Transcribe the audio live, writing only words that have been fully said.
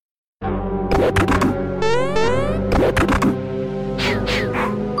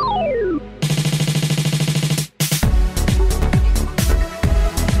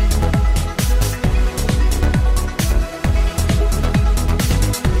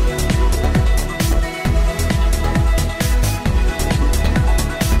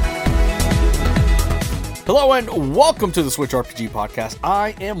Hello and welcome to the Switch RPG Podcast.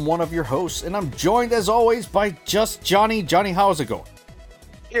 I am one of your hosts, and I'm joined as always by just Johnny. Johnny, how's it going?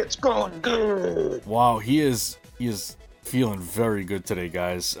 It's going good. Wow, he is feeling very good today,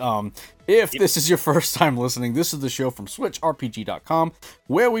 guys. If this is your first time listening, this is the show from SwitchRPG.com,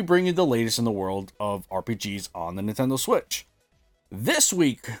 where we bring you the latest in the world of RPGs on the Nintendo Switch. This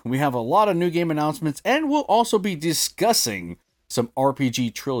week, we have a lot of new game announcements, and we'll also be discussing some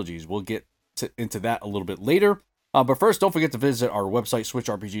RPG trilogies. We'll get into that a little bit later. But first, don't forget to visit our website,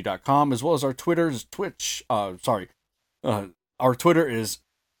 SwitchRPG.com, as well as our Twitter's our Twitter is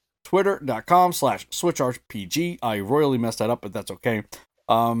twitter.com/SwitchRPG. I royally messed that up, but that's okay.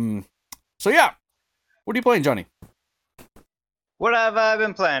 So yeah, what are you playing, Johnny? What have I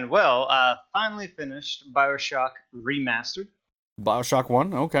been playing? Well, finally finished BioShock Remastered. BioShock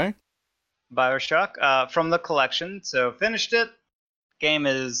 1, okay. BioShock from the collection. So finished it. Game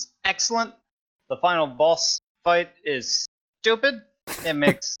is excellent. The final boss fight is stupid. It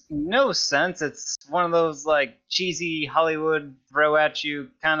makes no sense. It's one of those like cheesy Hollywood throw at you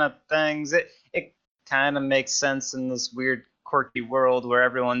kind of things. It kind of makes sense in this weird quirky world where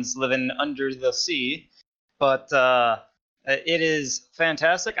everyone's living under the sea. But it is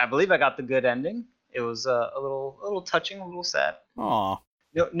fantastic. I believe I got the good ending. It was a little touching, a little sad. Aw.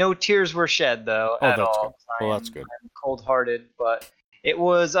 No tears were shed though at all. Good. Well, that's good. I'm cold-hearted, but it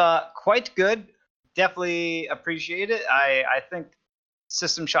was quite good. Definitely appreciate it. I think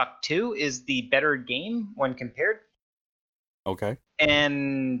System Shock 2 is the better game when compared. Okay.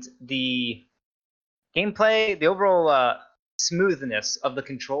 And the gameplay, the overall smoothness of the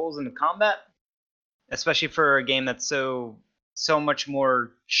controls and the combat, especially for a game that's so much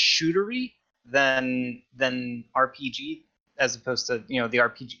more shootery than RPG, as opposed to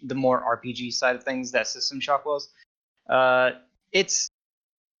the more RPG side of things that System Shock was. It's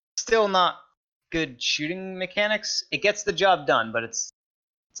still not good shooting mechanics. It gets the job done, but it's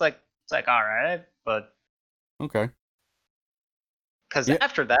like all right, but okay. Because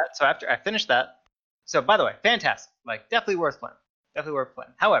after I finished that. So by the way, fantastic. Like definitely worth playing.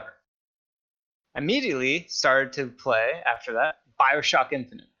 However, immediately started to play after that BioShock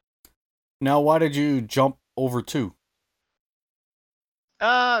Infinite. Now, why did you jump over 2?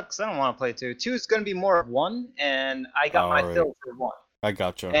 Because I don't want to play 2. 2 is going to be more of 1, and I got my fill for 1. I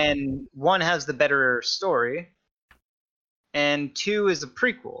gotcha. And 1 has the better story, and 2 is a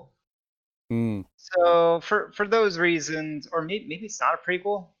prequel. So for those reasons, or maybe it's not a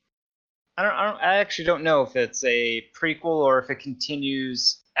prequel. I actually don't know if it's a prequel or if it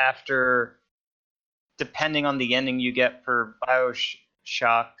continues after, depending on the ending you get for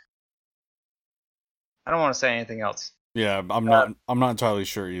BioShock. I don't want to say anything else. Yeah, I'm not entirely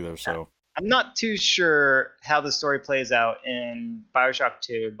sure either. So I'm not too sure how the story plays out in BioShock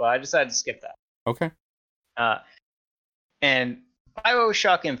 2, but I decided to skip that. Okay. And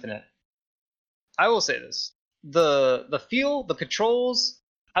BioShock Infinite, I will say this: the feel, the controls,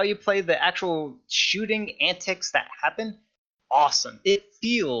 how you play the actual shooting antics that happen, awesome. It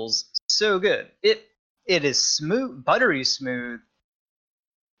feels so good. It is smooth, buttery smooth.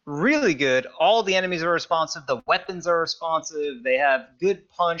 Really good. All the enemies are responsive. The weapons are responsive. They have good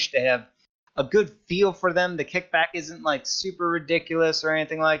punch. They have a good feel for them. The kickback isn't like super ridiculous or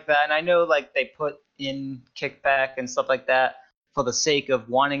anything like that. And I know like they put in kickback and stuff like that for the sake of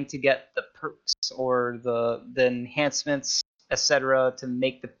wanting to get the perks or the enhancements, etc., to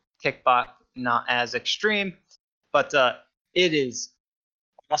make the kickback not as extreme. But it is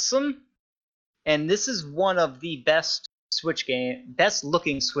awesome. And this is one of the best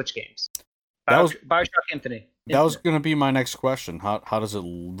looking Switch games. BioShock Infinite. That was going to be my next question. How does it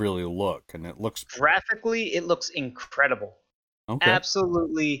really look? And it looks graphically, it looks incredible. Okay.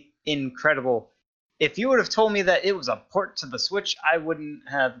 Absolutely incredible. If you would have told me that it was a port to the Switch, I wouldn't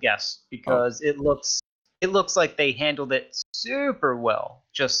have guessed because it looks like they handled it super well.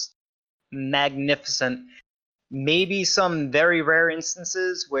 Just magnificent. Maybe some very rare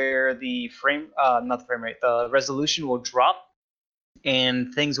instances where the the resolution will drop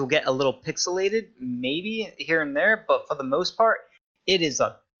and things will get a little pixelated, maybe here and there, but for the most part, it is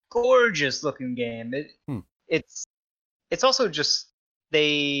a gorgeous looking game. It's also just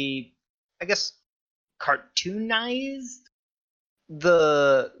they, I guess, cartoonized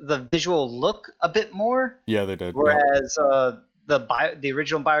the visual look a bit more. Yeah, they did. Whereas the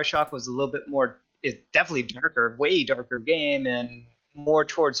original Bioshock was a little bit more, it's definitely darker, way darker game, and more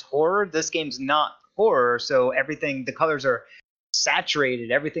towards horror. This game's not horror, so everything, the colors are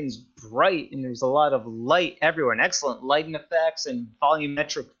saturated, everything's bright, and there's a lot of light everywhere, and excellent lighting effects and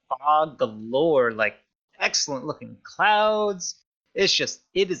volumetric fog galore, like excellent looking clouds. It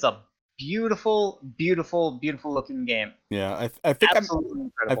is a beautiful, beautiful, beautiful looking game. Yeah, I think Absolutely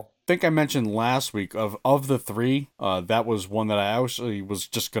incredible. I think I mentioned last week of the three, that was one that I actually was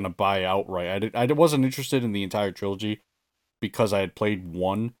just gonna buy outright. I wasn't interested in the entire trilogy because I had played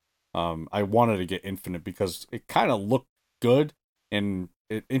one. I wanted to get Infinite because it kind of looked good and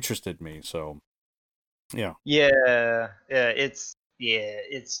it interested me. So, yeah.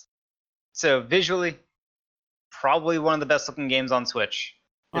 It's so visually probably one of the best looking games on Switch.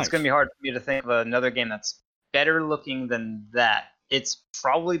 It's Nice. going to be hard for me to think of another game that's better looking than that. It's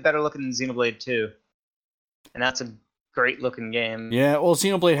probably better looking than Xenoblade 2. And that's a great looking game. Yeah, well,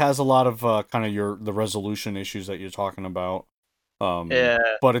 Xenoblade has a lot of kind of the resolution issues that you're talking about. Yeah.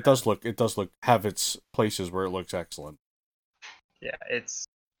 But it does look have its places where it looks excellent. Yeah, it's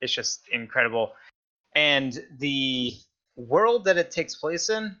just incredible. And the world that it takes place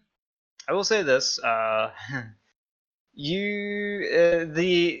in, I will say this, the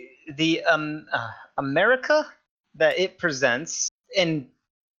America that it presents, and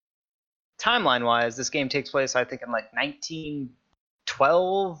timeline wise, this game takes place, I think, in like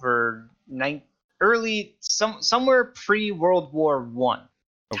 1912 or somewhere pre World War One.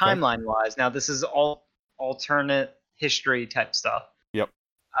 Okay. Timeline wise, now this is all alternate history type stuff. Yep.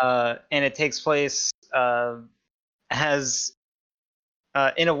 And it takes place in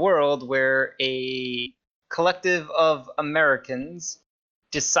a world where a collective of Americans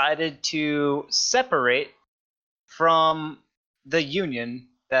decided to separate from the Union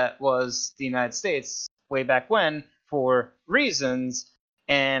that was the United States way back when for reasons.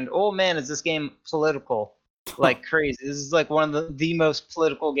 And oh man, is this game political like crazy. This is like one of the most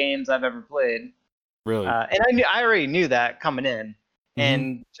political games I've ever played. Really? And I already knew that coming in.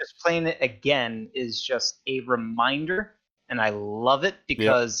 And just playing it again is just a reminder, and I love it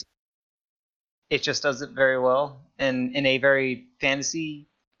because it just does it very well, and in a very fantasy,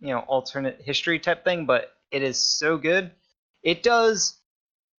 alternate history type thing. But it is so good. It does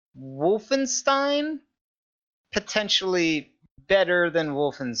Wolfenstein potentially better than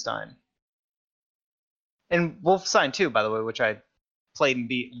Wolfenstein, and Wolfenstein 2, by the way, which I played and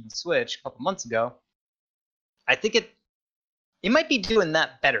beat on the Switch a couple months ago. I think it might be doing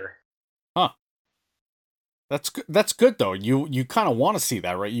that better. Huh. That's good though. You kind of want to see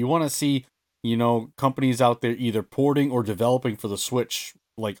that, right? You want to see, companies out there either porting or developing for the Switch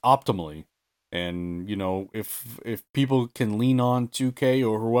like optimally. And, if people can lean on 2K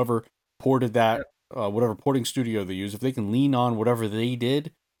or whoever ported that, whatever porting studio they use, if they can lean on whatever they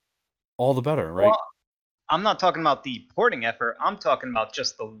did, all the better, right? Well, I'm not talking about the porting effort. I'm talking about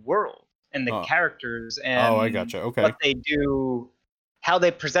just the world and the characters and I gotcha. Okay. What they do, how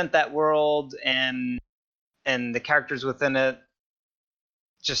they present that world, and the characters within it,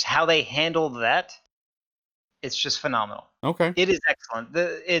 just how they handle that. It's just phenomenal. Okay. It is excellent.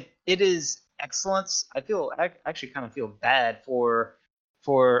 It is excellence. I actually kind of feel bad for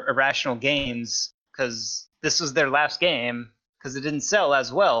Irrational Games because this was their last game because it didn't sell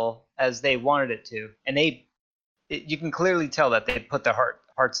as well as they wanted it to, and you can clearly tell that they put their hearts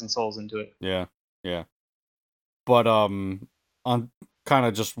and souls into it. Yeah. But on kind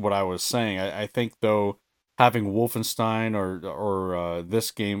of just what I was saying, I think though having Wolfenstein or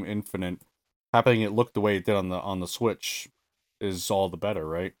this game Infinite, having it look the way it did on the Switch is all the better,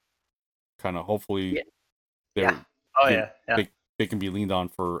 right? Kind of hopefully, they can be leaned on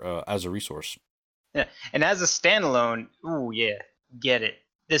for as a resource. Yeah, and as a standalone, get it.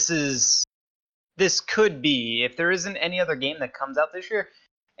 This could be, if there isn't any other game that comes out this year,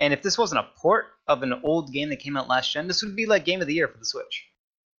 and if this wasn't a port of an old game that came out last gen, this would be like Game of the Year for the Switch.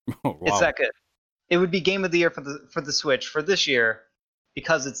 Oh, wow. It's that good. It would be Game of the Year for the Switch for this year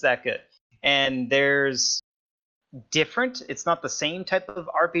because it's that good. And there's different. It's not the same type of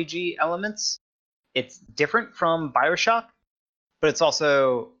RPG elements. It's different from Bioshock, but it's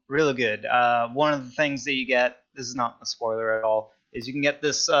also really good. One of the things that you get, this is not a spoiler at all, is you can get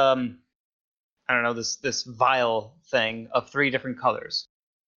this this vial thing of 3 different colors,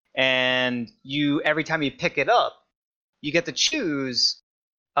 and every time you pick it up, you get to choose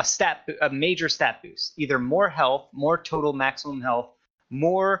a major stat boost, either more health, more total maximum health,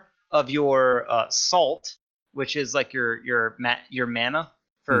 more of your salt, which is like your mana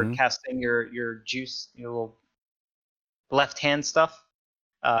for casting your juice, your little left hand stuff,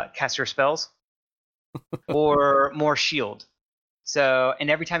 cast your spells, or more shield. So, and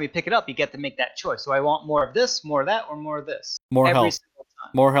every time you pick it up, you get to make that choice. So I want more of this, more of that, or more of this. More every health. Single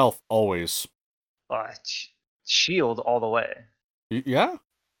time. More health, always. Shield all the way. Yeah?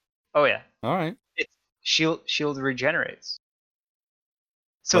 Oh, yeah. All right. It's shield regenerates.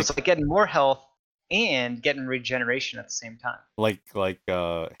 So it's like getting more health and getting regeneration at the same time. Like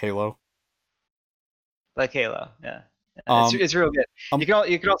Halo? Like Halo, yeah. It's real good.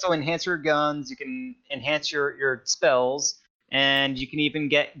 You can also enhance your guns, you can enhance your spells, and you can even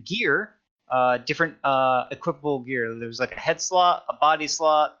get gear, different equipable gear. There's like a head slot, a body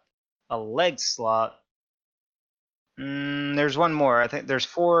slot, a leg slot. There's one more. I think there's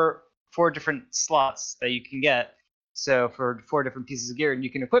four different slots that you can get. So for 4 different pieces of gear, and you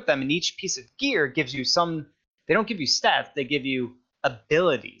can equip them, and each piece of gear gives you some. They don't give you stats; they give you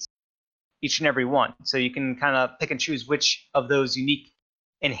abilities, each and every one. So you can kind of pick and choose which of those unique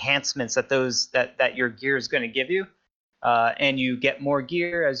enhancements that your gear is going to give you, and you get more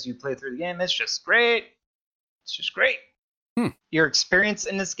gear as you play through the game. It's just great. It's just great. Your experience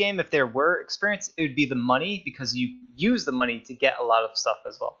in this game, if there were experience, it would be the money, because you use the money to get a lot of stuff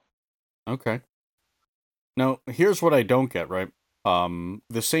as well. Okay. Now, here's what I don't get, right?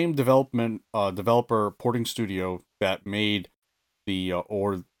 The same developer porting studio that made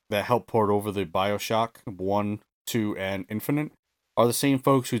or that helped port over the BioShock 1, 2, and Infinite are the same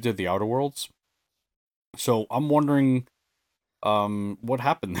folks who did the Outer Worlds. So I'm wondering, what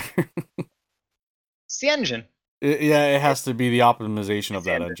happened there? It's the engine. It has to be the optimization of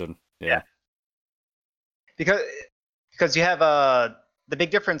that engine. Yeah. Because you have the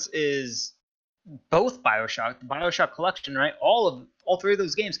big difference is both BioShock, the BioShock collection, right? All 3 of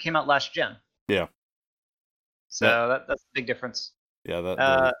those games came out last gen. Yeah. So that's the big difference. Yeah,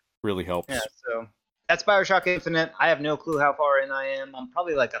 that really helps. Yeah, so that's BioShock Infinite. I have no clue how far in I am. I'm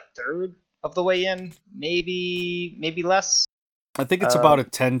probably like a third of the way in, maybe less. I think it's about a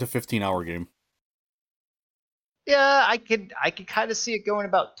 10 to 15 hour game. Yeah, I could kind of see it going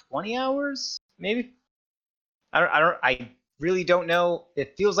about 20 hours, maybe. I really don't know.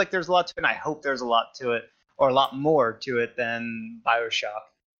 It feels like there's a lot to it, and I hope there's a lot to it, or a lot more to it than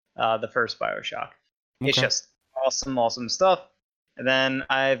BioShock, the first BioShock. Okay. It's just awesome stuff. And then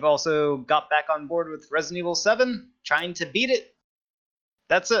I've also got back on board with Resident Evil 7, trying to beat it.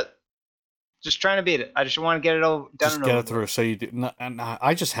 That's it. Just trying to beat it. I just want to get it all done. Just get it through. So you did.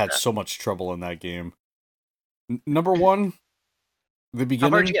 I just had so much trouble in that game. Number one, the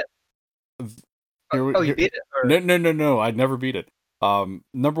beginning. How far did you get? You beat it? Or? No. I'd never beat it.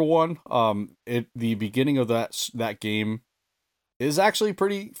 Number one, the beginning of that game is actually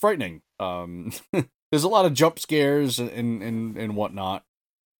pretty frightening. There's a lot of jump scares and whatnot.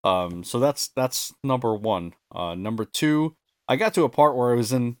 So that's number one. Number two, I got to a part where I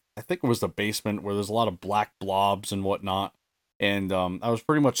was in, I think it was the basement, where there's a lot of black blobs and whatnot. And I was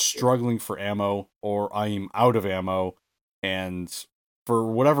pretty much struggling for ammo, or I'm out of ammo. And for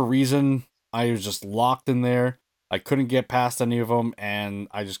whatever reason, I was just locked in there. I couldn't get past any of them, and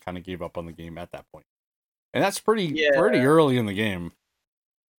I just kind of gave up on the game at that point. And that's pretty early in the game.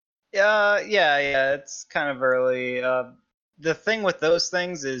 Yeah, it's kind of early. The thing with those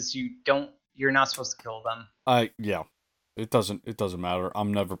things is you're not supposed to kill them. It doesn't matter.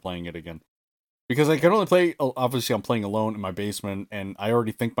 I'm never playing it again. Because I can only play, obviously I'm playing alone in my basement, and I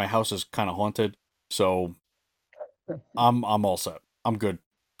already think my house is kind of haunted, so I'm all set. I'm good.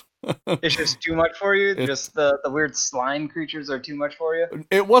 It's just too much for you? Just the weird slime creatures are too much for you?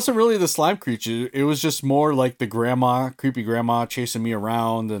 It wasn't really the slime creature. It was just more like the creepy grandma chasing me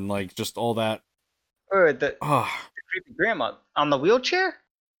around, and like just all that. The creepy grandma on the wheelchair?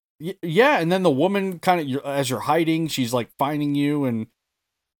 Yeah, and then the woman kind of, as you're hiding, she's like finding you, and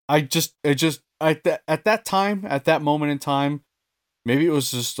at that moment in time, maybe it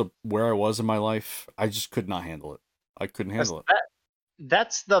was just where I was in my life. I just could not handle it. I couldn't handle it.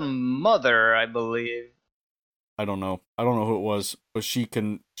 That's the mother, I believe. I don't know who it was, but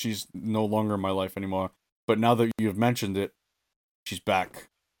she's no longer in my life anymore. But now that you've mentioned it, she's back.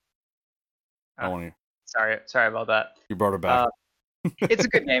 Sorry about that. You brought her back. It's a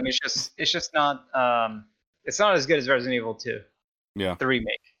good game. It's just not it's not as good as Resident Evil 2. Yeah. The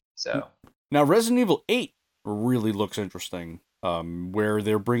remake. So now Resident Evil 8 really looks interesting. Where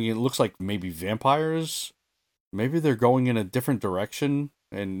they're bringing, it looks like maybe vampires. Maybe they're going in a different direction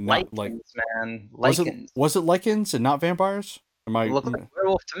and not Lycans, man. Lycans. Was it Lycans and not vampires? Look like a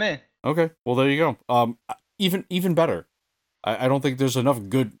werewolf to me. Okay, well there you go. Even better. I don't think there's enough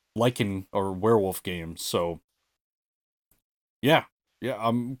good Lycan or werewolf games, so yeah,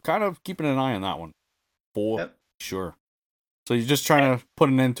 I'm kind of keeping an eye on that one for sure. So you're just trying to put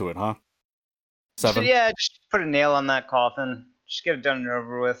an end to it, huh? 7. Yeah, just put a nail on that coffin. Just get it done and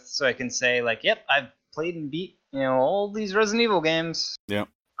over with, so I can say like, yep, I've played and beat all these Resident Evil games. Yeah.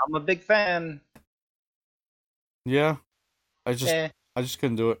 I'm a big fan. Yeah. I just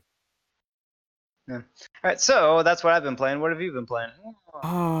couldn't do it. Yeah. All right, so that's what I've been playing. What have you been playing?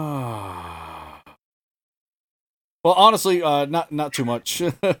 Well, honestly, not too much.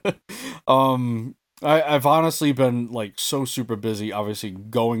 I've honestly been like so super busy, obviously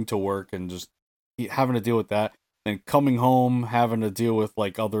going to work and just having to deal with that, and coming home having to deal with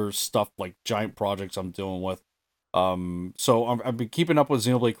like other stuff like giant projects I'm dealing with. So I've been keeping up with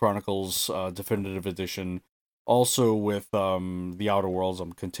Xenoblade Chronicles Definitive Edition, also with The Outer Worlds.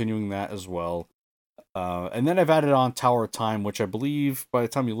 I'm continuing that as well. And then I've added on Tower of Time, which I believe by the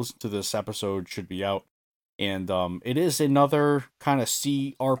time you listen to this episode should be out. And it is another kind of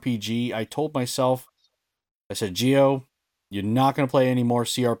CRPG. I told myself, I said, Geo, you're not going to play any more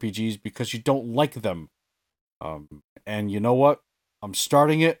CRPGs because you don't like them. And you know what? I'm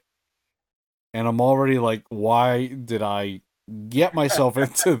starting it, and I'm already like, why did I get myself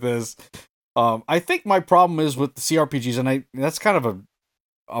into this? I think my problem is with the CRPGs, and that's kind of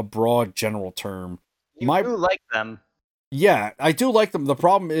a broad general term. You do like them. Yeah, I do like them. The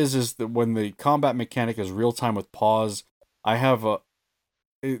problem is that when the combat mechanic is real time with pause, I have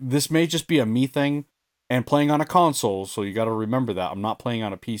this may just be a me thing, and playing on a console, so you got to remember that I'm not playing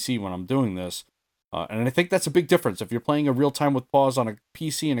on a PC when I'm doing this, and I think that's a big difference. If you're playing a real time with pause on a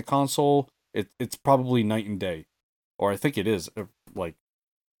PC and a console, it's probably night and day, or I think it is, like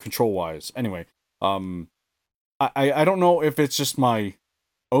control wise. Anyway, I don't know if it's just my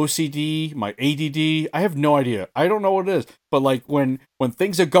OCD, my ADD. I have no idea. I don't know what it is. But like when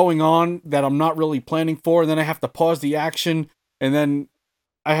things are going on that I'm not really planning for, and then I have to pause the action, and then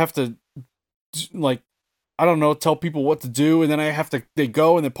I have to like, I don't know, tell people what to do, and then they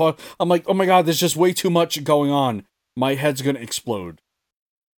go and then pause. I'm like, oh my god, there's just way too much going on. My head's gonna explode.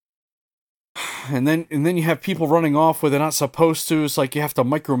 And then you have people running off where they're not supposed to. It's like you have to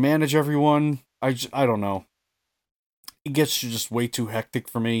micromanage everyone. I don't know. It gets just way too hectic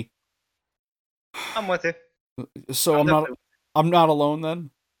for me. I'm with you. So I'm not alone then.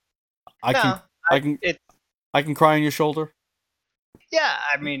 I can cry on your shoulder. Yeah,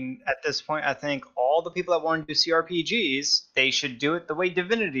 I mean, at this point, I think all the people that want to do CRPGs, they should do it the way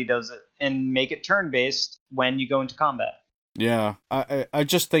Divinity does it and make it turn-based when you go into combat. Yeah, I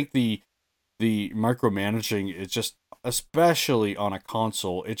just think the micromanaging is just, especially on a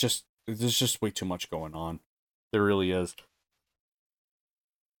console, there's just way too much going on. There really is.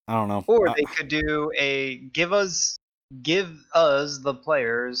 I don't know. Or they could do give us the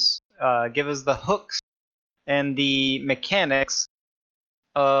players, give us the hooks and the mechanics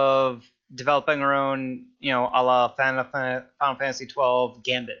of developing our own, a la Final Fantasy 12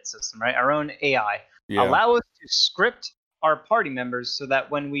 Gambit system, right? Our own AI. Yeah. Allow us to script our party members so that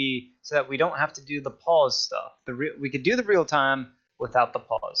we don't have to do the pause stuff. We could do the real time without the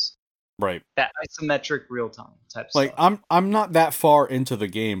pause. Right. That isometric real time type like stuff. I'm not that far into the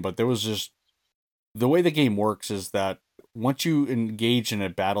game, but there was just the way the game works is that once you engage in a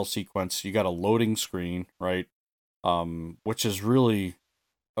battle sequence, you got a loading screen, right? Which is really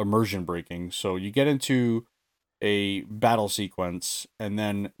immersion breaking. So you get into a battle sequence, and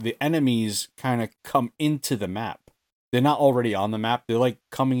then the enemies kind of come into the map. They're not already on the map. They're like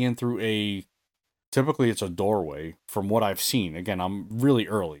coming in through typically it's a doorway from what I've seen. Again, I'm really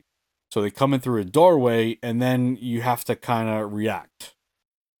early. So they come in through a doorway, and then you have to kind of react.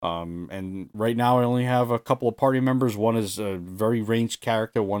 And right now I only have a couple of party members. One is a very ranged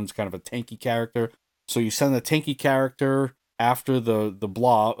character. One's kind of a tanky character. So you send the tanky character after the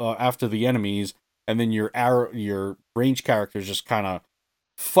after the enemies, and then your ranged character is just kind of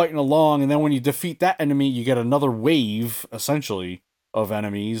fighting along. And then when you defeat that enemy, you get another wave essentially of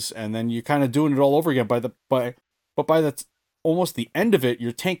enemies, and then you're kind of doing it all over again. But by the almost the end of it,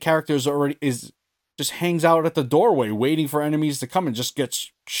 your tank character just hangs out at the doorway waiting for enemies to come and just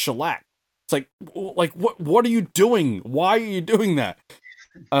gets shellacked. It's like what are you doing? Why are you doing that?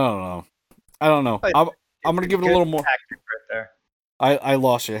 I don't know. I'm gonna give it a little more. Right there. I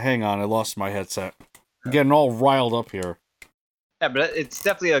lost you. Hang on, I lost my headset. I'm getting all riled up here. Yeah, but it's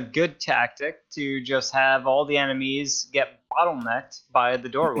definitely a good tactic to just have all the enemies get bottlenecked by the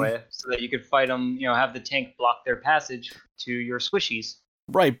doorway so that you could fight them, have the tank block their passage to your squishies.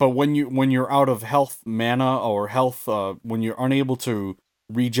 Right, but when you're out of health mana or health, when you're unable to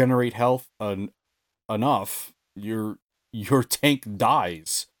regenerate health enough, your tank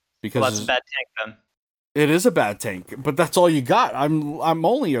dies because that's a bad tank then. It is a bad tank, but that's all you got. I'm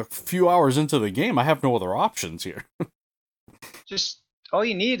only a few hours into the game. I have no other options here. Just all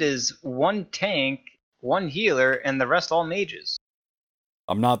you need is one tank, one healer, and the rest all mages.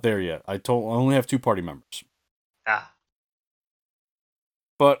 I'm not there yet. I only have 2 party members. Ah,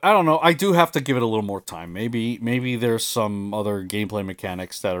 But I don't know. I do have to give it a little more time. Maybe there's some other gameplay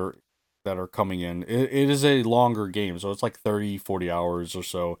mechanics that are coming in. It is a longer game, so it's like 30, 40 hours or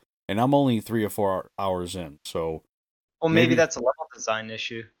so, and I'm only 3 or 4 hours in. So well, maybe maybe that's a level design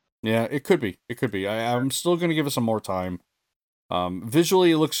issue. yeah, it could be. It could be. I'm still gonna give it some more time.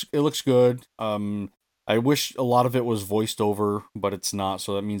 Visually, it looks good. I wish a lot of it was voiced over, but it's not.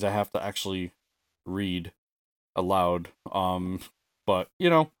 So that means I have to actually read aloud. But you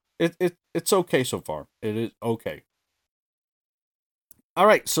know, it's okay so far. It is okay. All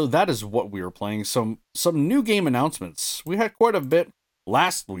right, so that is what we were playing. Some new game announcements. We had quite a bit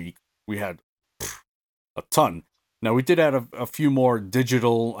last week. We had a ton. Now we did have a few more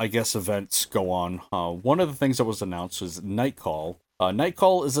digital, I guess, events go on. One of the things that was announced was Night Call. Night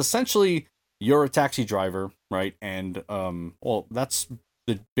Call is essentially you're a taxi driver, right? And well, that's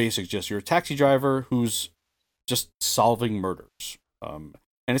the basic gist. You're a taxi driver who's just solving murders. And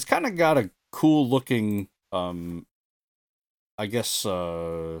it's kind of got a cool looking, I guess,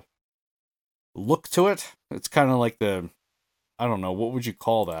 look to it. It's kind of like I don't know, what would you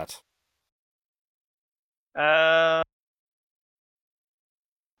call that? Uh,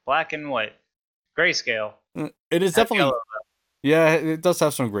 black and white, grayscale. It is Has definitely, yellow. yeah, it does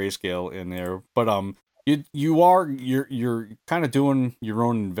have some grayscale in there, but you're kind of doing your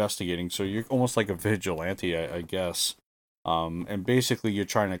own investigating, so you're almost like a vigilante, I guess. And basically you're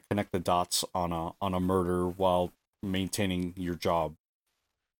trying to connect the dots on a murder while maintaining your job.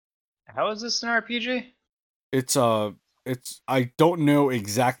 How is this an RPG? It's I don't know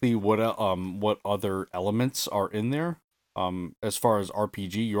exactly what other elements are in there. As far as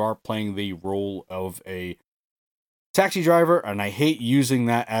RPG, you are playing the role of a taxi driver, and I hate using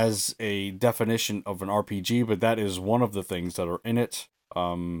that as a definition of an RPG, but that is one of the things that are in it.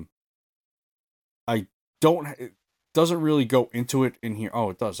 I don't. It doesn't really go into it in here. Oh,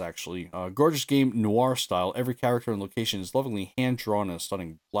 it does actually. Gorgeous game, noir style. Every character and location is lovingly hand drawn in a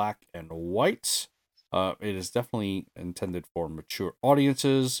stunning black and white. It is definitely intended for mature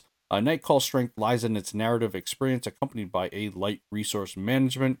audiences. Nightcall strength lies in its narrative experience, accompanied by a light resource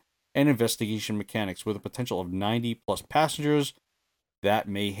management and investigation mechanics, with a potential of 90 plus passengers that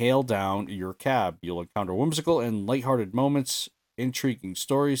may hail down your cab. You'll encounter whimsical and lighthearted moments, intriguing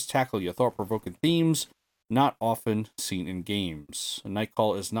stories, tackle your thought-provoking themes not often seen in games.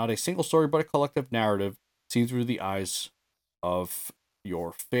 Nightcall is not a single story, but a collective narrative seen through the eyes of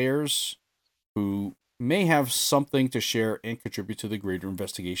your fares, who may have something to share and contribute to the greater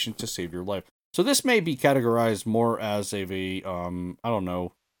investigation to save your life. So this may be categorized more as a I don't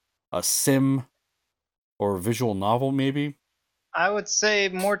know, a sim or a visual novel maybe. I would say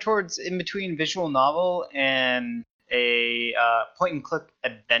more towards in between visual novel and a point and click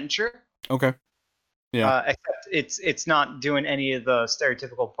adventure. Okay. Yeah. Except it's not doing any of the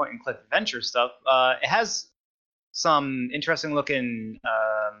stereotypical point and click adventure stuff. It has some interesting looking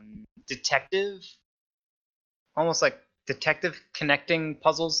detective, almost like detective connecting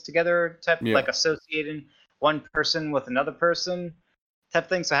puzzles together type, Yeah. like associating one person with another person type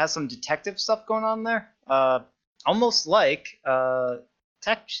thing. So it has some detective stuff going on there. Almost like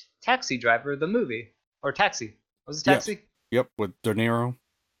Taxi Driver, the movie, or Taxi. Was it Yes. Taxi? Yep, with De Niro.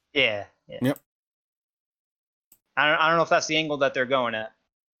 Yeah, yeah. Yep. I don't know if that's the angle that they're going at.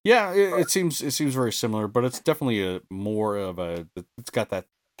 Yeah, it seems very similar, but it's definitely a more of a. It's got that,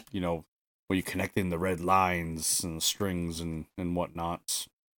 you know, where you connect in the red lines and strings and whatnot.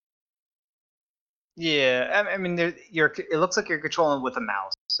 Yeah, I mean, it looks like you're controlling with a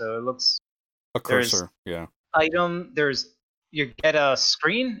mouse, so it looks A there's cursor, yeah. there's you get a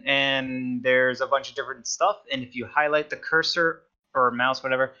screen and there's a bunch of different stuff, and if you highlight the cursor or mouse,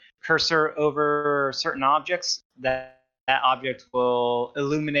 whatever, cursor over certain objects, that object will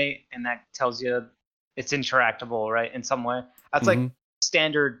illuminate, and that tells you it's interactable, right, in some way. That's Mm-hmm. like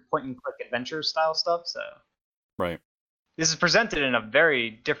standard point and click adventure style stuff. So Right. this is presented in a very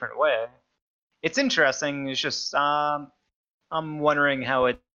different way. It's interesting. It's just I'm wondering how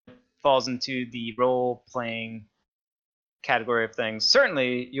it falls into the role playing category of things.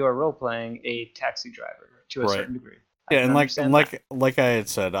 Certainly, you are role playing a taxi driver to a Right. certain degree. I Yeah, can and understand that. like I had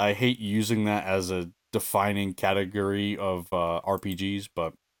said, I hate using that as a defining category of RPGs,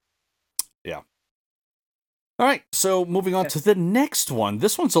 but yeah. All right, so moving on Yeah. to the next one.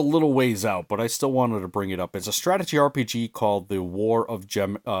 This one's a little ways out, but I still wanted to bring it up. It's a strategy RPG called The War of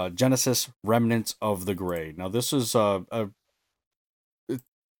Genesis: Remnants of the Grey. Now, this is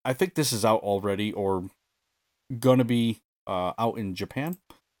I think this is out already or gonna be out in Japan.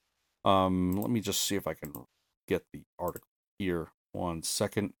 Let me just see if I can get the article here. 1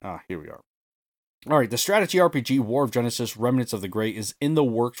 second. Here we are. All right, the strategy RPG War of Genesis Remnants of the Grey is in the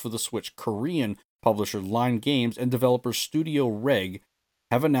works for the Switch. Korean publisher Line Games and developer Studio Reg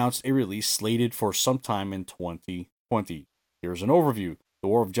have announced a release slated for sometime in 2020. Here's an overview. The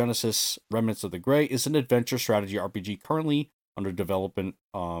War of Genesis Remnants of the Grey is an adventure strategy RPG currently under development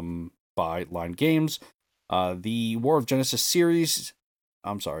by Line Games. The War of Genesis series,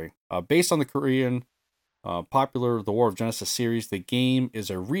 based on the Korean popular The War of Genesis series, the game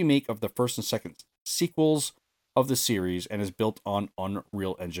is a remake of the first and second sequels of the series and is built on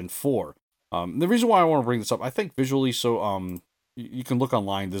Unreal Engine 4. The reason why I want to bring this up, I think visually, you can look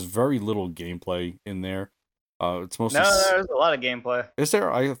online. There's very little gameplay in there. It's mostly there's a lot of gameplay. Is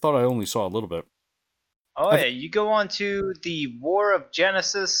there? I thought I only saw a little bit. Oh yeah, you go on to the War of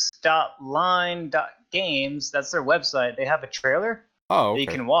Genesis.line.games. That's their website. They have a trailer that you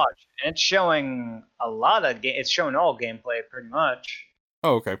can watch, and it's showing a lot of it's showing all gameplay pretty much.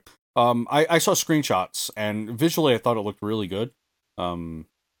 Oh, okay. I saw screenshots, and visually I thought it looked really good.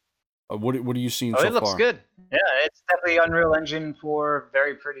 What are you seeing so far? It looks good. Yeah, it's definitely Unreal Engine 4,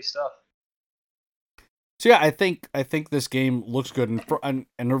 very pretty stuff. So yeah, I think this game looks good, and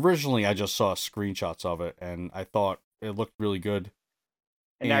originally I just saw screenshots of it, and I thought it looked really good.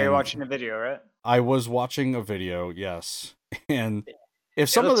 And now you're watching a video, right? I was watching a video, yes. And if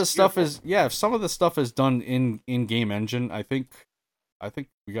some of the stuff is done in game engine, I think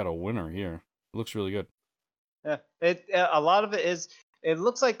we got a winner here. It looks really good. Yeah, a lot of it is. It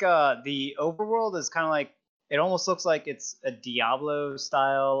looks like the overworld is kind of like, it almost looks like it's a Diablo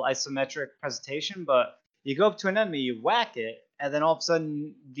style isometric presentation, but you go up to an enemy, you whack it, and then all of a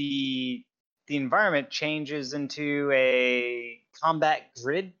sudden the environment changes into a combat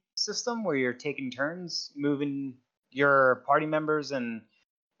grid system where you're taking turns moving your party members and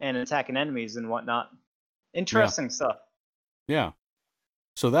attacking enemies and whatnot. Interesting stuff. Yeah.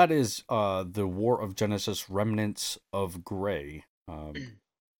 So that is the War of Genesis Remnants of Grey.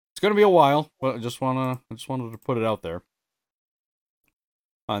 It's gonna be a while, but I just wanted to put it out there.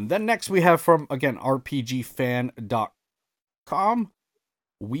 And then next we have from, again, RPGFan.com.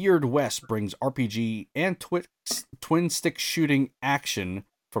 Weird West brings RPG and twin stick shooting action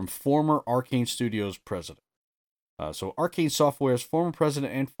from former Arcane Studios president. So Arcane Software's former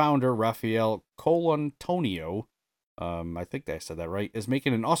president and founder Rafael Colantonio, I think I said that right, is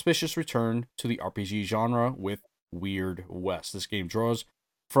making an auspicious return to the RPG genre with Weird West. This game draws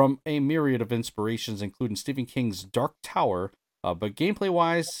from a myriad of inspirations, including Stephen King's Dark Tower, but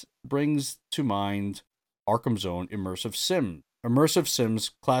gameplay-wise brings to mind Arkham Zone immersive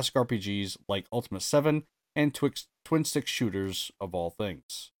sims, classic RPGs like Ultima 7, and twin-stick shooters of all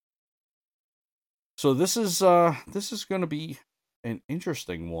things. So this is going to be an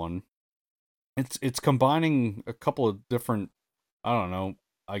interesting one. It's combining a couple of different, I don't know,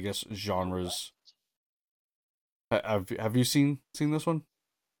 I guess genres. Have you seen this one?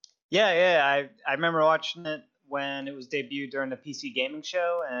 Yeah. I remember watching it when it was debuted during the PC gaming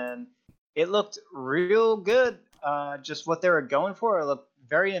show, and it looked real good. Just what they were going for. It looked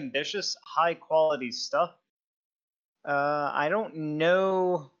very ambitious, high quality stuff. I don't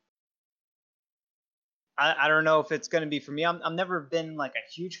know. I don't know if it's going to be for me. I've never been like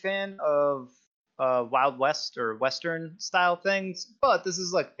a huge fan of Wild West or Western style things, but this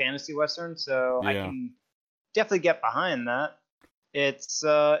is like fantasy Western, so yeah. I can definitely get behind that. It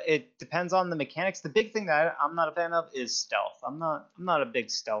depends on the mechanics. The big thing that I'm not a fan of is stealth. I'm not a big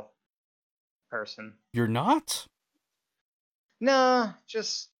stealth person. You're not? No,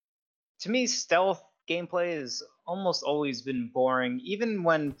 just to me, stealth gameplay has almost always been boring. Even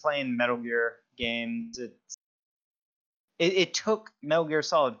when playing Metal Gear games, it took Metal Gear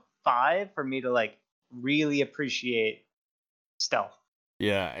Solid 5 for me to like really appreciate stealth.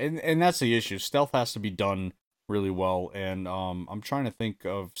 Yeah, and that's the issue. Stealth has to be done really well, and I'm trying to think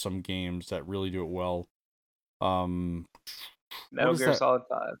of some games that really do it well. Metal Gear Solid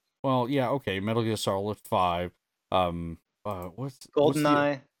 5. Well, yeah, okay, Metal Gear Solid 5. What's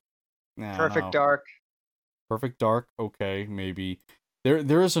GoldenEye? Perfect Dark. Perfect Dark. Okay, maybe.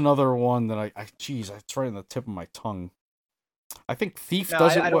 There is another one that it's right on the tip of my tongue. I think Thief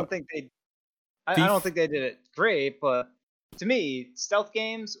does it. I don't think they did it great, but to me, stealth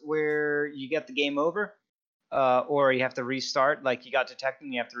games where you get the game over, or you have to restart, like you got detected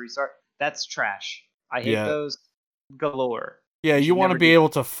and you have to restart, that's trash. I hate those galore. Yeah, you want to be able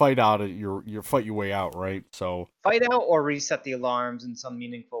to fight out your fight your way out, right? So fight out or reset the alarms in some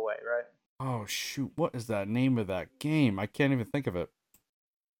meaningful way, right? Oh shoot, what is that name of that game? I can't even think of it.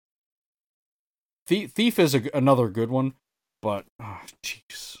 Thief is another good one, but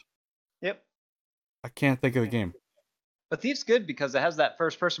jeez. Yep. I can't think of the game. But Thief's good because it has that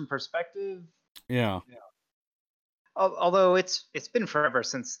first-person perspective. Yeah. Although it's been forever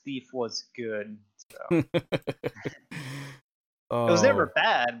since Thief was good, so it was never Oh,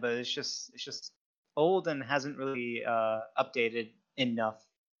 bad, but it's just old and hasn't really updated enough.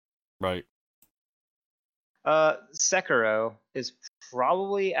 right. Sekiro is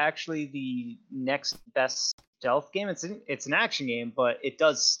probably actually the next best stealth game. It's an action game, but it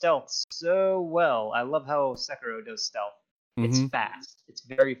does stealth so well. I love how Sekiro does stealth. It's Mm-hmm. fast. It's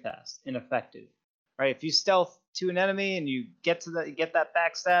very fast and effective. Right? If you stealth to an enemy and you get that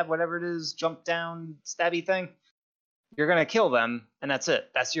backstab, whatever it is, jump down, stabby thing, you're gonna kill them, and that's it.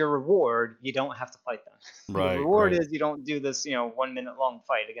 That's your reward. You don't have to fight them. The Right, reward right. is you don't do this, 1 minute long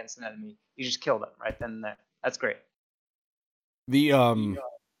fight against an enemy. You just kill them right then and there. That's great. The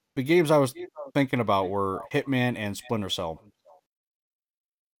the games I was thinking about were Hitman and Splinter Cell.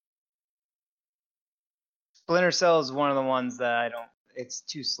 Splinter Cell is one of the ones that I don't. It's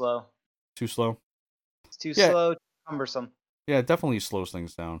too slow. Too slow? It's too Yeah, slow, cumbersome. yeah, it definitely slows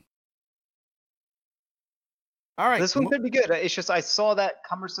things down. All right. This one could be good. It's just I saw that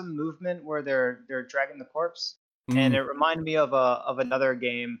cumbersome movement where they're dragging the corpse, and Mm, it reminded me of another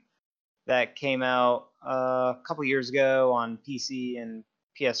game that came out a couple years ago on PC and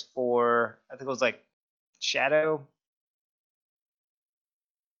PS4. I think it was like Shadow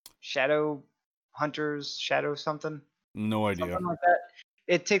Shadow Hunters, Shadow something. no idea. Something like that.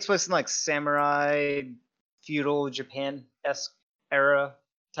 It takes place in like samurai, feudal Japan esque era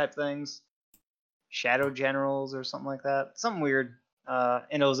type things. Shadow Generals or something like that. Something weird.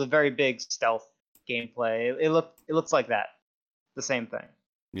 And it was a very big stealth gameplay. It looks like that. The same thing.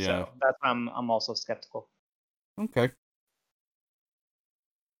 Yeah. So that's why I'm also skeptical. Okay.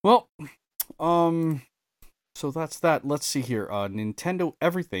 Well, so that's that. Let's see here. Nintendo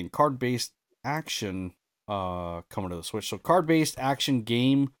Everything card-based action coming to the Switch. So card-based action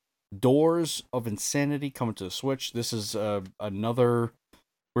game Doors of Insanity coming to the Switch. This is another,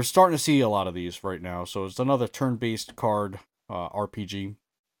 we're starting to see a lot of these right now. So it's another turn-based card RPG.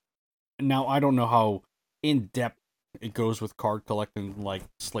 Now I don't know how in depth it goes with card collecting like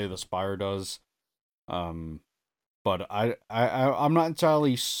Slay the Spire does. But I'm not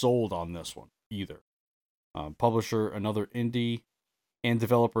entirely sold on this one either. Publisher, another indie and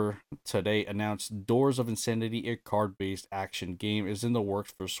developer today announced Doors of Insanity, a card-based action game, is in the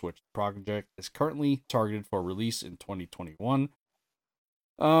works for Switch. The project is currently targeted for release in 2021.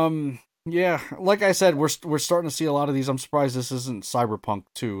 Yeah, like I said, we're starting to see a lot of these. I'm surprised this isn't Cyberpunk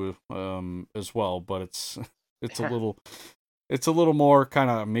 2 as well, but it's a little more kind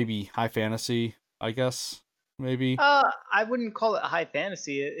of maybe high fantasy, I guess. Maybe I wouldn't call it high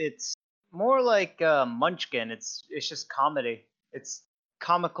fantasy. It's more like Munchkin. It's just comedy. It's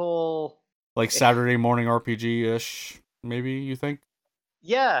comical. like Saturday morning RPG ish. Maybe you think?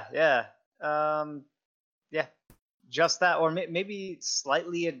 Yeah, yeah, yeah. Just that, or maybe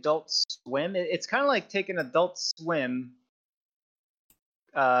slightly Adult Swim. It's kind of like taking Adult Swim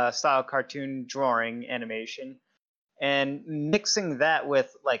style cartoon drawing animation and mixing that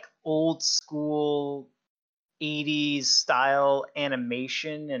with like old school 80s style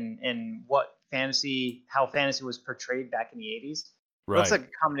animation and how fantasy was portrayed back in the 80s. It looks Right. like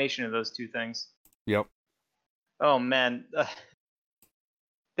a combination of those two things. Yep. Oh man,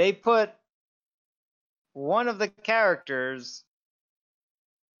 they put one of the characters,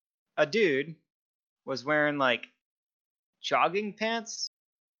 a dude, was wearing like jogging pants,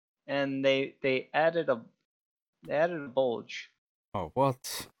 and they added a bulge. Oh,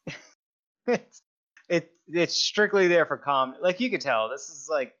 what? It's strictly there for comedy. Like you could tell, this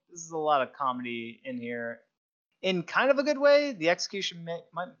is a lot of comedy in here, in kind of a good way. The execution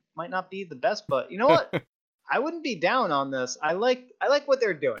might not be the best, but you know what? I wouldn't be down on this. I like what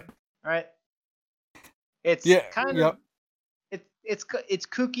they're doing. All right, it's Yeah. kind Yep. of it's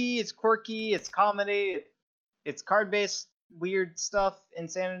kooky, it's quirky, it's comedy, it's card based weird stuff,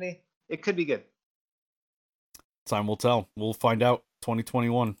 insanity. It could be good. Time will tell. We'll find out.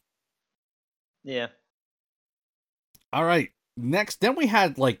 2021. Yeah. All right. Next, then we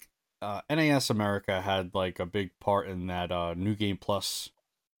had like NAS America had like a big part in that New Game Plus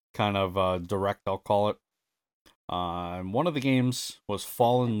kind of direct, I'll call it. And one of the games was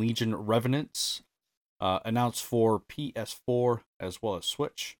Fallen Legion Revenants, announced for PS4 as well as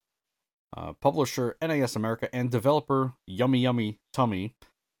Switch. Publisher NAS America and developer Yummy Yummy Tummy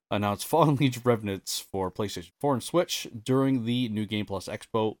announced Fallen Legion Revenants for PlayStation 4 and Switch during the New Game Plus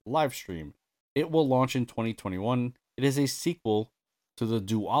Expo live stream. It will launch in 2021. It is a sequel to the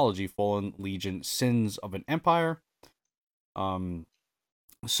duology Fallen Legion Sins of an Empire.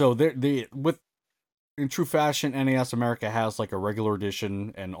 So they with in true fashion, NES America has like a regular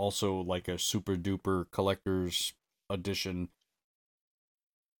edition and also like a super duper collector's edition.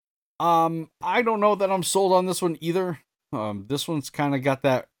 I don't know that I'm sold on this one either. This one's kind of got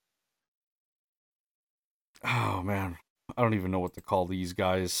that. Oh man, I don't even know what to call these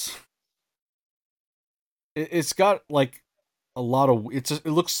guys. It's got like a lot of it's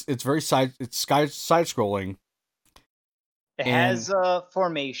very side scrolling. It And has a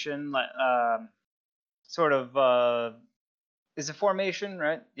formation, like sort of. Is it formation,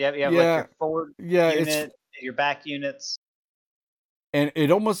 right? You have like yeah, your forward it's unit, your back units. and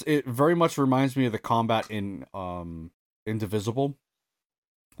it very much reminds me of the combat in Indivisible,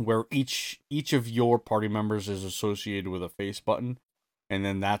 where each of your party members is associated with a face button, and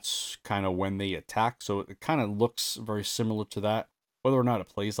then that's kind of when they attack. So it kind of looks very similar to that. Whether or not it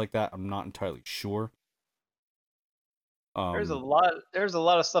plays like that, I'm not entirely sure. There's a Um, lot. There's a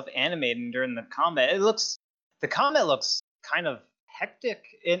lot of stuff animating during the combat. The combat looks kind of hectic,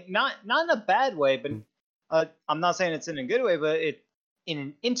 and not in a bad way, but I'm not saying it's in a good way, but it in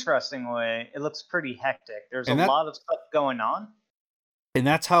an interesting way. It looks pretty hectic. There's a and that lot of stuff going on. and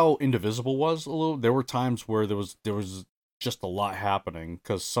that's how Indivisible was a little. There were times where there was just a lot happening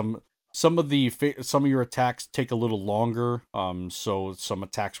because some of some of your attacks take a little longer. So some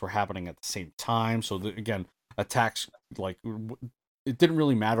attacks were happening at the same time. So again, attacks like it didn't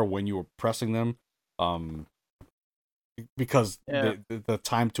really matter when you were pressing them, um, because Yeah. the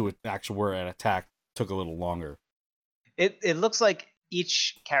time to actually were an attack took a little longer. It looks like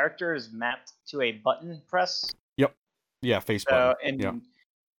each character is mapped to a button press. Yep. Yeah, face button. Yeah. And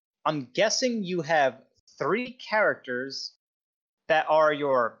I'm guessing you have 3 characters that are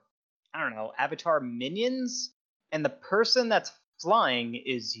your, I don't know, avatar minions, and the person that's flying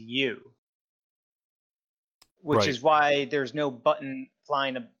is you, which Right. is why there's no button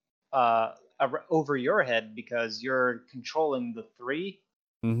flying over your head, because you're controlling the 3,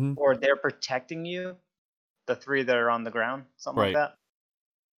 Mm-hmm. or they're protecting you, the 3 that are on the ground, something like Right. that.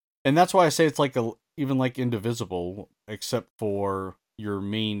 And that's why I say it's like even like Indivisible, except for your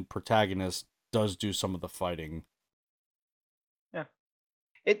main protagonist does do some of the fighting. Yeah,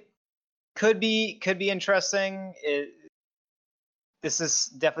 it could be interesting. This is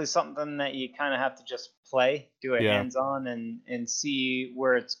definitely something that you kind of have to just play, do it Yeah. hands on, and see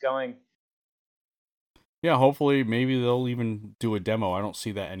where it's going. Yeah, hopefully maybe they'll even do a demo. I don't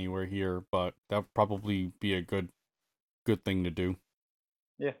see that anywhere here, but that'd probably be a good thing to do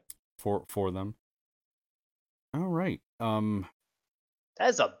Yeah, for them. All right. that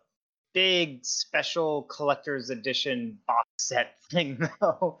is a big special collector's edition box set thing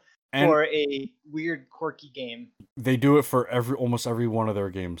though, And for a weird quirky game. they do it for almost every one of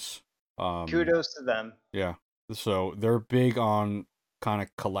their games. Kudos to them. Yeah. So they're big on kind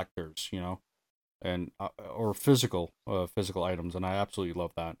of collectors, and or physical items, and I absolutely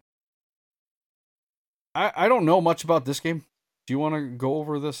love that. I don't know much about this game. Do you want to go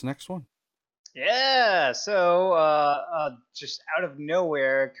over this next one? Yeah, so just out of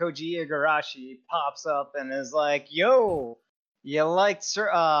nowhere, Koji Igarashi pops up and is like, "Yo, you like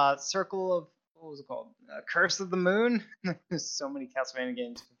Circle of, what was it called? Curse of the Moon?" There's so many Castlevania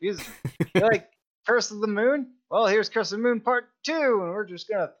games, confusing me. You like Curse of the Moon? Well, here's Curse of the Moon Part 2, and we're just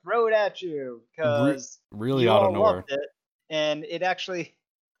gonna throw it at you because Really you out of all nowhere. loved it, and it actually,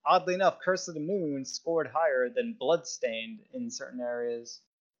 oddly enough, Curse of the Moon scored higher than Bloodstained in certain areas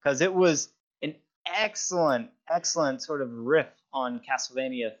because it was an excellent sort of riff on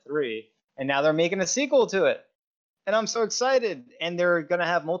Castlevania 3. And now they're making a sequel to it. And I'm so excited. And they're going to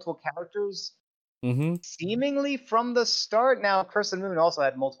have multiple characters Mm-hmm. seemingly from the start. Now, Curse of the Moon also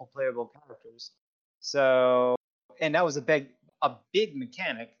had multiple playable characters. So, and that was a big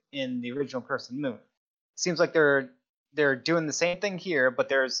mechanic in the original Curse of the Moon. Seems like they're doing the same thing here, but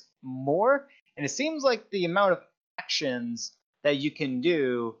there's more. And it seems like the amount of actions that you can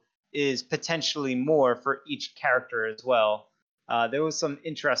do is potentially more for each character as well. There was some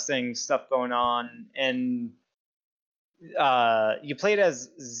interesting stuff going on, and you played as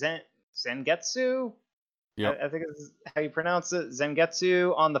Zangetsu. Yep. I think is how you pronounce it,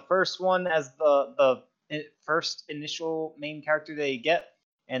 Zangetsu, on the first one as the first initial main character that you get,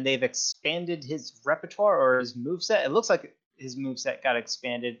 and they've expanded his repertoire or his moveset. It looks like his moveset got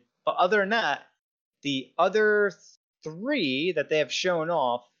expanded, but other than that, the other 3 that they have shown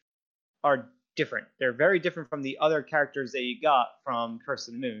off are different. They're very different from the other characters that you got from Curse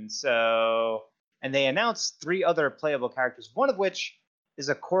of the Moon. So, and they announced 3 other playable characters, one of which is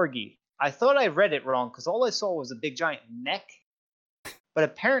a corgi. I thought I read it wrong because all I saw was a big giant mech, but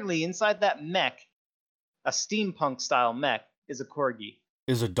apparently inside that mech, a steampunk style mech, is a corgi.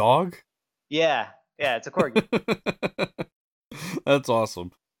 Is a dog? Yeah, Yeah, it's a corgi. That's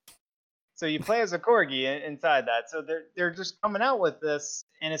awesome. So you play as a corgi inside that. So they're just coming out with this,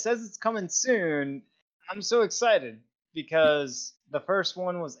 and it says it's coming soon. I'm so excited because the first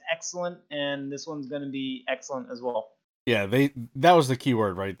one was excellent, and this one's going to be excellent as well. Yeah, that was the key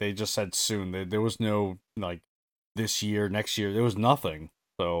word, right? They just said soon. There was no like this year, next year. There was nothing.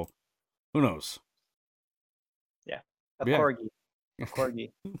 So who knows? Yeah, a Yeah. corgi, a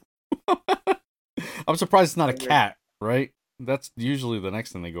corgi. I'm surprised it's not a Weird. cat, right? That's usually the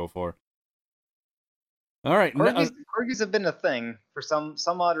next thing they go for. All right. Corgis have been a thing for some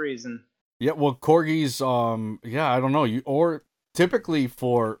odd reason. Yeah, well, corgis, yeah, I don't know. Or typically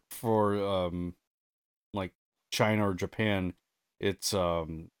for like China or Japan, it's a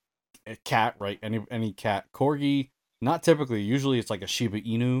cat, right? Any cat. Corgi, not typically. Usually it's like a Shiba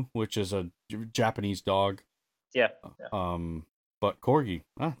Inu, which is a Japanese dog. Yeah. Yeah. But corgi,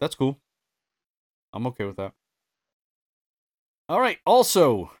 that's cool. I'm okay with that. All right.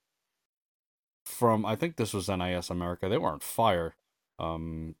 Also, from I think this was NIS America. They were on fire.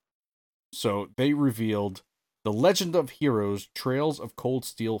 So they revealed The Legend of Heroes: Trails of Cold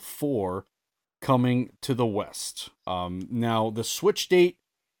Steel 4 coming to the West. Now the Switch date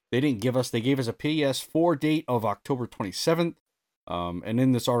they didn't give us. They gave us a PS4 date of October 27th. And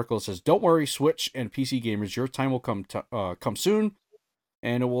in this article it says, "Don't worry, Switch and PC gamers, your time will come soon,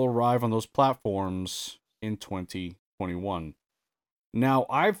 and it will arrive on those platforms in 2021." Now,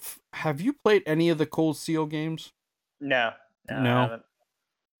 have you played any of the Cold Steel games? No, I No. haven't.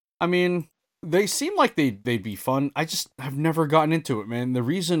 I mean, they seem like they'd be fun. I just have never gotten into it, man. The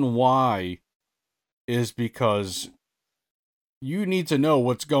reason why is because you need to know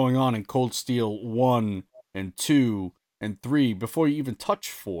what's going on in Cold Steel 1 and 2 and 3 before you even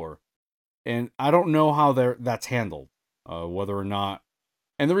touch 4. And I don't know how that's handled. Whether or not,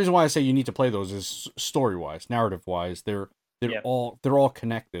 and the reason why I say you need to play those is story-wise, narrative-wise, they're Yeah. all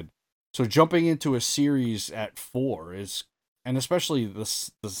connected. So jumping into a series at 4 is, and especially the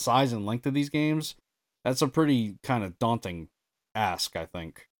size and length of these games, that's a pretty kind of daunting ask, I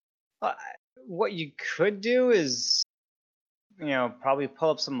think. Uh, what you could do is, probably pull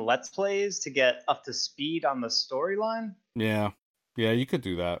up some Let's Plays to get up to speed on the storyline. Yeah. Yeah, you could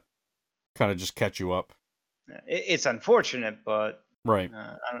do that. Kind of just catch you up. It's unfortunate, but Right.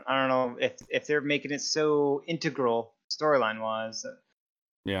 I don't know if they're making it so integral storyline wise.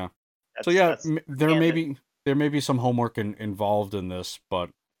 Yeah. So yeah, That's there may be some homework involved in this, but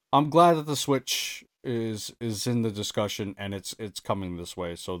I'm glad that the Switch is in the discussion and it's coming this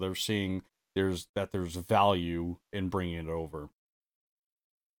way. So they're seeing there's value in bringing it over.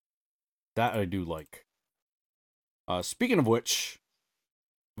 That I do like. Speaking of which,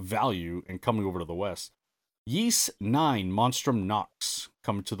 value and coming over to the West, Ys 9 Monstrum Nox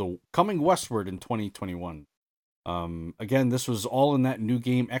coming westward in 2021. Again, this was all in that New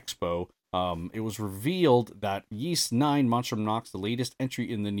Game Expo. It was revealed that Ys 9 Monstrum Nox, the latest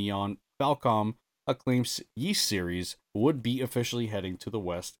entry in the Neon Falcom Acclaim's Ys series, would be officially heading to the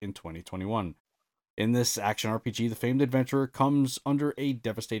West in 2021. In this action RPG, the famed adventurer comes under a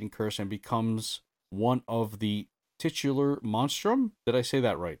devastating curse and becomes one of the titular Monstrum. Did I say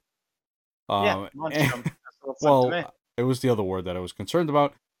that right? yeah, Monstrum. Well, it was the other word that I was concerned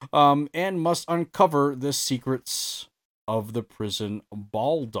about. And must uncover the secrets of the prison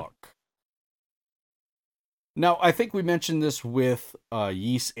Balduck. Now, I think we mentioned this with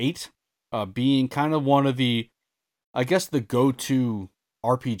Ys 8 being kind of one of the, I guess, the go-to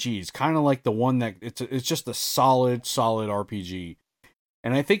RPGs, kind of like the one that it's just a solid RPG.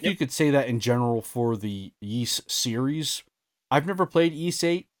 And I think you could say that in general for the Ys series. I've never played Ys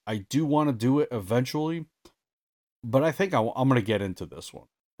 8. I do want to do it eventually, but I think I'm going to get into this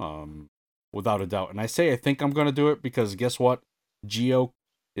one, without a doubt. And I say I think I'm going to do it because guess what? Geo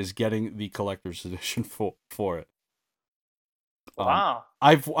is getting the collector's edition for it. Wow.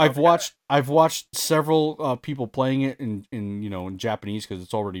 I've watched several people playing it in Japanese because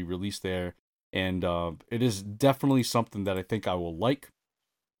it's already released there, and it is definitely something that I think I will like.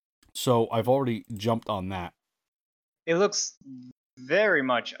 So I've already jumped on that. It looks very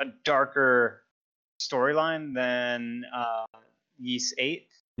much a darker storyline than Ys 8.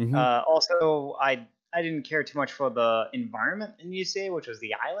 Mm-hmm. Also, I didn't care too much for the environment in Ys 8, which was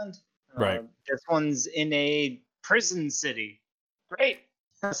the island. Right. This one's in a prison city. Great.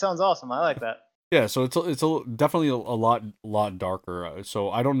 That sounds awesome. I like that. Yeah, so it's definitely a lot darker. So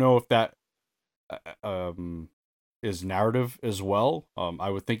I don't know if that is narrative as well. I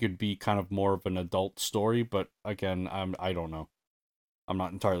would think it'd be kind of more of an adult story, but again, I don't know. I'm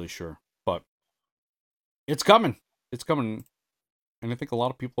not entirely sure, but it's coming. It's coming. and I think a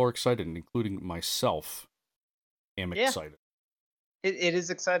lot of people are excited, including myself. Am Yeah, excited. it is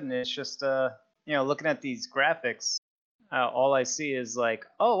exciting. It's just looking at these graphics, all I see is like,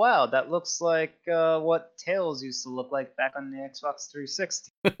 oh wow, that looks like what Tails used to look like back on the Xbox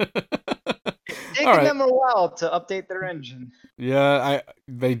 360. It's All taken right. them a while to update their engine. Yeah,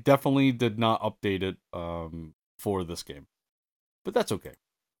 they definitely did not update it for this game, but that's okay.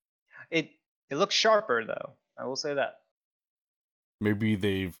 It it looks sharper though. I will say that. Maybe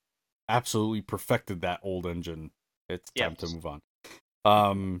they've absolutely perfected that old engine. It's time to Yes. move on.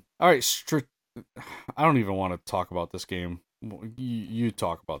 All right, I don't even want to talk about this game. You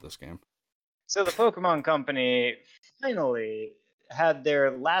talk about this game. So the Pokemon Company finally had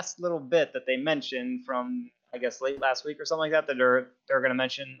their last little bit that they mentioned from I guess late last week or something like that. That they're gonna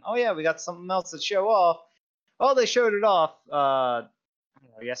mention. Oh yeah, we got something else to show off. Well, they showed it off. I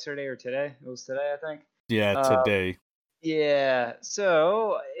don't know, yesterday or today. It was today, I think. Yeah, Uh, today. yeah.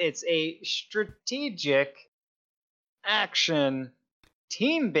 So it's a strategic action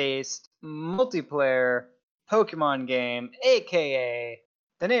team-based multiplayer Pokemon game, aka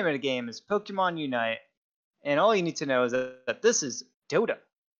the name of the game is Pokemon Unite. And all you need to know is that this is Dota.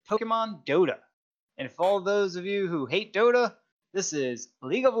 Pokemon Dota. And for all those of you who hate Dota, this is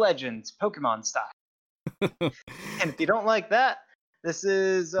League of Legends Pokemon style. And if you don't like that, this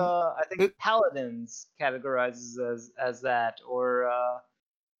is I think Paladins categorizes as that, or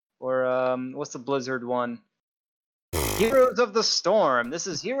what's the Blizzard one? Heroes of the Storm. This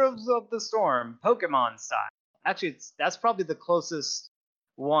is Heroes of the Storm Pokemon style. Actually, that's probably the closest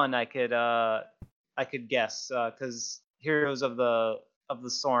one I could guess, because Heroes of the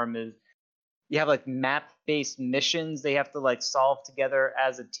Storm is you have like map based missions they have to like solve together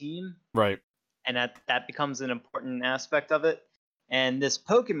as a team, Right. and that becomes an important aspect of it. And this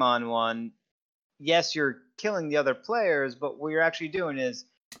Pokemon one, yes, you're killing the other players, but what you're actually doing is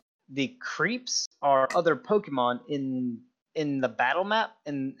the creeps are other Pokemon in the battle map,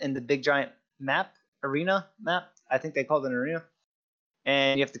 in the big giant map arena map. I think they call it an arena,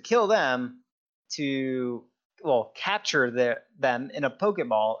 and you have to kill them to capture them in a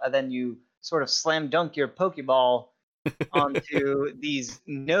Pokeball, and then you sort of slam dunk your Pokeball onto these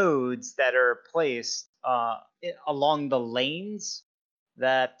nodes that are placed along the lanes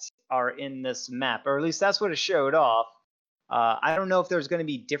that are in this map, or at least that's what it showed off. I don't know if there's going to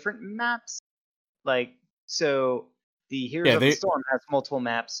be different maps, like so. The Heroes Yeah, of the they Storm has multiple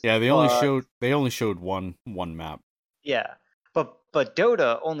maps, yeah, but they only showed one map. yeah, but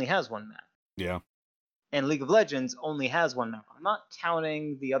Dota only has one map, Yeah. and League of Legends only has one map. I'm not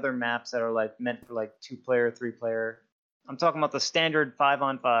counting the other maps that are like meant for like 2-player, 3-player. I'm talking about the standard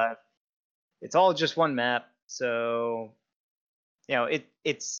 5-on-5. It's all just one map, so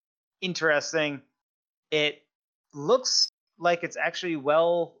it's interesting. It looks like it's actually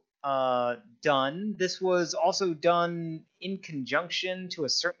well done. This was also done in conjunction to a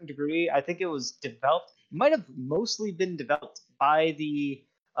certain degree. I think it was developed. It might have mostly been developed by the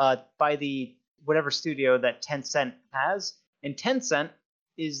whatever studio that Tencent has, and Tencent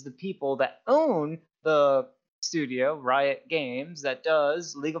is the people that own the studio Riot Games that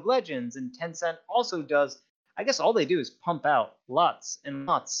does League of Legends, and Tencent also does. I guess all they do is pump out lots and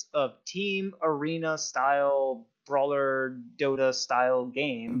lots of team arena style brawler Dota style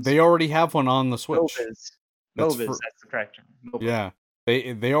games. They already have one on the Switch. MOBAs. That's MOBAs, for that's the correct term. MOBA. yeah.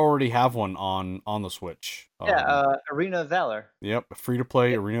 They already have one on the Switch. Yeah, Arena of Valor. Yep, free to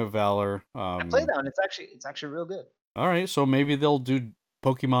play Yeah, Arena of Valor. I played that one. It's actually real good. All right, so maybe they'll do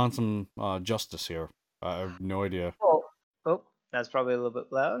Pokemon some justice here. I have no idea. Oh, that's probably a little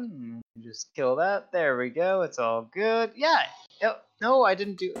bit loud. Just kill that. There we go. It's all good. Yeah. No, I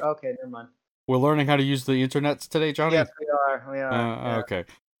didn't do. Okay, never mind. We're learning how to use the internet today, Johnny. Yes, we are. We are. Okay.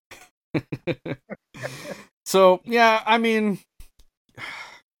 So yeah, I mean,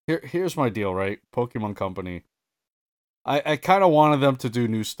 here's my deal, right? Pokemon Company. I kind of wanted them to do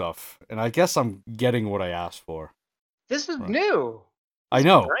new stuff, and I guess I'm getting what I asked for. This is Right. new. I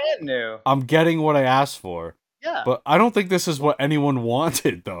know. Brand new. I'm getting what I asked for. Yeah. But I don't think this is what anyone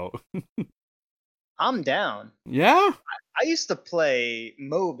wanted, though. I'm down. Yeah? I used to play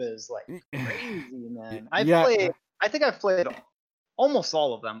MOBAs like crazy, man. Yeah. I think I've played almost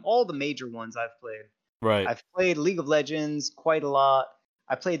all of them. All the major ones I've played. Right. I've played League of Legends quite a lot.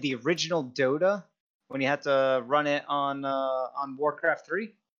 I played the original Dota when you had to run it on Warcraft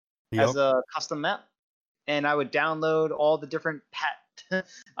 3 as a custom map, and I would download all the different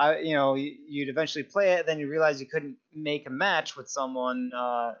you'd eventually play it, then you realize you couldn't make a match with someone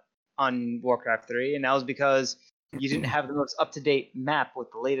on Warcraft 3, and that was because you didn't have the most up-to-date map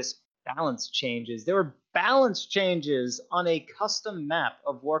with the latest balance changes. There were balance changes on a custom map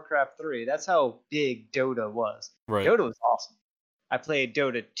of Warcraft 3. That's how big Dota was. Right. Dota was awesome. I played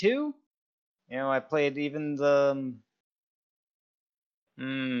Dota 2. I played even the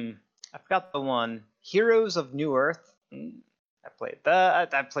I forgot the one. Heroes of New Earth. I played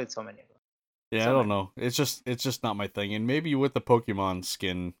that. I played so many of them. Yeah, I don't know. It's just not my thing. And maybe with the Pokemon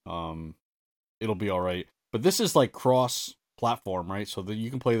skin, it'll be all right. But this is like cross platform, right? So that you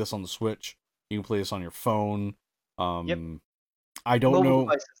can play this on the Switch, you can play this on your phone. Yep. I don't Mobile know.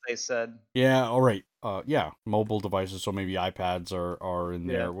 devices, they said. Yeah, all right. Yeah, mobile devices. So maybe iPads are in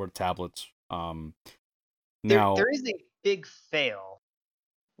there, or tablets. Now there is a big fail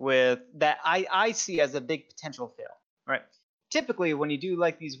with that. I see as a big potential fail. Right. Typically, when you do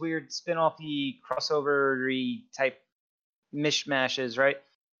like these weird spin-offy crossover-y type mishmashes, right?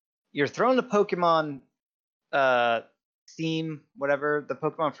 You're throwing the Pokemon theme, whatever, the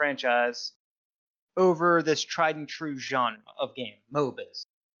Pokemon franchise, over this tried and true genre of game, MOBAs,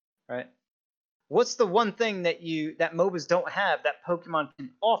 right? What's the one thing that MOBAs don't have that Pokemon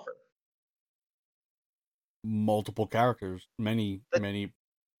can offer? multiple characters, many.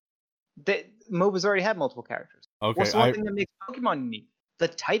 MOBAs already have multiple characters. Okay, what's the one thing that makes Pokemon unique? The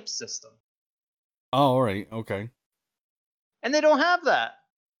type system. Oh, all right, okay. And they don't have that.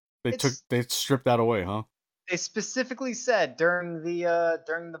 They stripped that away, huh? They specifically said during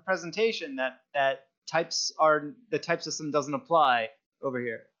the presentation that the type system doesn't apply over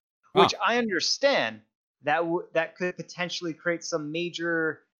here, which I understand that could potentially create some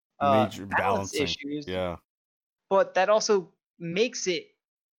major balance issues. Yeah, but that also makes it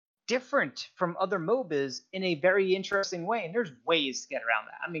different from other MOBAs in a very interesting way, and there's ways to get around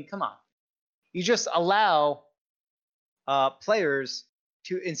that. I mean, come on, you just allow players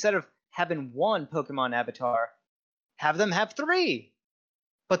to, instead of having one Pokemon avatar, have them have 3,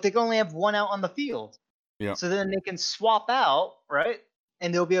 but they can only have 1 out on the field. Yeah. So then they can swap out, right?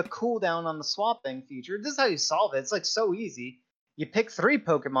 And there'll be a cooldown on the swapping feature. This is how you solve it. It's like so easy. You pick 3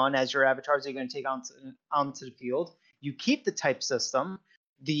 Pokemon as your avatars you're going to take onto the field. You keep the type system.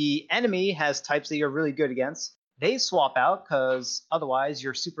 The enemy has types that you're really good against. They swap out because otherwise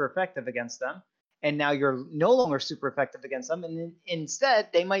you're super effective against them. And now you're no longer super effective against them, and instead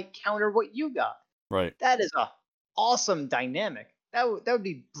they might counter what you got. Right. That is a awesome dynamic. That would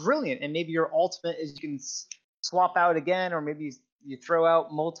be brilliant. And maybe your ultimate is you can swap out again, or maybe you throw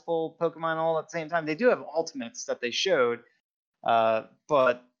out multiple Pokemon all at the same time. They do have ultimates that they showed,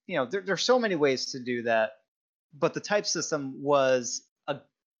 but there's so many ways to do that. But the type system was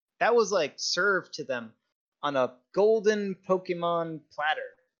like served to them on a golden Pokemon platter.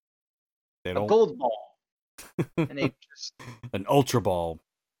 A gold ball. And they just an Ultra Ball.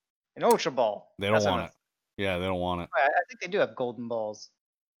 An Ultra Ball. They don't want it. Yeah, they don't want it. I think they do have golden balls.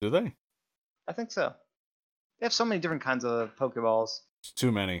 Do they? I think so. They have so many different kinds of Pokeballs. It's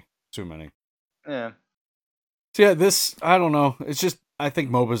too many. Yeah. So yeah, this, I don't know. It's just, I think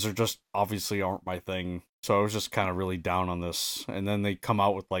MOBAs are just obviously aren't my thing. So I was just kind of really down on this. And then they come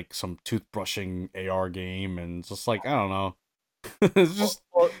out with like some toothbrushing AR game, and it's just like, I don't know. It's just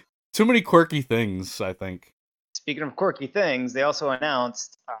too many quirky things, I think. Speaking of quirky things, they also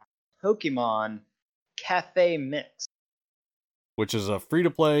announced Pokemon Cafe Mix, which is a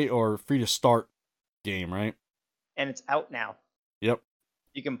free-to-play or free-to-start game, right? And it's out now. Yep.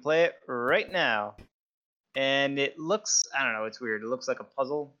 You can play it right now. And it looks, I don't know, it's weird. It looks like a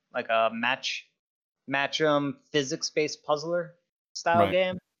puzzle, like a physics-based puzzler style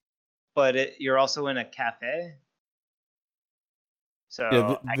game. But you're also in a cafe. So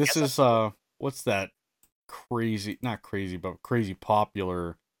yeah, this is what's that not crazy, but crazy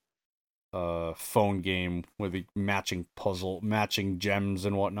popular phone game with the matching gems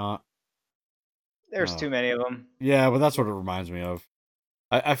and whatnot. There's too many of them. Yeah, but that's what it reminds me of.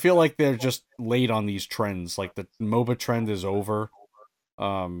 I feel like they're just late on these trends. Like the MOBA trend is over.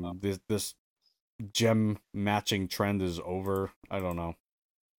 This gem matching trend is over. I don't know.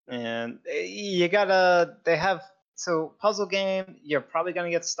 And so puzzle game, you're probably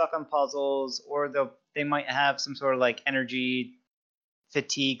gonna get stuck on puzzles, or they might have some sort of like energy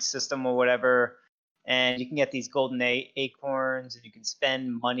fatigue system or whatever, and you can get these golden acorns, and you can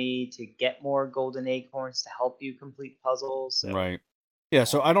spend money to get more golden acorns to help you complete puzzles. So. Right. Yeah.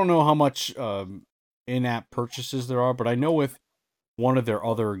 So I don't know how much in-app purchases there are, but I know with one of their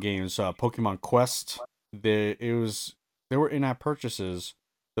other games, Pokemon Quest, there were in-app purchases.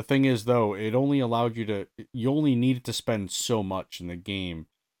 The thing is, though, it only allowed you only needed to spend so much in the game.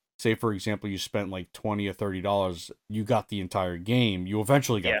 Say, for example, you spent like $20 or $30, you got the entire game. You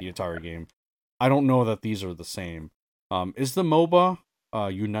eventually got the entire game. I don't know that these are the same. Is the MOBA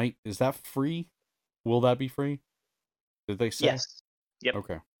Unite, is that free? Will that be free? Did they say? Yes. Yep.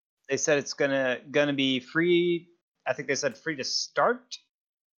 Okay. They said it's gonna be free. I think they said free to start.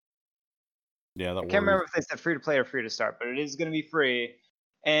 Yeah, that I can't worries. remember if they said free to play or free to start, but it is going to be free.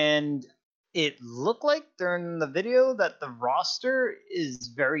 And it looked like during the video that the roster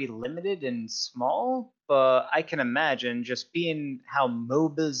is very limited and small, but I can imagine just being how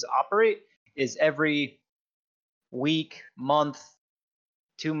MOBAs operate is every week, month,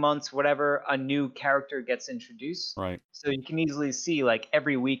 2 months, whatever, a new character gets introduced. Right. So you can easily see like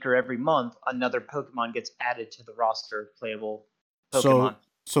every week or every month another Pokemon gets added to the roster of playable Pokemon.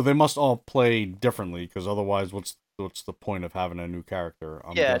 So they must all play differently, because otherwise, what's the point of having a new character?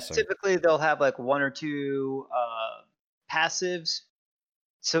 I'm Yeah, guessing. typically they'll have like one or two passives.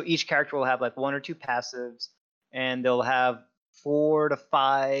 So each character will have like one or two passives, and they'll have 4 to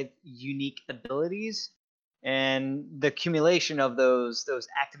 5 unique abilities. And the accumulation of those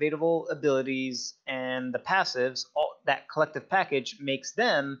activatable abilities and the passives, all that collective package makes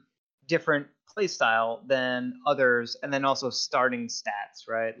them different playstyle than others, and then also starting stats,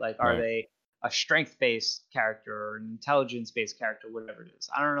 right? Like, are Right. they a strength-based character or an intelligence-based character, whatever it is.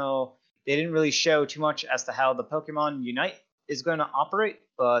 I don't know. They didn't really show too much as to how the Pokemon Unite is going to operate,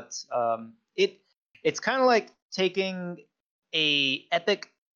 but it's kind of like taking a epic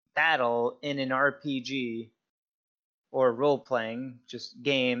battle in an RPG or role playing, just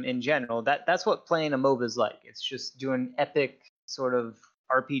game in general. That's what playing a MOBA is like. It's just doing epic sort of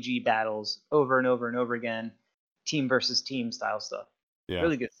RPG battles over and over and over again, team versus team style stuff. Yeah.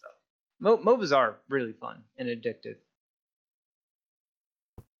 Really good stuff. MOBAs are really fun and addictive.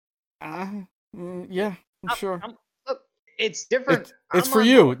 Yeah, I'm sure. Look, it's different. It's I'm for on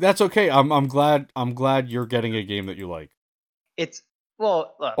you. board. That's okay. I'm glad you're getting a game that you like, It's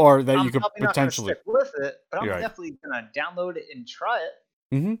well, look, or that you I'm could probably not going to potentially. stick with it, but I'm You're right. definitely going to download it and try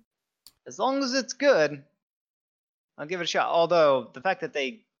it. Mm-hmm. As long as it's good, I'll give it a shot. Although the fact that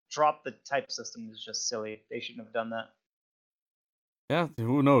they dropped the type system is just silly. They shouldn't have done that. Yeah.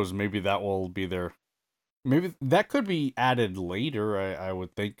 Who knows? Maybe that will be there. Maybe that could be added later. I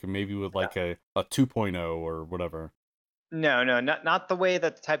would think maybe with like a 2.0 or whatever. No, not the way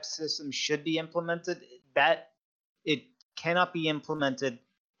that the type system should be implemented. That it cannot be implemented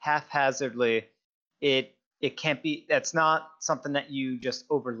haphazardly. It can't be. That's not something that you just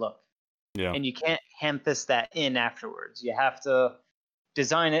overlook, Yeah. and you can't ham fist that in afterwards. You have to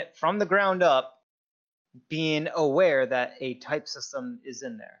design it from the ground up, being aware that a type system is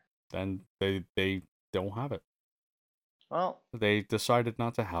in there. Then they don't have it. Well, They decided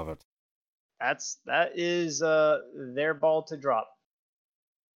not to have it. that is their ball to drop.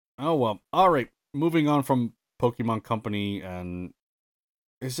 Oh well. All right. Moving on from Pokemon Company, and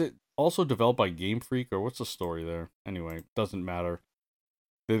is it also developed by Game Freak, or what's the story there? Anyway, doesn't matter.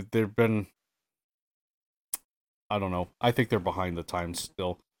 They've been, I don't know. I think they're behind the times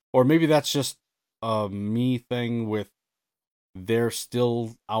still, or maybe that's just a me thing with they're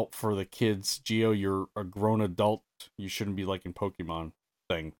still out for the kids. Geo, you're a grown adult. You shouldn't be liking Pokemon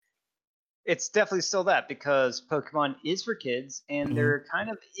thing. It's definitely still that because Pokemon is for kids, and Mhm. there kind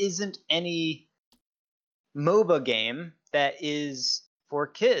of isn't any MOBA game that is for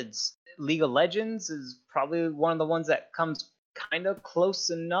kids. League of Legends is probably one of the ones that comes kind of close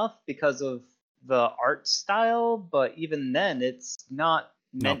enough because of the art style, but even then, it's not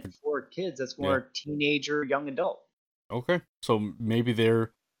No. meant for kids. It's Yeah. more teenager, young adult. Okay. So maybe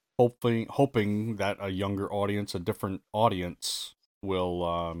they're hoping that a younger audience, a different audience, will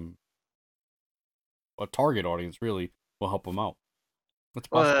a target audience really will help them out. That's Uh,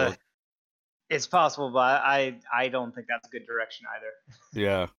 possible. it's possible, but I don't think that's a good direction either.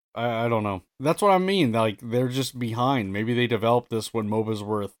 Yeah. I don't know. That's what I mean. Like they're just behind. Maybe they developed this when MOBAs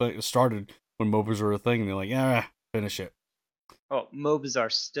were a thing. Started when MOBAs were a thing. And they're like, yeah, finish it. Well, MOBAs are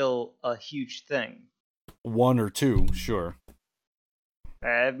still a huge thing. One or two, sure.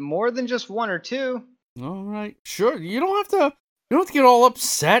 More than just one or two. All right, sure. You don't have to. You don't have to get all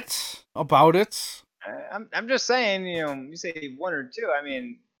upset about it. I'm just saying, you say one or two. I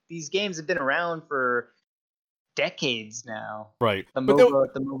mean, these games have been around for decades now. Right. The But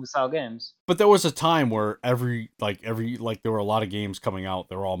MOBA style games. there was a time where every there were a lot of games coming out.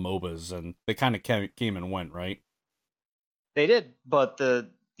 They were all MOBAs, and they kind of came and went, right? They did, but the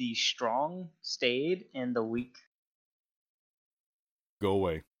strong stayed, and the weak Go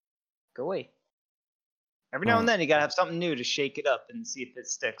away. go away. Every now and then, you gotta have something new to shake it up and see if it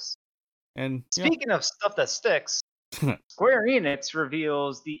sticks. And Speaking of stuff that sticks, Square Enix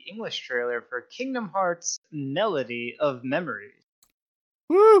reveals the English trailer for Kingdom Hearts Melody of Memories.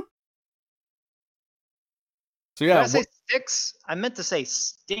 woo! So Did yeah, I say sticks? I meant to say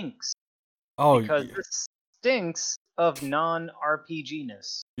stinks because this stinks of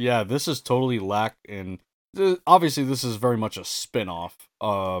non-RPG-ness. yeah, this is totally lack in. Obviously, this is very much a spin-off.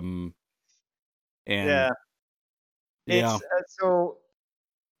 And Yeah, yeah, so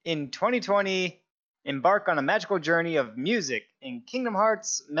in 2020, embark on a magical journey of music in Kingdom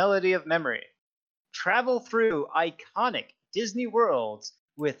Hearts Melody of Memory. Travel through iconic Disney worlds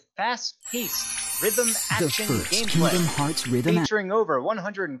with fast-paced rhythm The action first gameplay, Kingdom Hearts rhythm featuring over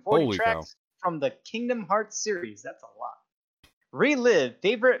 140 Holy cow. tracks from the Kingdom Hearts series. That's a lot. Relive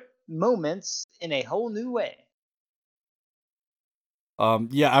favorite moments in a whole new way.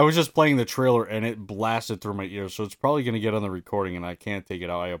 Yeah, I was just playing the trailer and it blasted through my ears, so it's probably gonna get on the recording and I can't take it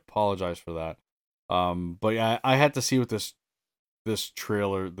out. I apologize for that. But yeah, I had to see what this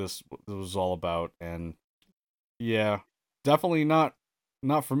trailer this was all about, and yeah, definitely not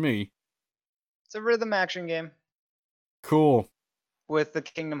for me. It's a rhythm action game Cool. with the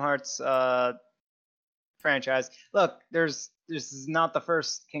Kingdom Hearts franchise. Look, this is not the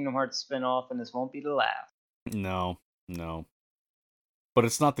first Kingdom Hearts spin-off, and this won't be the last. No, no. But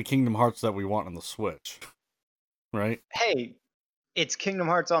it's not the Kingdom Hearts that we want on the Switch, right? Hey, it's Kingdom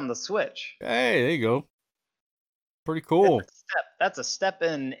Hearts on the Switch. Hey, there you go. Pretty cool. That's a step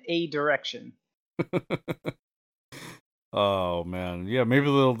in a direction. Oh man, yeah. Maybe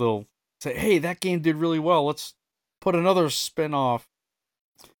they'll say, "Hey, that game did really well. Let's put another spin-off."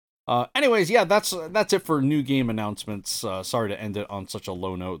 Anyways, yeah, that's it for new game announcements. Sorry to end it on such a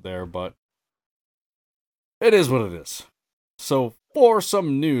low note there, but it is what it is. So for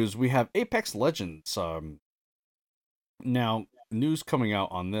some news, we have Apex Legends. Now news coming out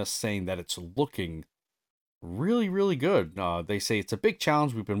on this saying that it's looking really, really good. They say it's a big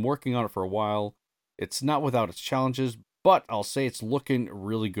challenge. We've been working on it for a while. It's not without its challenges, but I'll say it's looking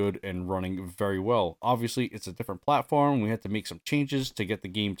really good and running very well. Obviously, it's a different platform. We had to make some changes to get the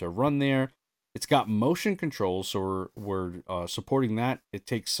game to run there. It's got motion controls, so we're supporting that. It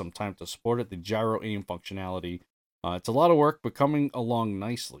takes some time to support it. The gyro aim functionality. It's a lot of work, but coming along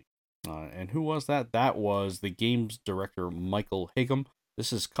nicely. And who was that? That was the games director, Michael Hagum.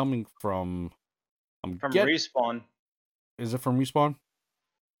 This is coming from... Respawn. Is it from Respawn?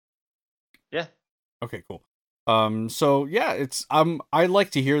 Yeah. Okay, cool. So yeah, I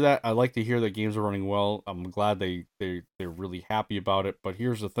like to hear that. I like to hear that games are running well. I'm glad they're really happy about it. But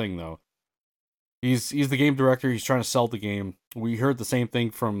here's the thing though. He's the game director, he's trying to sell the game. We heard the same thing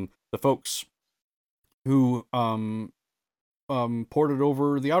from the folks who ported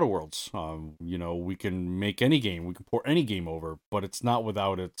over the Outer Worlds. You know, we can make any game, we can port any game over, but it's not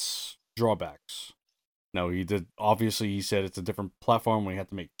without its drawbacks. No, obviously he said it's a different platform, we had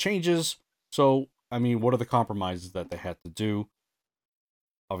to make changes. So, I mean, what are the compromises that they had to do?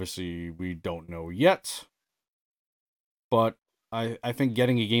 Obviously, we don't know yet. But I think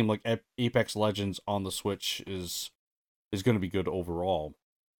getting a game like Apex Legends on the Switch is going to be good overall.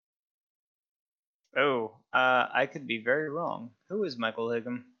 Oh, I could be very wrong. Who is Michael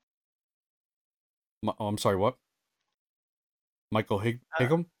Higum? I'm sorry, what? Michael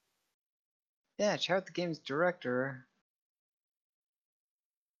Higum? Yeah, check out the game's director.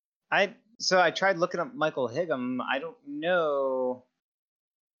 I tried looking up Michael Higum. I don't know.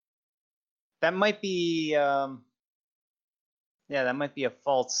 That might be yeah, that might be a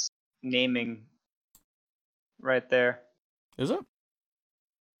false naming right there. Is it? All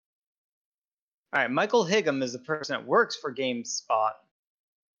right, Michael Higum is the person that works for GameSpot.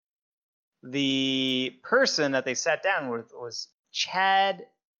 The person that they sat down with was Chad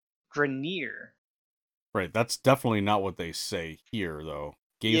Grenier. Right, that's definitely not what they say here, though.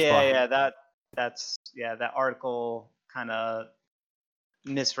 GameSpot. Yeah, that article kind of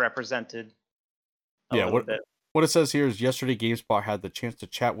misrepresented a little bit. What it says here is yesterday GameSpot had the chance to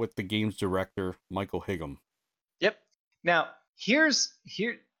chat with the game's director, Michael Higum. Yep. Now, here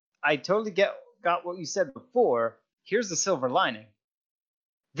I totally got what you said before. Here's the silver lining.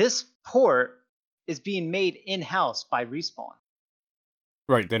 This port is being made in-house by Respawn.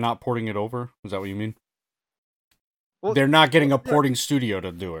 Right, they're not porting it over? Is that what you mean? Well, they're not getting a porting studio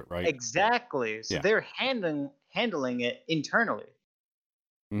to do it, right? Exactly. So they're handling it internally.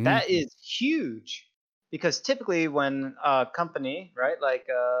 Mm-hmm. That is huge. Because typically when a company, right, like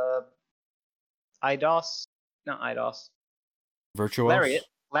Eidos, not Eidos. Virtuos?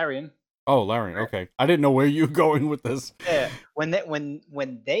 Larian. Oh, Larian. Right. Okay. I didn't know where you were going with this. Yeah. When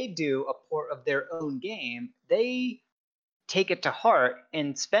they do a port of their own game, they take it to heart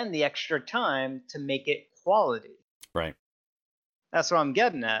and spend the extra time to make it quality. Right. That's what I'm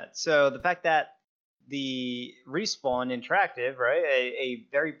getting at. So the fact that the Respawn Interactive, right, a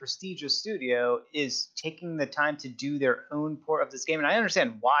very prestigious studio, is taking the time to do their own port of this game, and I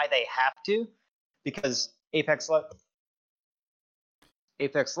understand why they have to, because Apex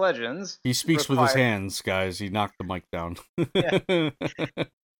Legends He speaks with his requires hands, guys. He knocked the mic down. yeah,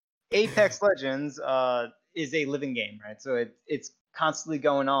 Apex Legends is a living game, right? So it's constantly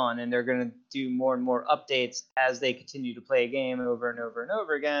going on, and they're going to do more and more updates as they continue to play a game over and over and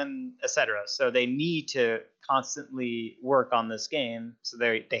over again, etc. So they need to constantly work on this game, so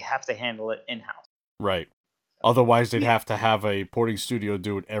they have to handle it in house. Right. Otherwise, they'd have to have a porting studio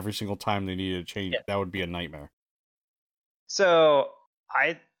do it every single time they needed to change it. That would be a nightmare. So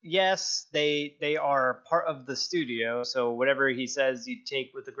yes, they are part of the studio. So whatever he says, you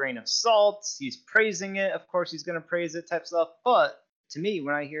take with a grain of salt. He's praising it, of course, he's gonna praise it type stuff. But to me,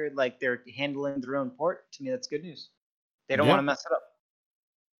 when I hear like they're handling their own port, to me that's good news. They don't want to mess it up.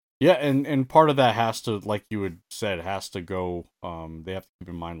 Yeah, and part of that has to, like you had said, has to go. They have to keep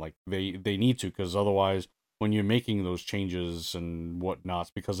in mind, like they need to, because otherwise, when you're making those changes and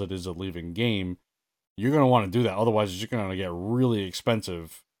whatnots, because it is a living game, you're gonna want to do that. Otherwise, it's gonna get really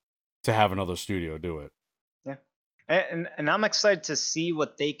expensive to have another studio do it. Yeah, and I'm excited to see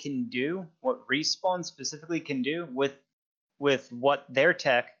what they can do, what Respawn specifically can do with what their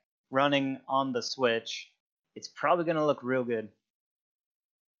tech running on the Switch. It's probably gonna look real good.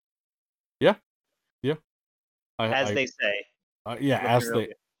 Yeah, yeah. They say. Yeah, as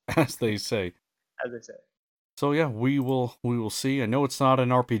they as they say. As they say. So yeah, we will see. I know it's not an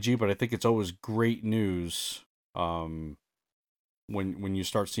RPG, but I think it's always great news when you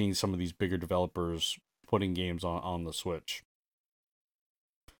start seeing some of these bigger developers putting games on the Switch.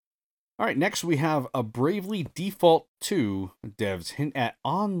 All right, next we have a Bravely Default 2 devs hint at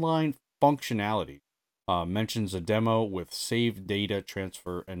online functionality. Mentions a demo with save data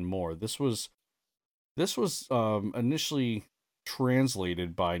transfer and more. This was initially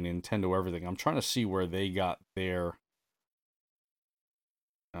translated by Nintendo Everything. I'm trying to see where they got their.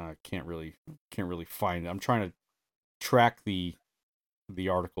 Can't really find it. I'm trying to track the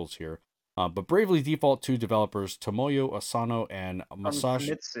articles here. But Bravely Default 2 developers Tomoyo Asano and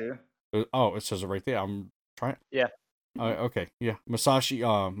Masashi. Oh, it says it right there. I'm trying. Yeah. Okay. Yeah.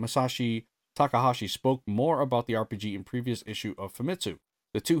 Masashi Takahashi spoke more about the RPG in previous issue of Famitsu.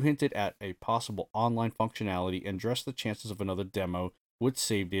 The two hinted at a possible online functionality and addressed the chances of another demo with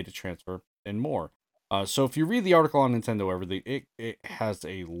save data transfer and more. So if you read the article on Nintendo Everything, it has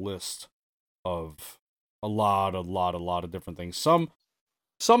a list of a lot of different things. Some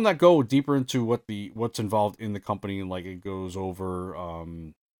that go deeper into what's involved in the company, like it goes over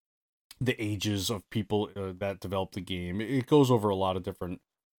the ages of people that developed the game. It goes over a lot of different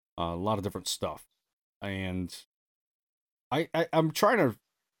stuff, and I'm trying to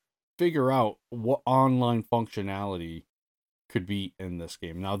figure out what online functionality could be in this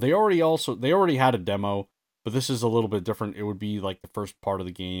game. Now they already had a demo, but this is a little bit different. It would be like the first part of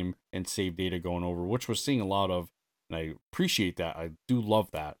the game and save data going over, which we're seeing a lot of, and I appreciate that. I do love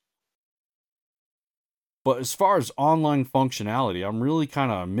that. But as far as online functionality, I'm really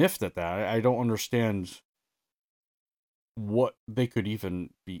kind of miffed at that. I don't understand what they could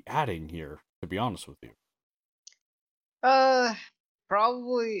even be adding here, to be honest with you.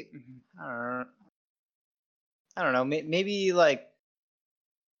 Probably. I don't know. Maybe like.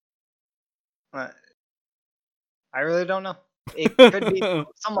 I really don't know. It could be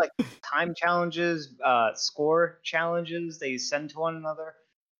some like time challenges, score challenges they send to one another,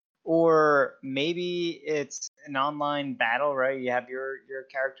 or maybe it's an online battle. Right? You have your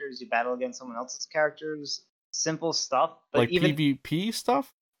characters, you battle against someone else's characters. Simple stuff, but like even PvP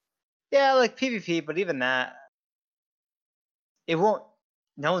stuff. Yeah, like PvP, but even that, it won't.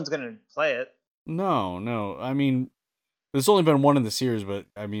 No one's gonna play it. No. I mean, there's only been one in the series, but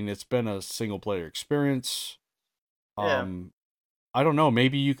I mean, it's been a single player experience. Yeah. I don't know.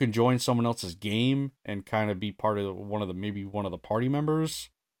 Maybe you can join someone else's game and kind of be part of one of the party members.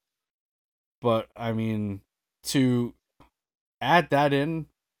 But I mean, to add that in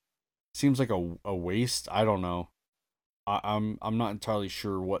seems like a waste. I don't know. I'm not entirely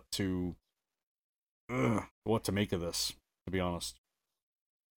sure what to make of this, to be honest.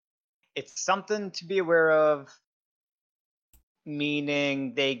 It's something to be aware of,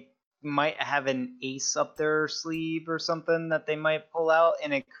 meaning they might have an ace up their sleeve or something that they might pull out,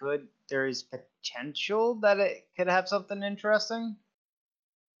 and there is potential that it could have something interesting.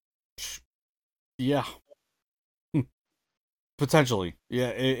 Yeah. Potentially. Yeah,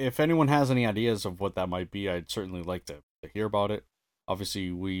 if anyone has any ideas of what that might be, I'd certainly like to hear about it.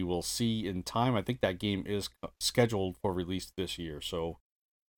 Obviously, we will see in time. I think that game is scheduled for release this year, so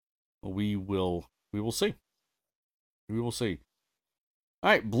we will We will see. We will see. All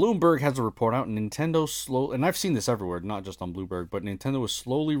right, Bloomberg has a report out. Nintendo and I've seen this everywhere, not just on Bloomberg, but Nintendo is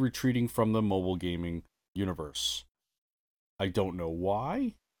slowly retreating from the mobile gaming universe. I don't know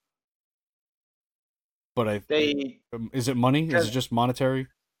why, but is it money? Is it just monetary?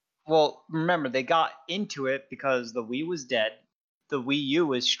 Well, remember, they got into it because the Wii was dead, the Wii U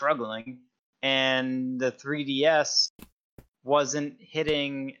was struggling, and the 3DS wasn't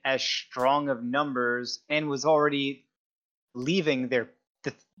hitting as strong of numbers and was already leaving the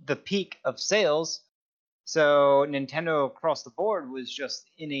peak of sales. So Nintendo across the board was just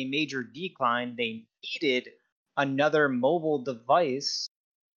in a major decline. They needed another mobile device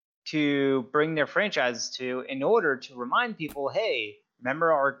to bring their franchises to in order to remind people, hey,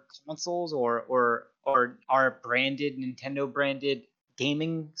 remember our consoles or our branded Nintendo branded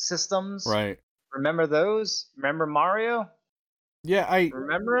gaming systems? Right. Remember those? Remember Mario? Yeah, I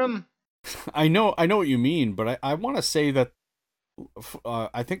remember him. I know what you mean, but I want to say that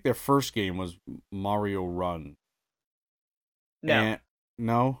I think their first game was Mario Run. No. And,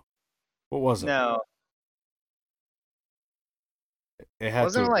 no? What was it? No. It had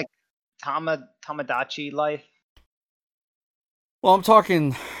Wasn't to it like Tamagotchi Life? Well, I'm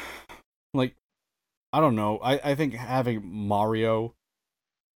talking like I don't know. I think having Mario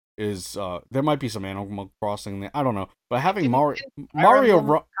is there might be some Animal Crossing there. I don't know. But having Mario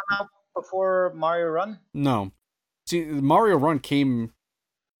Run come out before Mario Run? No. See, Mario Run came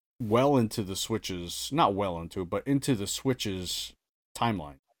well into the Switch's, not well into, but into the Switch's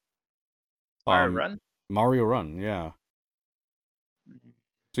timeline. Mario Run? Mario Run, yeah.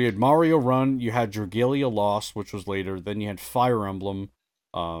 So you had Mario Run, you had Dragalia Lost, which was later, then you had Fire Emblem,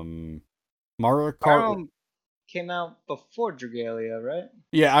 Mario Kart. Fire Emblem came out before Dragalia, right?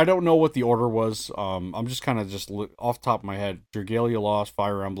 Yeah, I don't know what the order was. I'm just kind of off the top of my head. Dragalia Lost,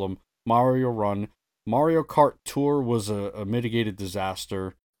 Fire Emblem, Mario Run, Mario Kart Tour was a mitigated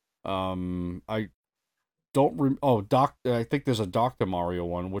disaster. I don't I think there's a Dr. Mario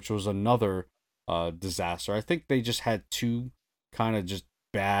one, which was another disaster. I think they just had two kind of just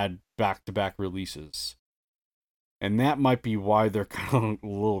bad back-to-back releases. And that might be why they're kind of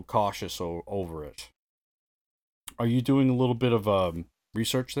a little cautious over it. Are you doing a little bit of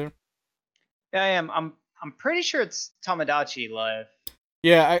research there? Yeah, I am. I'm pretty sure it's Tamagotchi Life.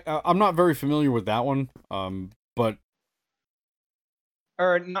 Yeah, I'm not very familiar with that one. But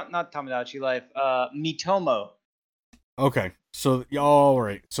or not Tamagotchi Life. Miitomo. Okay, so all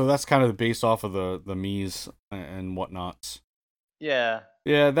right, so that's kind of based off of the Mii's and whatnots. Yeah.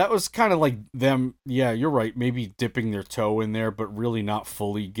 Yeah, that was kind of like them. Yeah, you're right. Maybe dipping their toe in there, but really not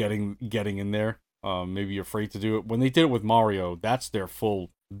fully getting in there. Maybe afraid to do it. When they did it with Mario, that's their full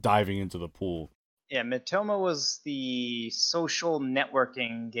diving into the pool. Yeah, Miitomo was the social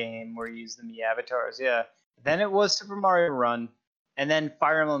networking game where you use the Mii avatars. Yeah. Then it was Super Mario Run, and then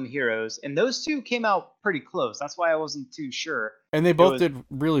Fire Emblem Heroes, and those two came out pretty close. That's why I wasn't too sure. And they both did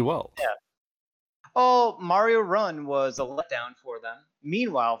really well. Yeah. Oh, Mario Run was a letdown for them.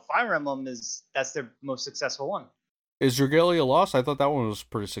 Meanwhile, Fire Emblem that's their most successful one. Is Dragalia Lost? I thought that one was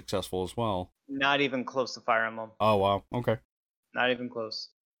pretty successful as well. Not even close to Fire Emblem. Oh wow, okay. Not even close.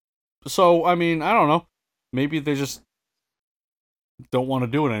 So I mean, I don't know. Maybe they just don't want to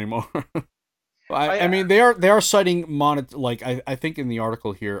do it anymore. I mean, they are citing I think in the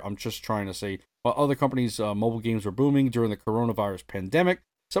article here, I'm just trying to say, while other companies' mobile games were booming during the coronavirus pandemic,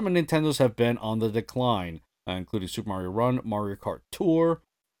 some of Nintendo's have been on the decline, including Super Mario Run, Mario Kart Tour.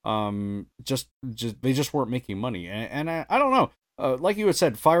 Just they just weren't making money, and I don't know. Like you had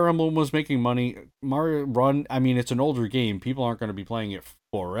said, Fire Emblem was making money. Mario Run, I mean, it's an older game. People aren't going to be playing it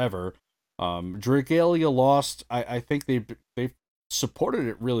forever. Dragalia Lost, I think they supported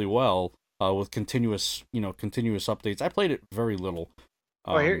it really well. With continuous updates. I played it very little.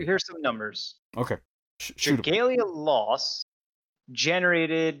 Here's some numbers. Okay. Dragalia Lost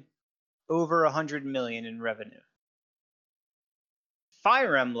generated over 100 million in revenue.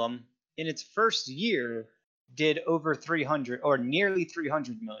 Fire Emblem, in its first year, did over 300 or nearly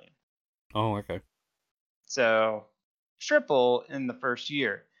 300 million. Oh, okay. So, triple in the first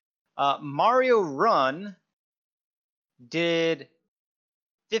year. Mario Run did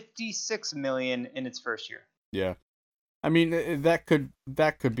 56 million in its first year. Yeah. I mean, that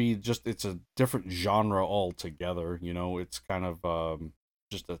could be just, it's a different genre altogether, it's kind of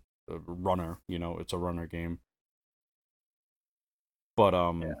just a runner, it's a runner game. But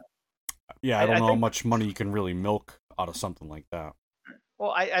yeah, I don't know how much money you can really milk out of something like that.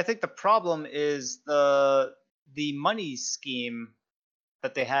 Well, I think the problem is the money scheme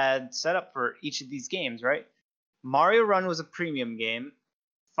that they had set up for each of these games, right? Mario Run was a premium game.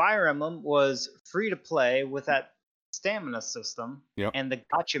 Fire Emblem was free to play with that stamina system Yep. and the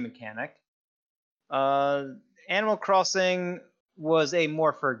gotcha mechanic. Uh, Animal Crossing was a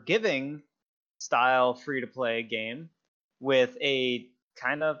more forgiving style free to play game with a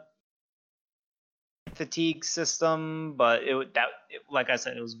kind of fatigue system, but like I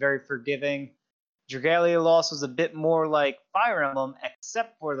said, it was very forgiving. Dragalia Lost was a bit more like Fire Emblem,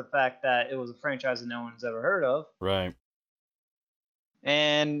 except for the fact that it was a franchise that no one's ever heard of. Right.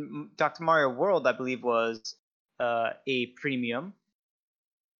 And Dr. Mario World, I believe, was a premium.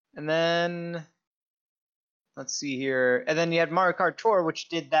 And then let's see here. And then you had Mario Kart Tour, which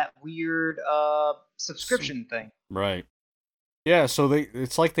did that weird subscription thing. Right. Yeah. So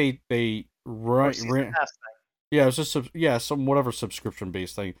it's like they Or season pass thing. Yeah, it's just some whatever subscription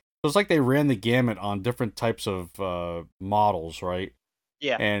based thing. So it's like they ran the gamut on different types of models, right?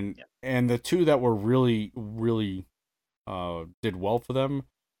 Yeah. And the two that were really did well for them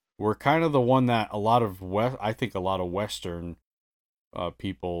were kind of the one that I think a lot of Western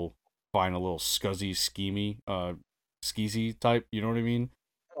people find a little scuzzy, schemy, skeezy type. You know what I mean?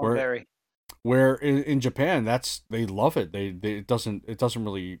 Oh, very. Where in Japan, they love it. It doesn't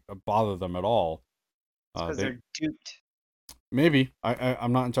really bother them at all. Because they're duped. Maybe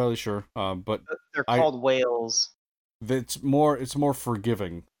I'm not entirely sure. But they're called whales. It's more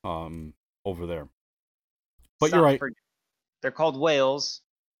forgiving over there. But you're right. They're called whales.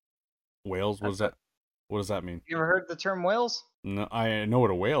 Whales? What does that mean? You ever heard the term whales? No, I know what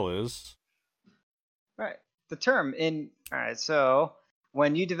a whale is. Right. The term all right. So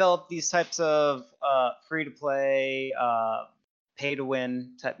when you develop these types of free to play, pay to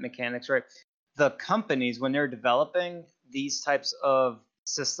win type mechanics, right? The companies, when they're developing these types of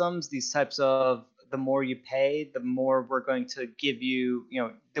systems, these types of the more you pay, the more we're going to give you,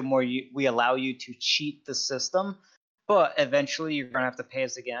 the more we allow you to cheat the system. But eventually you're going to have to pay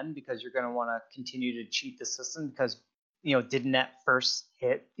us again because you're going to want to continue to cheat the system because, didn't that first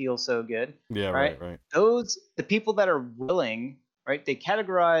hit feel so good? Yeah, right. The people that are willing, right, they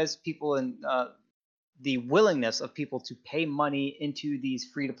categorize people in the willingness of people to pay money into these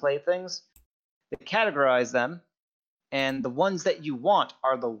free to play things. They categorize them, and the ones that you want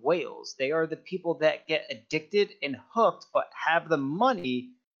are the whales. They are the people that get addicted and hooked, but have the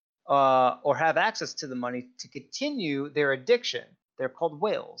money or have access to the money to continue their addiction. They're called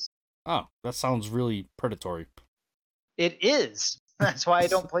whales. Oh, that sounds really predatory. It is. That's why I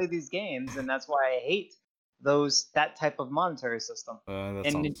don't play these games, and that's why I hate that type of monetary system.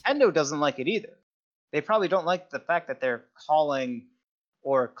 Nintendo doesn't like it either. They probably don't like the fact that they're calling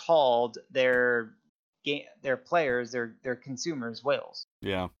or called their players, their consumers, whales.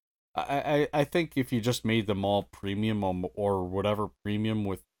 Yeah, I think if you just made them all premium or whatever premium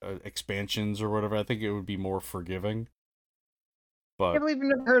with expansions or whatever, I think it would be more forgiving. But I believe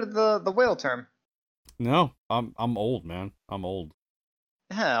you've never heard of the whale term. No, I'm old, man. I'm old.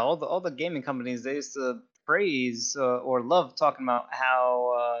 Yeah, all the gaming companies, they used to praise or love talking about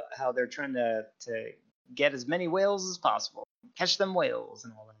how they're trying to get as many whales as possible, catch them whales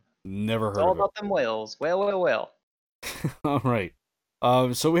and all that. Never heard. It's all about them whales. Whale. All right.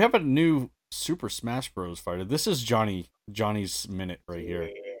 So we have a new Super Smash Bros. Fighter. This is Johnny's minute right here.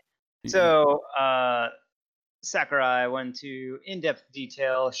 So Sakurai went to in-depth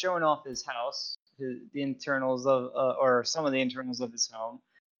detail showing off his house, the internals of or some of the internals of his home,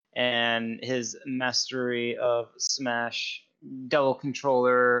 and his mastery of Smash, double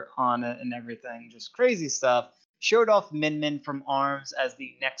controller on it and everything. Just crazy stuff. Showed off Min Min from ARMS as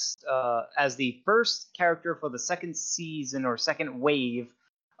the first character for the second season or second wave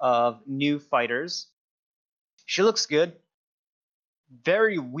of new fighters. She looks good.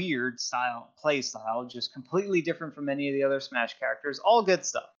 Very weird play style, just completely different from any of the other Smash characters. All good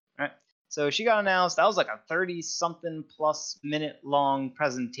stuff, right? So she got announced. That was like a 30-something plus minute long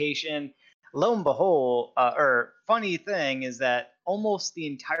presentation. Lo and behold, funny thing is that almost the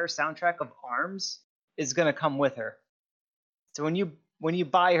entire soundtrack of ARMS is going to come with her. So when you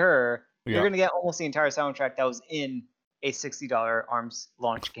buy her, you're going to get almost the entire soundtrack that was in a $60 ARMS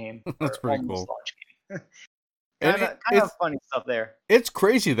launch game. That's pretty cool. Launch game. kind of funny stuff there. It's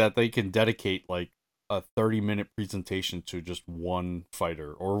crazy that they can dedicate like a 30-minute presentation to just one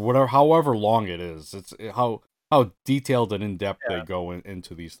fighter or whatever, however long it is. It's how detailed and in depth they go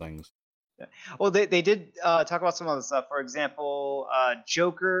into these things. Well, they did talk about some other stuff. For example,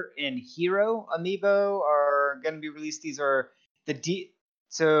 Joker and Hero amiibo are going to be released. These are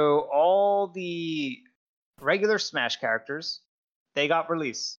so all the regular Smash characters, they got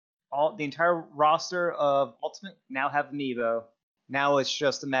released. The entire roster of Ultimate now have amiibo. Now it's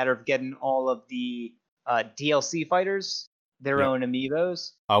just a matter of getting all of the DLC fighters their Yep. own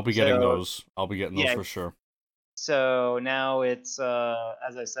amiibos. I'll be getting So those. I'll be getting those yeah, for sure. so now it's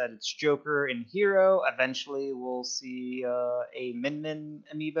as I said, it's Joker and Hero. Eventually, we'll see a Min Min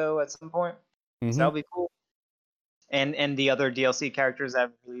amiibo at some point. So Mm-hmm. that'll be cool. And the other DLC characters that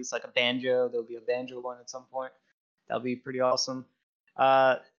have released, like a Banjo, there'll be a Banjo one at some point. That'll be pretty awesome.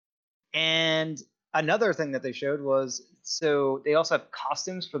 And another thing that they showed was, so they also have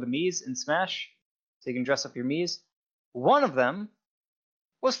costumes for the Miis in Smash, so you can dress up your Miis. One of them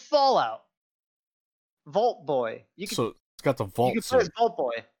was Fallout, Vault Boy. So it's got the You vault could play as suit. Vault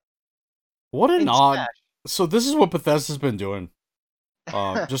Boy What an in odd. Smash. So this is what Bethesda's been doing.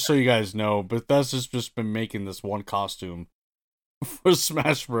 Just so you guys know, Bethesda's just been making this one costume for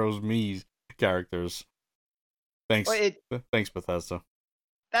Smash Bros. Me characters. Thanks, Well, thanks Bethesda.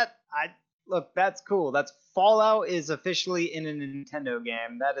 look, that's cool. That's Fallout is officially in a Nintendo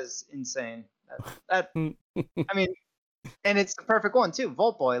game. That is insane. That I mean, and it's the perfect one too.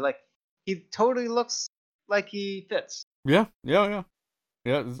 Vault Boy, like he totally looks like he fits. Yeah. It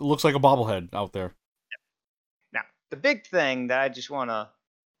looks like a bobblehead out there. Now, the big thing that I just want to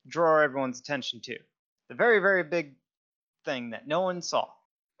draw everyone's attention to, the very, very big thing that no one saw,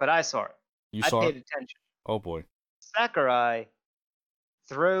 but I saw it. You I saw paid it? attention. Oh boy. Sakurai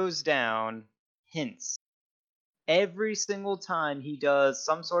throws down hints every single time he does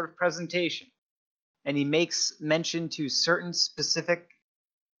some sort of presentation, and he makes mention to certain specific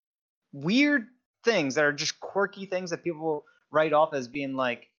weird things that are just quirky things that people write off as being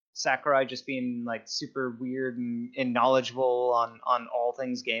like Sakurai just being like super weird and knowledgeable on all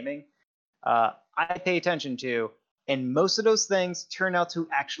things gaming. I pay attention to, and most of those things turn out to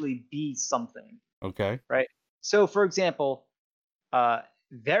actually be something. Okay. Right. So, for example,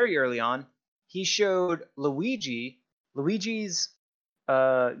 very early on, he showed Luigi's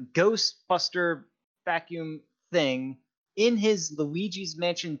Ghostbuster vacuum thing in his Luigi's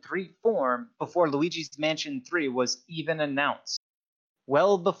Mansion 3 form before Luigi's Mansion 3 was even announced.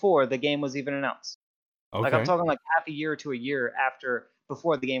 Well before the game was even announced. Okay. Like I'm talking like half a year to a year after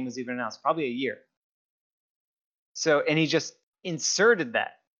before the game was even announced, probably a year. So, and he just inserted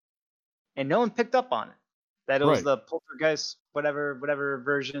that, and no one picked up on it. That it was Right. the Poltergeist, whatever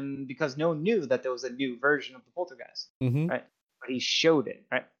version, because no one knew that there was a new version of the Poltergeist, Mm-hmm. right? But he showed it,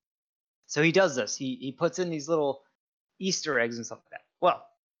 right? So he does this. He puts in these little Easter eggs and stuff like that. Well,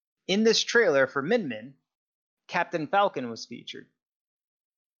 in this trailer for Min Min, Captain Falcon was featured,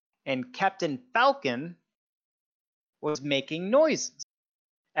 and Captain Falcon was making noises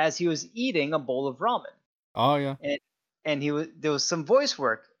as he was eating a bowl of ramen. Oh yeah. And there was some voice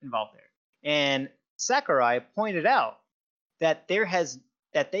work involved there. And Sakurai pointed out that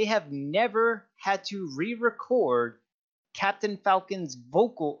they have never had to re-record Captain Falcon's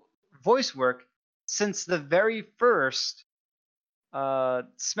voice work since the very first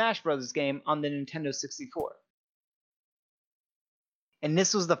Smash Bros. Game on the Nintendo 64. And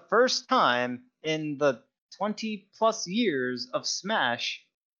this was the first time in the 20 plus years of Smash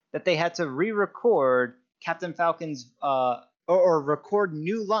that they had to re-record Captain Falcon's or record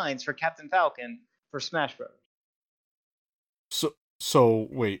new lines for Captain Falcon for Smash Bros. So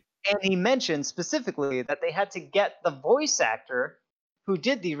wait. And he mentioned specifically that they had to get the voice actor who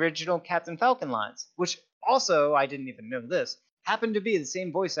did the original Captain Falcon lines, which also, I didn't even know this, happened to be the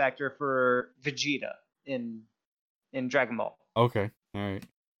same voice actor for Vegeta in Dragon Ball. Okay. All right.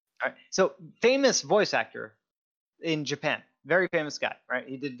 So famous voice actor in Japan, very famous guy, right?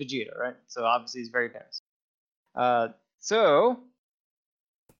 He did Vegeta, right? So obviously he's very famous. So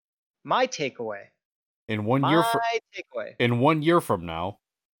my takeaway. In 1 year in 1 year from now.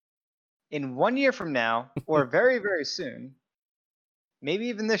 In 1 year from now, or very, very soon, maybe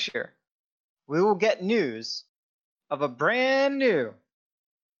even this year, we will get news of a brand new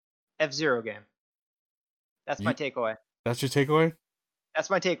F-Zero game. That's my takeaway. That's your takeaway? That's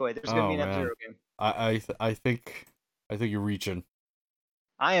my takeaway. There's going to be an F-Zero game. I think you're reaching.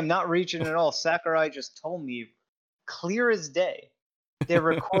 I am not reaching at all. Sakurai just told me clear as day. They're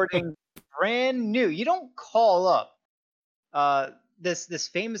recording brand new. You don't call up this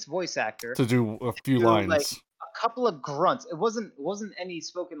famous voice actor to do a few lines. Like a couple of grunts. It wasn't any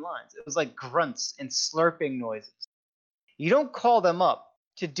spoken lines. It was like grunts and slurping noises. You don't call them up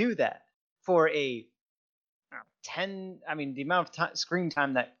to do that for a 10. I mean, the amount of screen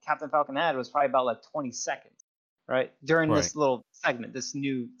time that Captain Falcon had was probably about like 20 seconds, right? During this little segment, this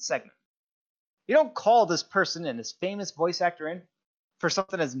new segment. You don't call this person in, this famous voice actor in, for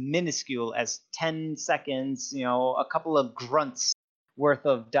something as minuscule as 10 seconds, a couple of grunts worth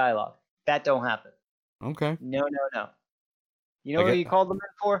of dialogue. That don't happen. Okay. No. You know what you called them in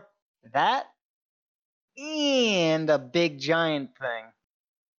for? That and a big giant thing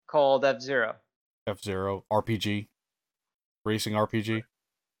called F-Zero. F-Zero RPG, racing RPG.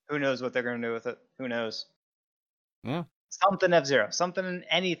 Who knows what they're going to do with it? Who knows? Yeah. Something F-Zero, something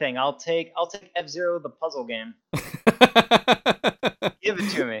anything. I'll take F-Zero the puzzle game. Give it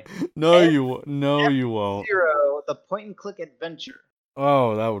to me. No, you won't. F-Zero the point and click adventure.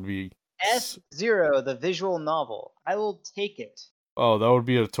 Oh, that would be. F-Zero the visual novel. I will take it. Oh, that would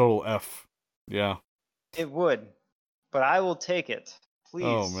be a total F. Yeah. It would, but I will take it. Please.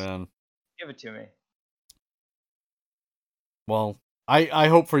 Oh man. Give it to me. Well, I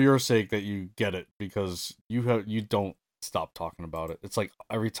hope for your sake that you get it, because you don't stop talking about it. It's like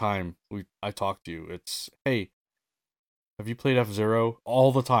every time I talk to you, it's, hey, have you played F-Zero?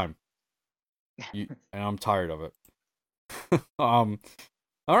 All the time. And I'm tired of it. All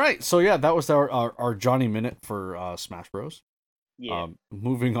right, so yeah, that was our Johnny Minute for Smash Bros. Yeah.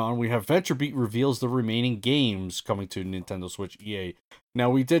 Moving on, we have VentureBeat reveals the remaining games coming to Nintendo Switch EA. Now,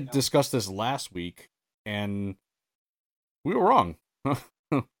 we did discuss this last week, and we were wrong. We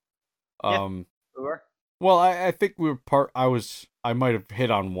were. Well, I think we were I might have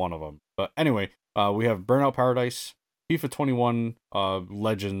hit on one of them, but anyway, we have Burnout Paradise, FIFA 21,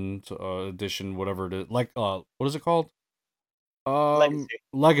 Legend Edition, whatever it is. Like, what is it called?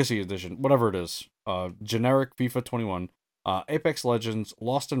 Legacy Edition, whatever it is. Generic FIFA 21. Apex Legends,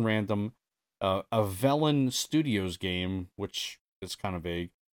 Lost in Random, a Velan Studios game, which is kind of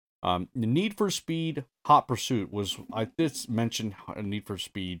vague. Need for Speed, Hot Pursuit I did mention Need for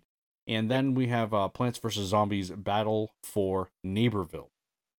Speed, and then we have Plants vs Zombies Battle for Neighborville.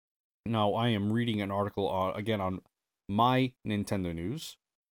 Now, I am reading an article again on My Nintendo News.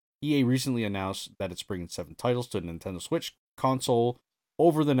 EA recently announced that it's bringing 7 titles to the Nintendo Switch console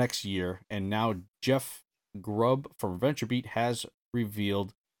over the next year, and now Jeff Grubb from VentureBeat has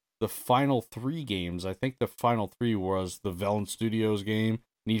revealed the final 3 games. I think the final 3 was the Velan Studios game,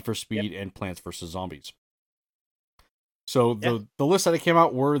 Need for Speed, and Plants vs. Zombies. So the list that came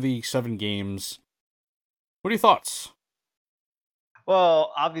out were the 7 games. What are your thoughts?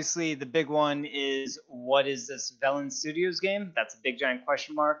 Well, obviously the big one is, what is this Velan Studios game? That's a big giant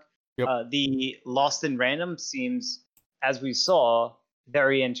question mark. Yep. The Lost in Random seems, as we saw,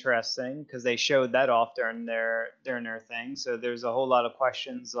 very interesting, because they showed that off during their thing. So there's a whole lot of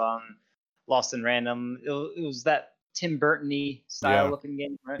questions on Lost in Random. It was that Tim Burton-y style looking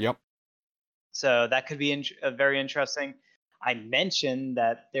game, right? Yep. So that could be very interesting. I mentioned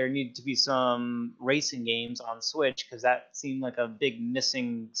that there need to be some racing games on Switch, because that seemed like a big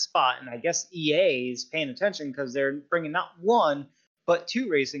missing spot. And I guess EA is paying attention, because they're bringing not 1, but 2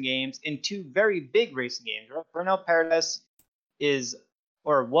 racing games, and 2 very big racing games. Right? Burnout Paradise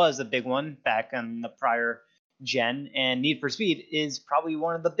was a big one back on the prior gen, and Need for Speed is probably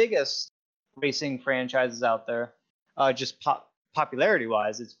one of the biggest racing franchises out there. Just popularity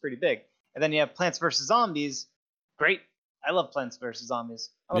wise, it's pretty big. And then you have Plants vs Zombies. Great. I love Plants vs Zombies.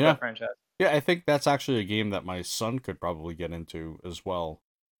 I love that franchise. Yeah, I think that's actually a game that my son could probably get into as well.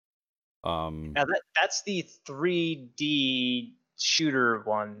 Now that's the 3D shooter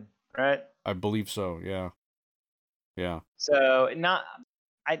one, right? I believe so. Yeah. Yeah. So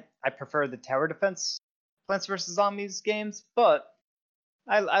I prefer the tower defense Plants vs Zombies games, but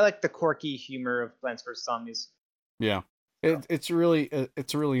I like the quirky humor of Plants vs Zombies. Yeah. It's really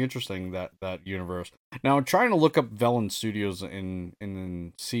interesting, that universe. Now, I'm trying to look up Velan Studios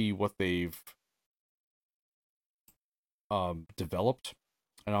and see what they've developed,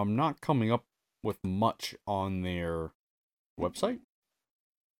 and I'm not coming up with much on their website.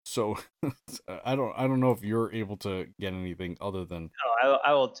 So I don't know if you're able to get anything other than. Oh,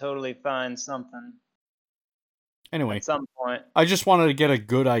 I will totally find something. Anyway, at some point. I just wanted to get a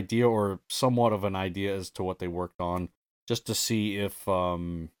good idea, or somewhat of an idea, as to what they worked on, just to see if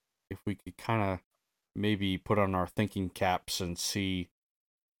we could kind of maybe put on our thinking caps and see,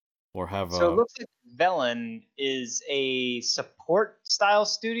 or have. So it looks like Velan is a support style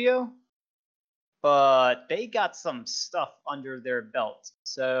studio, but they got some stuff under their belt.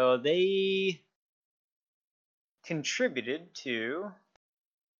 So they contributed to.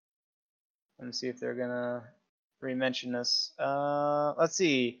 Let me see if they're gonna re-mention this. Let's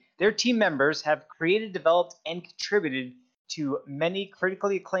see. Their team members have created, developed, and contributed to many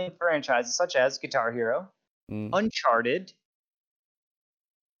critically acclaimed franchises such as Guitar Hero, Uncharted,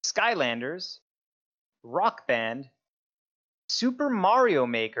 Skylanders, Rock Band, Super Mario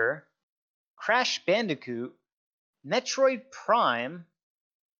Maker, Crash Bandicoot, Metroid Prime,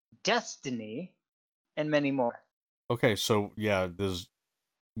 Destiny, and many more. Okay, so yeah,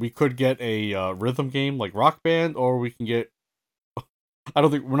 we could get a rhythm game like Rock Band, or we can get I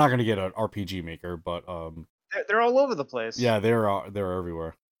don't think we're not gonna get an RPG maker, but They're all over the place. yeah, they're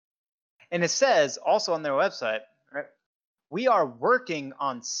everywhere. And it says also on their website, right, we are working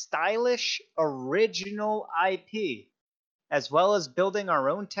on stylish original IP, as well as building our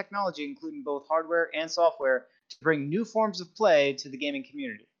own technology, including both hardware and software, to bring new forms of play to the gaming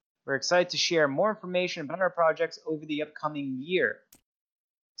community. We're excited to share more information about our projects over the upcoming year.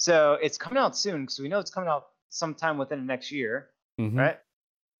 So it's coming out soon, because we know it's coming out sometime within the next year, right?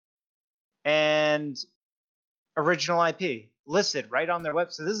 And original IP listed right on their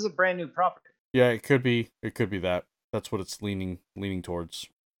website. So this is a brand new property. Yeah, it could be. It could be that. That's what it's leaning towards.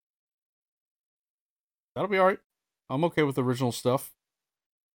 That'll be all right. I'm okay with original stuff.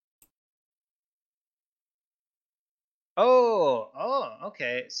 Oh,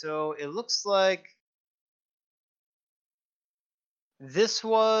 okay. So it looks like this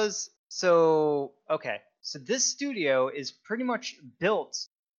was okay. So this studio is pretty much built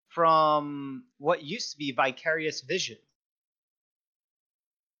from what used to be Vicarious Vision.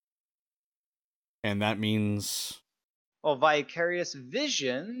 And that means Well, Vicarious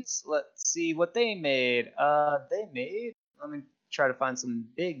Visions, let's see what they made. Let me try to find some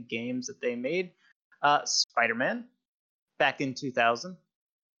big games that they made. Spider-Man back in 2000.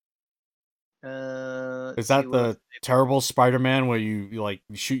 is that the terrible Spider-Man where you like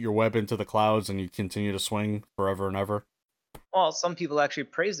shoot your web into the clouds and you continue to swing forever and ever? Well, some people actually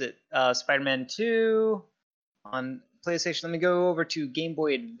praised it. Spider-Man 2 on PlayStation. Let me go over to Game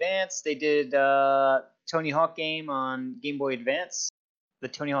Boy Advance. They did Tony Hawk game on Game Boy Advance. The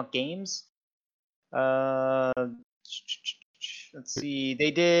Tony Hawk games. Let's see.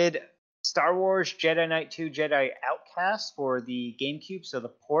 They did Star Wars Jedi Knight 2 Jedi Outcast for the GameCube, so the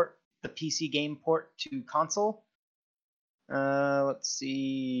PC game port to console. Let's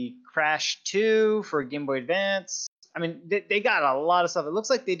see. Crash 2 for Game Boy Advance. I mean, they got a lot of stuff. It looks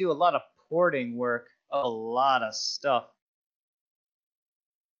like they do a lot of porting work, a lot of stuff.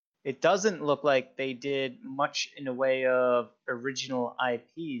 It doesn't look like they did much in the way of original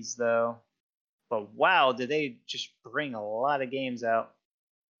IPs, though. But wow, did they just bring a lot of games out.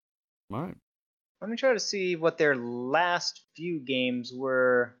 All right. Let me try to see what their last few games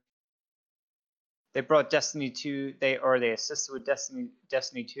were. They brought Destiny 2, they assisted with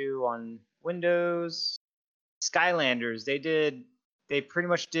Destiny 2 on Windows. Skylanders, they pretty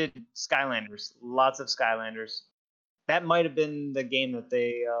much did Skylanders, lots of Skylanders. That might have been the game that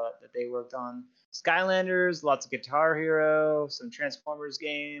they worked on. Skylanders, lots of Guitar Hero, some Transformers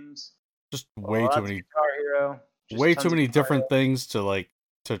games. Just way too many Guitar Hero. Way too many different things to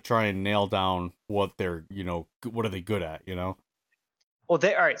try and nail down what they're, what are they good at, Well, all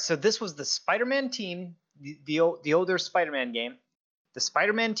right. So this was the Spider-Man team, the older Spider-Man game, the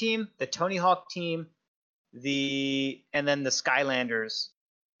Spider-Man team, the Tony Hawk team, and then the Skylanders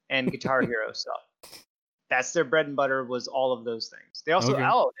and Guitar Hero stuff. That's their bread and butter, was all of those things. They also they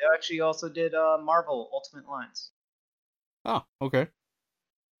actually also did Marvel Ultimate Alliance. Oh, okay.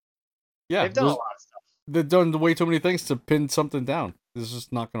 Yeah, they've done a lot of stuff. They've done way too many things to pin something down. This is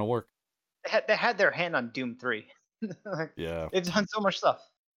just not going to work. They had their hand on Doom 3. Yeah. They've done so much stuff.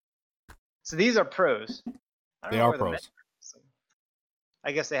 So these are pros. They are pros.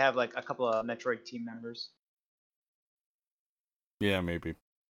 I guess they have like a couple of Metroid team members. Yeah, maybe.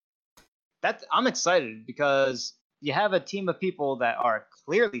 I'm excited because you have a team of people that are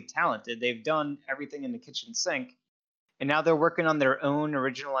clearly talented. They've done everything in the kitchen sink, and now they're working on their own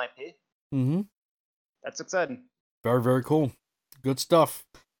original IP. Mm-hmm. That's exciting. Very, very cool. Good stuff.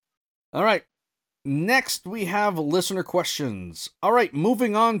 All right. Next, we have listener questions. All right,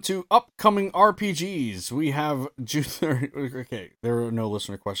 moving on to upcoming RPGs. We have June 30th. Okay, there are no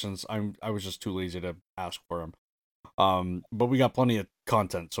listener questions. I was just too lazy to ask for them. But we got plenty of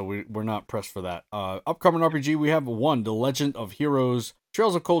content, so we're not pressed for that. Upcoming RPG, we have one, The Legend of Heroes,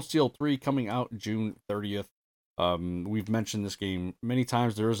 Trails of Cold Steel 3, coming out June 30th. We've mentioned this game many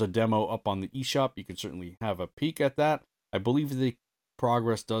times. There is a demo up on the eShop. You can certainly have a peek at that. I believe the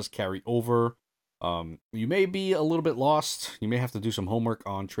progress does carry over. You may be a little bit lost. You may have to do some homework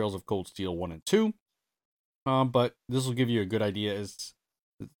on Trails of Cold Steel 1 and 2. But this will give you a good idea as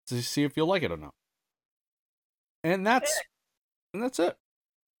to see if you'll like it or not. And that's it.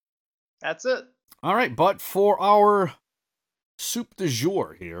 That's it. All right, but for our soup du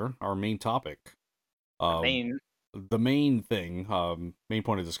jour here, our main topic, the main thing, main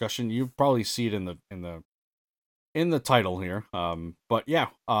point of discussion. You probably see it in the title here. But yeah,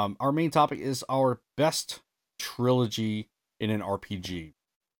 our main topic is our best trilogy in an RPG.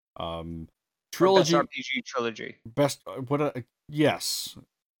 Trilogy. Best RPG trilogy. Best yes.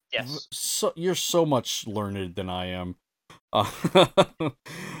 Yes. So you're so much learned than I am.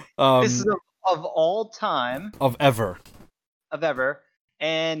 This is um, of all time, of ever. of ever,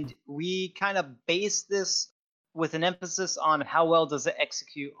 and we kind of base this with an emphasis on how well does it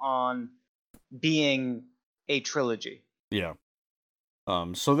execute on being a trilogy. Yeah.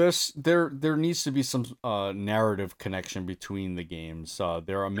 So there needs to be some narrative connection between the games.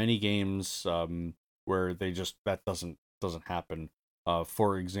 There are many games where they just that doesn't happen.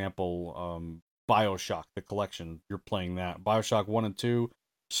 For example, BioShock, the collection, you're playing that. BioShock 1 and 2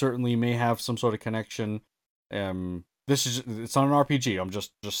 certainly may have some sort of connection. This is it's not an RPG, I'm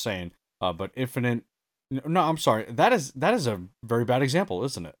just saying. But Infinite, no, I'm sorry. That is a very bad example,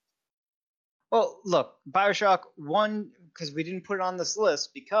 isn't it? Well, look, Bioshock 1, because we didn't put it on this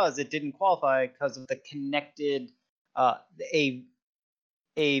list because it didn't qualify because of the connected, uh, a,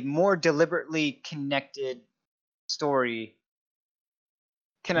 a more deliberately connected story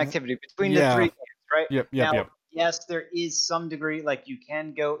connectivity between the three Yeah. games, right? Yep, yep, Now, yep. yes, there is some degree, like you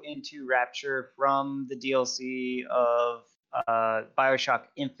can go into Rapture from the DLC of Bioshock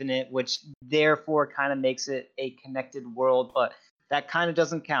Infinite, which therefore kind of makes it a connected world, but that kind of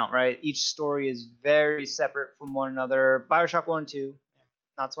doesn't count, right? Each story is very separate from one another. Bioshock 1 and 2,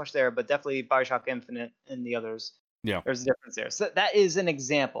 not so much there, but definitely Bioshock Infinite and the others. Yeah. There's a difference there. So that is an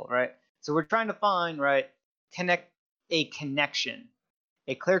example, right? So we're trying to find, right, connect a connection,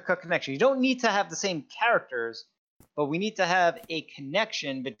 a clear-cut connection. You don't need to have the same characters, but we need to have a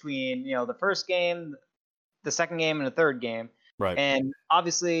connection between, the first game, the second game, and the third game. Right. And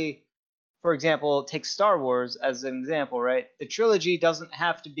obviously, for example, take Star Wars as an example, right? The trilogy doesn't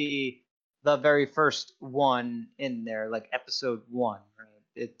have to be the very first one in there, like episode one, right?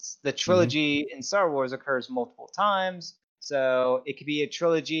 It's the Mhm. trilogy in Star Wars occurs multiple times. So it could be a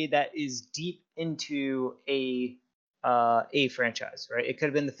trilogy that is deep into a franchise, right? It could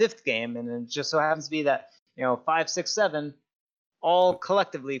have been the fifth game, and it just so happens to be that five, six, seven all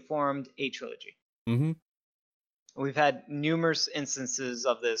collectively formed a trilogy. Mhm. We've had numerous instances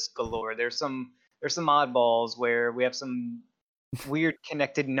of this galore. There's some oddballs where we have some weird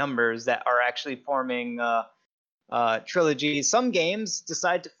connected numbers that are actually forming trilogies. Some games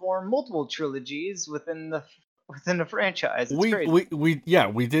decide to form multiple trilogies within the franchise. It's crazy.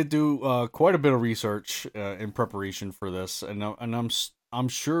 We did do quite a bit of research in preparation for this, and I'm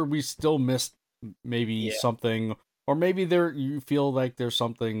sure we still missed maybe Yeah. something, or maybe there you feel like there's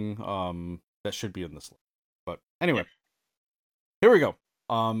something that should be in this list. But Yeah. anyway, here we go.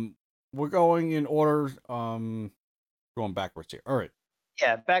 We're going in order. Going backwards here. All right.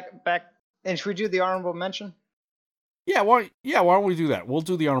 Yeah. Back. And should we do the honorable mention? Why don't we do that? We'll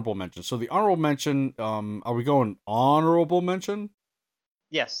do the honorable mention. So the honorable mention, are we going honorable mention?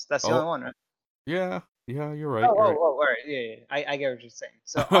 Yes, that's the only Oh, one, right? yeah. Yeah, you're Oh, right. You're oh, right. oh, all right. Yeah, yeah, yeah. I get what you're saying.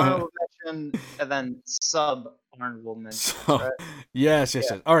 So honorable mention and then sub honorable mentions, So, right? yes.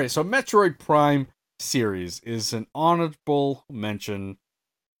 Yeah. All right, so Metroid Prime series is an honorable mention,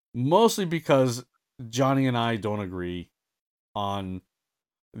 mostly because Johnny and I don't agree on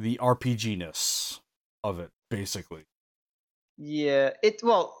the RPG ness of it, basically. Yeah.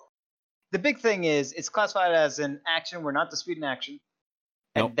 The big thing is it's classified as an action. We're not disputing action.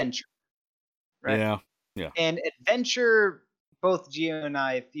 Nope. Adventure, right? Yeah. Yeah. And adventure, both Gio and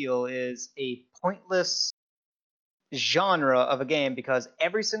I feel, is a pointless genre of a game because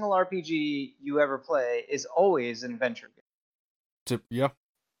every single RPG you ever play is always an adventure game. Yeah.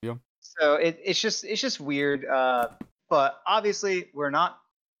 Yeah. So it's just weird. But obviously we're not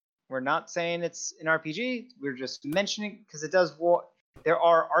saying it's an RPG. We're just mentioning because it does. There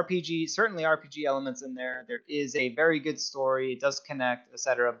are certainly RPG elements in there. There is a very good story. It does connect,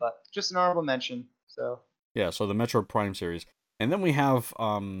 etc. But just an honorable mention. So Yeah, so the Metroid Prime series. And then we have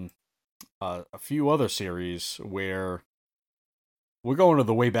a few other series where we're going to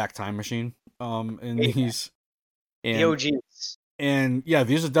the way back time machine in hey, these, the and OGs. yeah,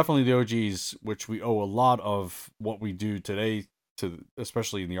 these are definitely the OGs, which we owe a lot of what we do today to,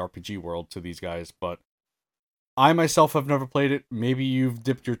 especially in the RPG world, to these guys. But I myself have never played it. Maybe you've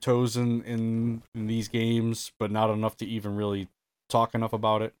dipped your toes in these games, but not enough to even really talk enough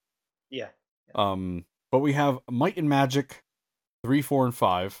about it. Yeah. But we have Might and Magic 3, 4, and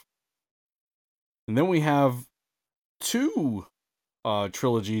 5. And then we have two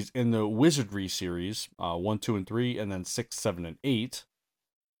trilogies in the Wizardry series, 1, 2, and 3, and then 6, 7, and 8.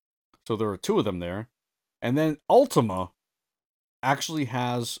 So there are two of them there. And then Ultima actually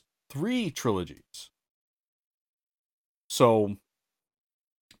has 3 trilogies. So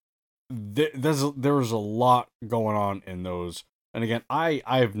there's a lot going on in those. And again,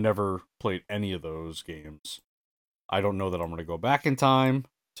 I've never played any of those games. I don't know that I'm going to go back in time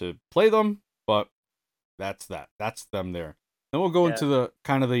to play them, but that's that. That's them there. Then we'll go Yeah. into the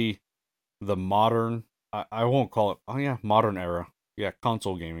kind of the modern. I won't call it. Oh yeah, modern era. Yeah,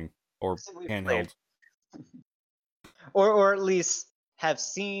 console gaming or So we've played, handheld. or at least have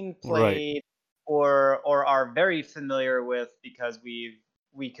seen, Right. played, or are very familiar with because we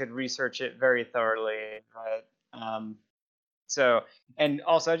could research it very thoroughly, right? So, and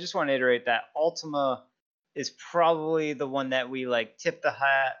also, I just want to iterate that Ultima is probably the one that we like tip the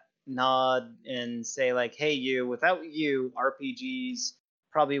hat, nod, and say like, "Hey, you! Without you, RPGs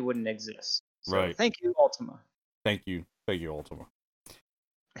probably wouldn't exist." So, Right. thank you, Ultima. Thank you. Thank you, Ultima.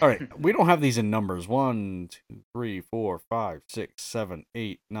 All right, we don't have these in numbers. 1, 2, 3, 4, 5, 6, 7,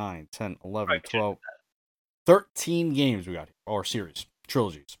 8, 9, 10, 11, Right, 12, 13 games we got here, or series,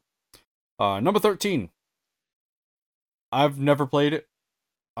 trilogies. Number 13. I've never played it.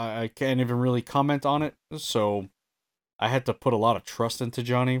 I can't even really comment on it, so I had to put a lot of trust into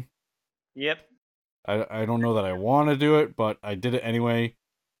Johnny. Yep. I don't know that I want to do it, but I did it anyway.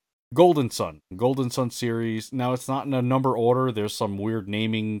 Golden Sun. Golden Sun series. Now, it's not in a number order. There's some weird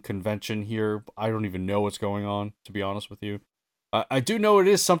naming convention here. I don't even know what's going on, to be honest with you. I do know it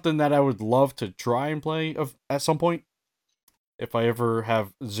is something that I would love to try and play at some point, if I ever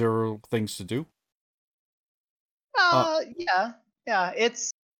have zero things to do. Yeah, yeah.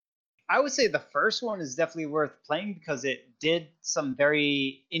 It's I would say the first one is definitely worth playing because it did some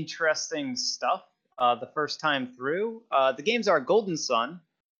very interesting stuff the first time through. The games are Golden Sun: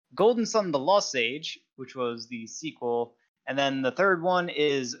 The Lost Age, which was the sequel, and then the third one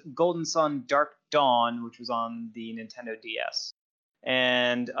is Golden Sun: Dark Dawn, which was on the Nintendo DS.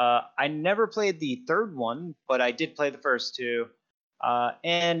 And I never played the third one, but I did play the first two,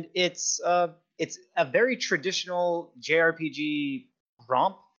 and it's a very traditional JRPG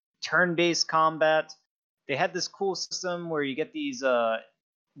romp, turn-based combat. They had this cool system where you get these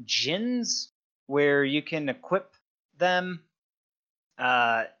djinns where you can equip them,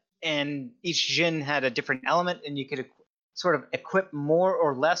 uh, and each djinn had a different element, and you could sort of equip more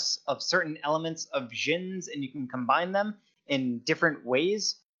or less of certain elements of djinns, and you can combine them in different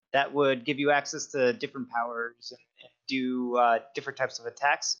ways that would give you access to different powers and do different types of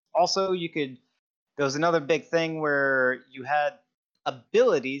attacks. Also, you could. There was another big thing where you had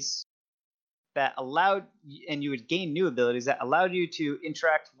abilities that allowed, and you would gain new abilities that allowed you to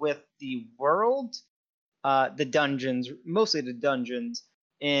interact with the world, the dungeons, mostly the dungeons,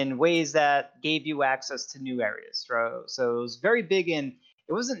 in ways that gave you access to new areas. So it was very big in.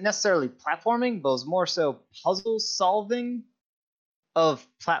 It wasn't necessarily platforming, but it was more so puzzle solving of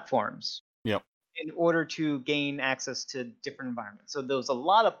platforms Yep. in order to gain access to different environments. So there was a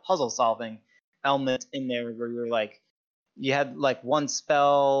lot of puzzle solving element in there where you're like, you had like one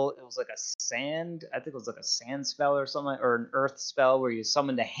spell, it was like a sand, I think it was like a sand spell or something, or an earth spell where you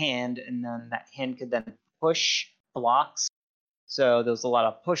summoned a hand and then that hand could then push blocks. So there was a lot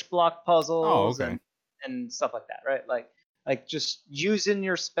of push block Oh, puzzles okay. and stuff like that, right? Like just using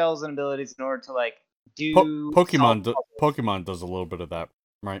your spells and abilities in order to like do solve puzzles. Pokemon does a little bit of that,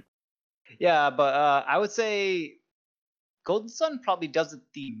 right? Yeah, but I would say Golden Sun probably does it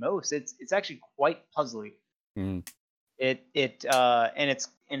the most. It's actually quite puzzly. Mm. And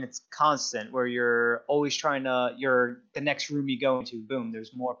it's constant where you're always trying to the next room you go into, boom,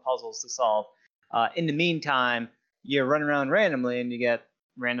 there's more puzzles to solve. In the meantime, you run around randomly and you get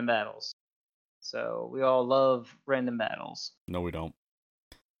random battles. So we all love random battles. No, we don't.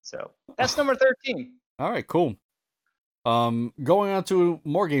 So that's number 13. All right, cool. Going on to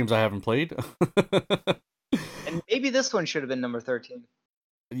more games I haven't played. And maybe this one should have been number 13.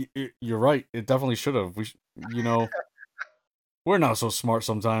 You're right. It definitely should have. You know, we're not so smart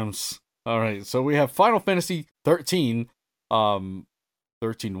sometimes. All right, so we have Final Fantasy 13, 13-1,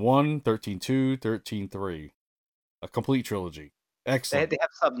 13-2, 13-3. A complete trilogy. Excellent. They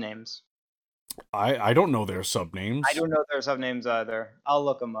have sub names. I don't know their sub I names. don't know their sub names either. I'll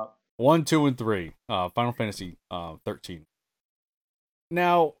look them up. 1, 2, and 3. Final Fantasy 13.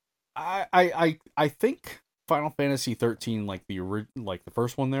 Now, I think Final Fantasy 13, like the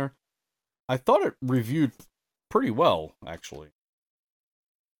first one there, I thought it reviewed pretty well, actually.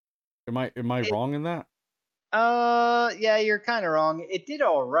 Am I wrong in that? Yeah, you're kind of wrong. It did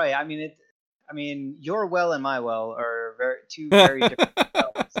all right. I mean, your well and my well are two very different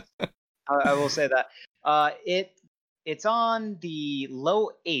wells. I will say that. It's on the low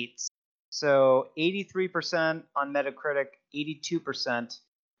eights, so 83% on Metacritic, 82%.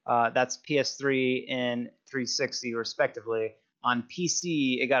 That's PS3 and 360 respectively. On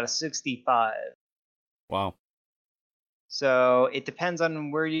PC, it got a 65. Wow. So it depends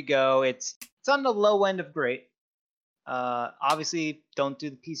on where you go. It's on the low end of great. Obviously, don't do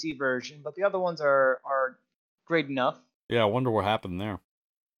the PC version, but the other ones are great enough. Yeah, I wonder what happened there.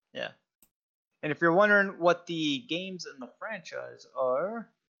 Yeah. And if you're wondering what the games in the franchise are,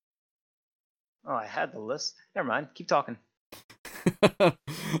 oh, I had the list. Never mind. Keep talking.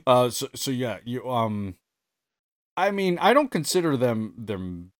 So yeah, I mean, I don't consider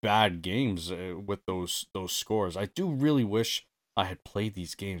them bad games with those scores. I do really wish I had played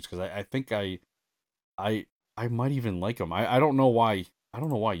these games because I think I I might even like them. I don't know why. I don't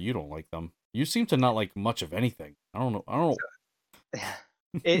know why you don't like them. You seem to not like much of anything. I don't know. I don't.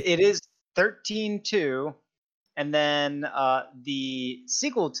 It is 13-2, and then the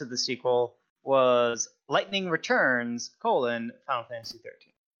sequel to the sequel was Lightning Returns: Final Fantasy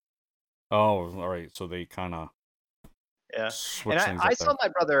 13. Oh, all right. So they kind of Yeah, and switch things I up saw there. my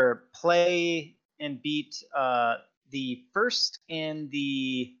brother play and beat the first and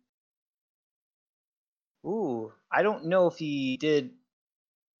the. Ooh, I don't know if he did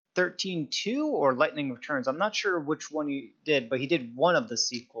 13-2 or Lightning Returns. I'm not sure which one he did, but he did one of the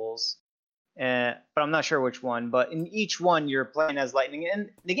sequels. But I'm not sure which one. But in each one, you're playing as Lightning,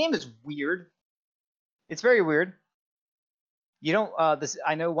 and the game is weird. It's very weird. You don't. This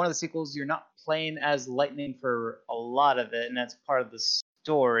I know one of the sequels. You're not playing as Lightning for a lot of it, and that's part of the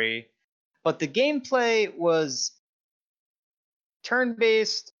story. But the gameplay was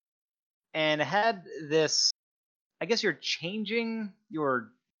turn-based and had this. I guess you're changing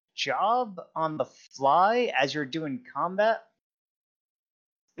your job on the fly as you're doing combat.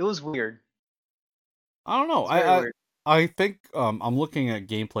 It was weird. I don't know. It's very weird. I think I'm looking at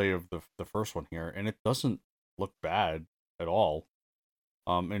gameplay of the first one here, and it doesn't look bad at all.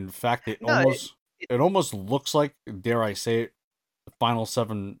 In fact, No, it almost looks like, dare I say it, the Final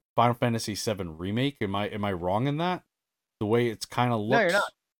Fantasy 7 remake. Am I wrong in that? The way it's kind of no, you're not.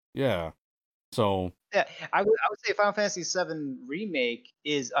 looks. Yeah. So Yeah, I would say Final Fantasy VII Remake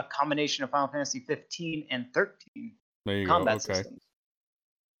is a combination of Final Fantasy 15 and 13 there you go. combat Okay. systems.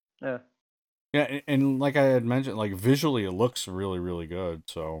 Yeah. Yeah, and like I had mentioned, like visually, it looks really, really good.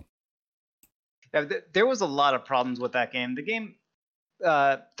 So Yeah, there was a lot of problems with that game. The game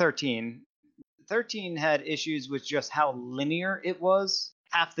 13 13 had issues with just how linear it was.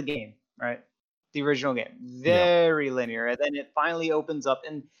 Half the game, right? The original game, yeah, very linear, and then it finally opens up.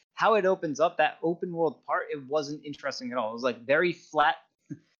 And how it opens up, that open world part, it wasn't interesting at all. It was like very flat,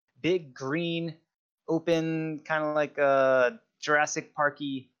 big green, open, kind of like a Jurassic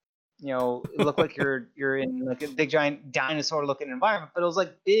Parky. It looked like you're in like a big giant dinosaur looking environment, but it was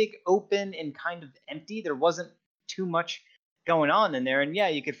like big, open, and kind of empty. There wasn't too much going on in there, and yeah,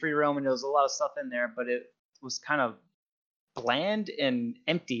 you could free roam, and there was a lot of stuff in there, but it was kind of bland and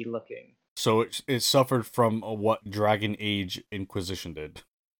empty looking. so it suffered from what Dragon Age Inquisition did,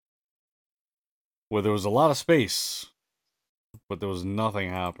 where there was a lot of space, but there was nothing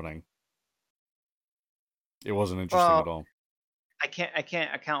happening. It wasn't interesting Well, at all. I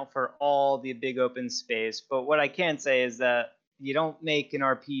can't account for all the big open space, but what I can say is that you don't make an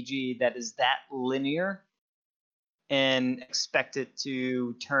RPG that is that linear and expect it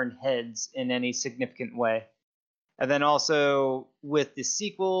to turn heads in any significant way. And then also with the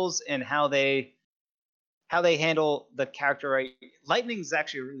sequels and how they handle the character, right? Lightning's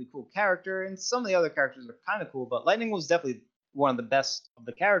actually a really cool character, and some of the other characters are kind of cool, but Lightning was definitely one of the best of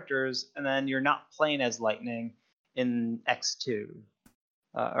the characters. And then you're not playing as Lightning in X2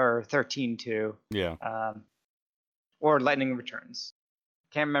 or 13-2, Yeah, or Lightning Returns.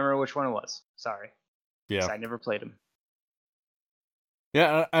 Can't remember which one it was. Sorry, yeah, because I never played them.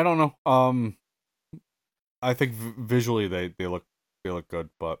 yeah. I don't know. I think visually they look good,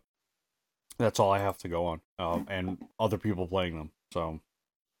 but that's all I have to go on. And other people playing them. So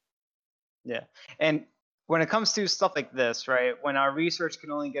Yeah. And when it comes to stuff like this, right, when our research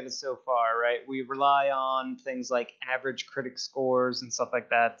can only get us so far, right, we rely on things like average critic scores and stuff like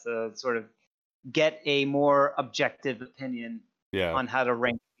that to sort of get a more objective opinion yeah, on how to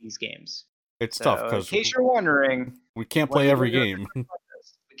rank these games. it's tough So, in because case you're wondering, we can't when play we go every to game.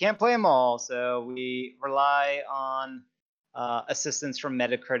 this, we can't play them all, so we rely on assistance from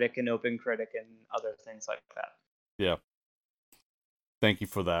Metacritic and OpenCritic and other things like that. Yeah. Thank you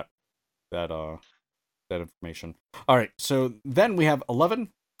for that information. All right, so then we have 11.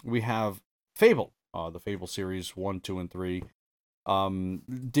 We have Fable, the Fable series 1, 2, and 3.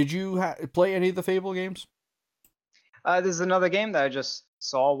 Did you play any of the Fable games? This is another game that I just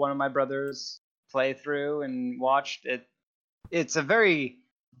saw one of my brothers play through and watched. It's a very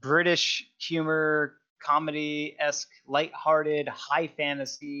British humor, comedy-esque, lighthearted, high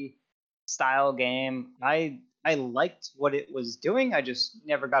fantasy style game. I liked what it was doing. I just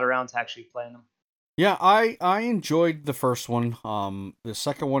never got around to actually playing them. Yeah, I enjoyed the first one. The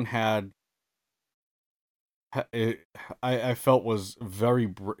second one had it, I felt was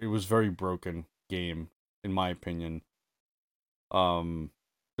it was very broken game in my opinion.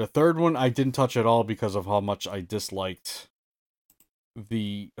 The third one I didn't touch at all because of how much I disliked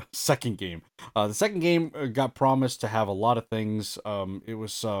the second game. The second game got promised to have a lot of things. It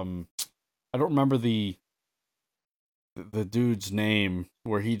was I don't remember the dude's name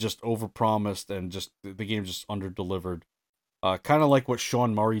where he just overpromised and just the game just underdelivered. Kind of like what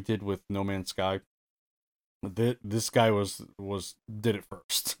Sean Murray did with No Man's Sky. This guy did it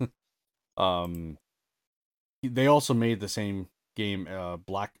first. um, they also made the same game.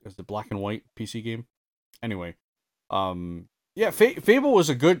 Is the Black and White PC game? Anyway, yeah, Fable was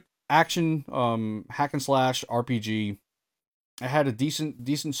a good action hack and slash RPG. It had a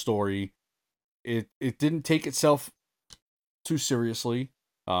decent story. It didn't take itself too seriously.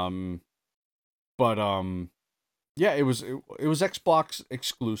 But yeah, it was Xbox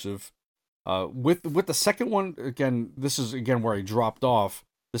exclusive. With the second one, again, this is again where I dropped off.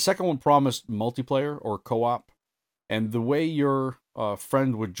 The second one promised multiplayer or co-op, and the way your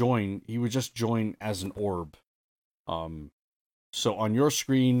friend would join, he would just join as an orb. So on your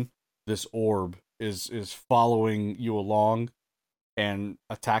screen, this orb is following you along and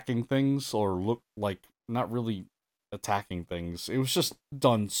attacking things, or look like not really attacking things. It was just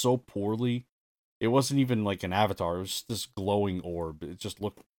done so poorly. It wasn't even like an avatar. It was just this glowing orb. It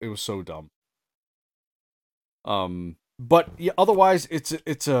was so dumb. But yeah, otherwise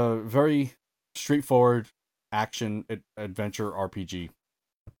it's a very straightforward action adventure RPG.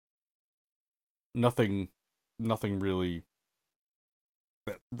 Nothing really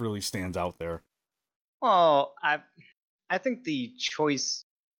that really stands out there. Well, I think the choice,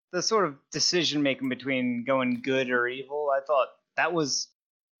 the sort of decision making between going good or evil, I thought that was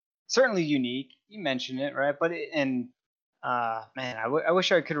certainly unique. You mentioned it, right? But man, I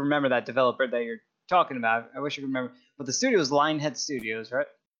wish I could remember that developer that you're talking about. I wish I could remember. But the studio is Lionhead Studios, right?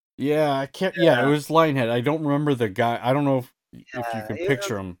 Yeah, I can't. Yeah, it was Lionhead. I don't remember the guy. I don't know if you can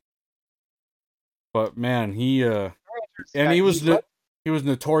picture him. But man, and he was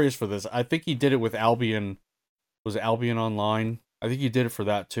notorious for this. I think he did it with Albion. Was it Albion Online? I think he did it for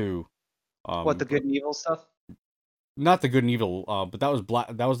that too. What, the good and evil stuff? Not the good and evil. But that was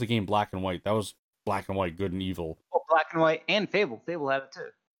That was the game Black and White. That was Black and White, good and evil. Oh, Black and White and Fable. Fable had it too.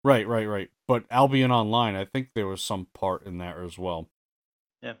 Right. But Albion Online, I think there was some part in there as well.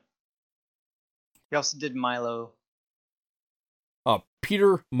 Yeah. He also did Milo.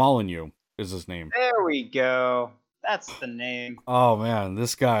 Peter Molyneux is his name. There we go. That's the name. Oh man,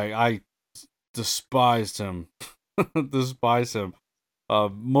 this guy, I despised him. Despise him.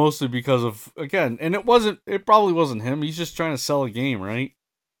 Mostly because of, again, and it probably wasn't him. He's just trying to sell a game, right?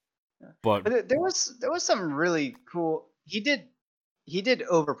 But there was some really cool. He did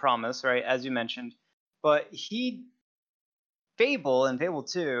overpromise, right, as you mentioned, but Fable and Fable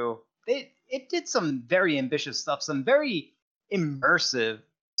 2, it did some very ambitious stuff, some very immersive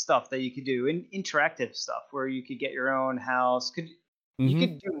stuff that you could do, interactive stuff where you could get your own house. You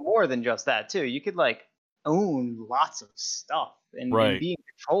could do more than just that too. You could like own lots of stuff and be in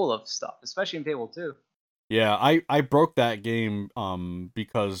control of stuff, especially in Fable 2. Yeah, I broke that game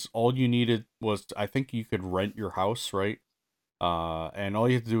because all you needed was, I think you could rent your house, right? And all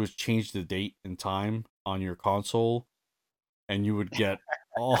you had to do was change the date and time on your console, and you would get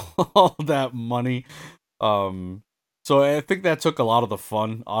all that money. So I think that took a lot of the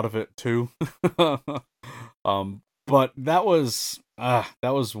fun out of it too. But that was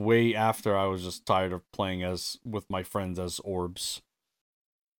way after I was just tired of playing with my friends as orbs.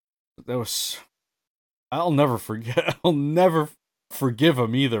 That was, I'll never forget. I'll never forgive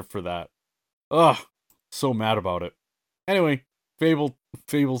him either for that. Ugh, so mad about it. Anyway, Fable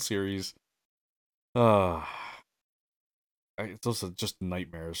series. Those are just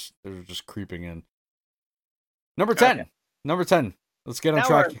nightmares. They're just creeping in. Number 10. Okay. Number 10. Let's get on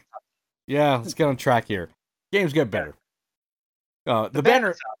track. Yeah, let's get on track here. Games get better.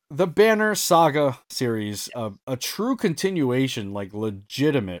 The Banner Saga series, a true continuation, like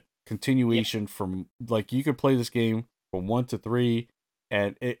legitimate continuation from, like, you could play this game from 1 to 3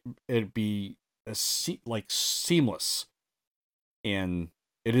 and it'd be seamless. And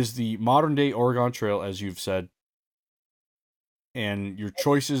it is the modern day Oregon Trail, as you've said. And your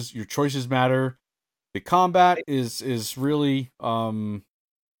choices matter. The combat is really maybe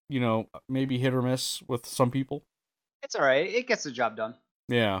hit or miss with some people. It's all right. It gets the job done.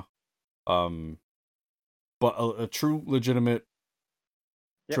 Yeah. But a true legitimate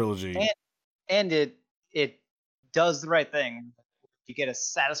trilogy. And it does the right thing. You get a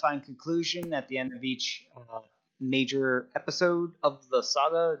satisfying conclusion at the end of each major episode of the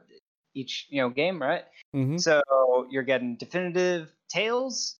saga. each game, right? Mm-hmm. So you're getting definitive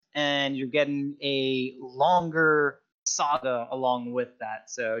tales, and you're getting a longer saga along with that.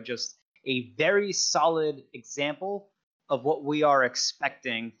 So just a very solid example of what we are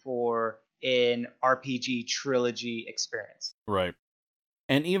expecting for an RPG trilogy experience. Right.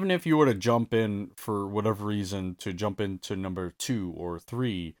 And even if you were to jump in for whatever reason to jump into number 2 or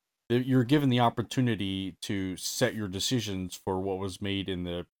 3, you're given the opportunity to set your decisions for what was made in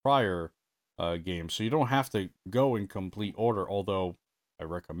the prior game. So you don't have to go in complete order, although I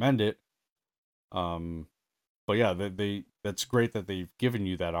recommend it. But yeah, that's great that they've given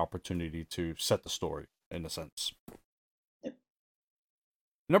you that opportunity to set the story in a sense. Yep.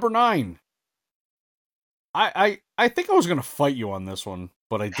 Number 9. I think I was gonna fight you on this one,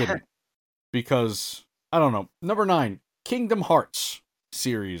 but I didn't. Because I don't know. Number 9, Kingdom Hearts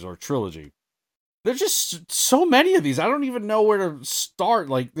series or trilogy. There's just so many of these. I don't even know where to start.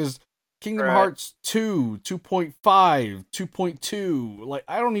 Like there's Kingdom Right. Hearts 2, 2.5, 2.2. Like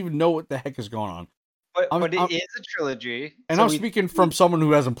I don't even know what the heck is going on. But it is a trilogy. And So I'm speaking from someone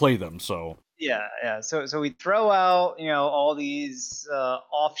who hasn't played them, so yeah. So we throw out all these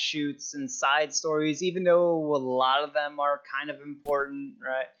offshoots and side stories, even though a lot of them are kind of important,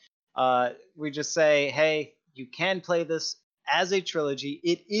 right? We just say, hey, you can play this as a trilogy.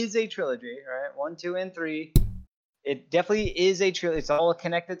 It is a trilogy, right? 1, 2, and 3. It definitely is a trilogy. It's all a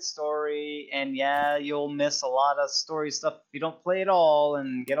connected story, and yeah, you'll miss a lot of story stuff if you don't play it all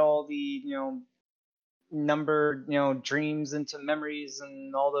and get all the numbered dreams into memories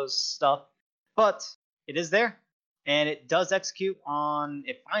and all those stuff. But it is there, and it does execute on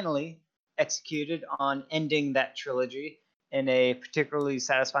it. Finally executed on ending that trilogy in a particularly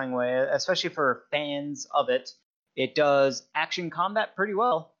satisfying way, especially for fans of it. It does action combat pretty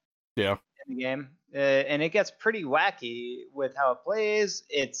well yeah. in the game, and it gets pretty wacky with how it plays.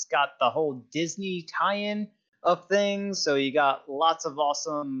 It's got the whole Disney tie-in of things, so you got lots of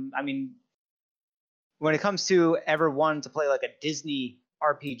awesome. I mean, when it comes to ever wanting to play like a Disney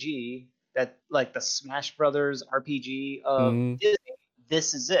RPG, that like the Smash Brothers RPG of Mm-hmm. Disney,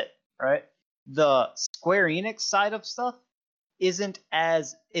 this is it, right? The Square Enix side of stuff isn't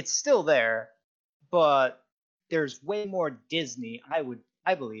as it's still there, but there's way more Disney,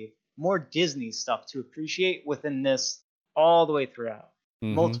 I believe, more Disney stuff to appreciate within this all the way throughout.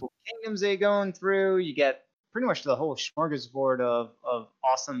 Mm-hmm. Multiple kingdoms they going through, you get pretty much the whole smorgasbord of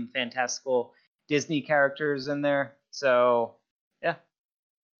awesome, fantastical Disney characters in there. So yeah.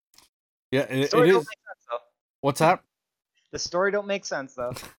 Yeah, it Story don't is. make sense though. What's that? The story don't make sense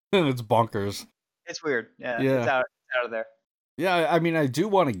though. It's bonkers. It's weird. Yeah, Yeah. it's out of there. Yeah, I mean, I do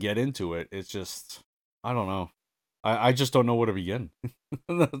want to get into it. It's just, I don't know. I just don't know where to begin.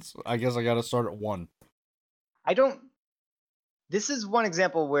 I guess I got to start at 1. I don't. This is one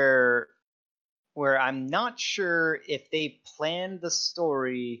example where I'm not sure if they planned the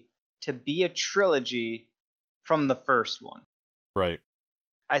story to be a trilogy from the first one. Right.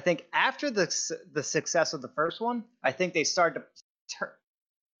 I think after the success of the first one, I think they started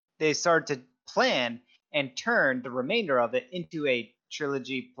to plan and turn the remainder of it into a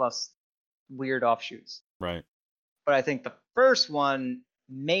trilogy plus weird offshoots. Right. But I think the first one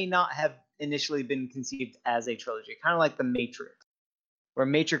may not have initially been conceived as a trilogy, kind of like The Matrix, where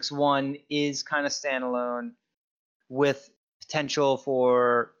Matrix 1 is kind of standalone with potential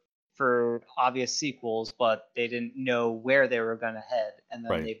for obvious sequels, but they didn't know where they were going to head, and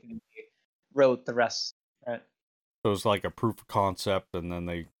then Right. they wrote the rest. Right? So it was like a proof of concept, and then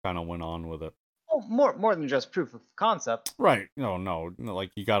they kind of went on with it. Well, more than just proof of concept. Right. No,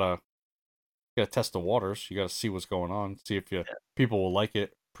 like you gotta test the waters. You gotta see what's going on, see if people will like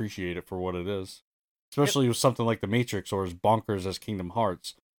it, appreciate it for what it is. Especially with something like The Matrix or as bonkers as Kingdom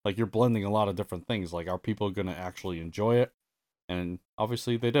Hearts. Like you're blending a lot of different things. Like, are people gonna actually enjoy it? And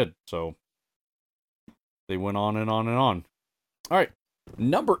obviously they did. So they went on and on and on. All right,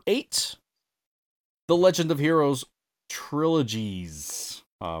 number 8, The Legend of Heroes trilogies.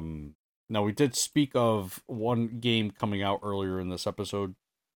 Now we did speak of one game coming out earlier in this episode.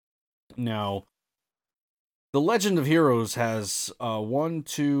 Now, The Legend of Heroes has 1,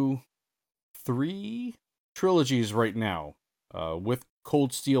 2, 3 trilogies right now. With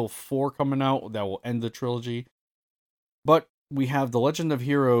Cold Steel 4 coming out, that will end the trilogy. But we have The Legend of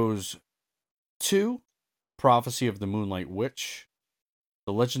Heroes 2, Prophecy of the Moonlight Witch,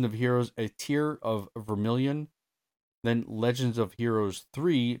 The Legend of Heroes A Tear of Vermilion, then Legends of Heroes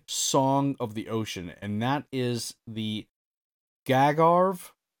 3, Song of the Ocean. And that is the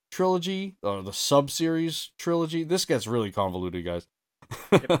Gagarv trilogy, or the sub-series trilogy. This gets really convoluted, guys.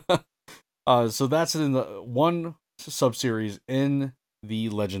 Yep. So that's in the one sub-series in the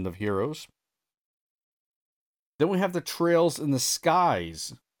Legend of Heroes. Then we have the Trails in the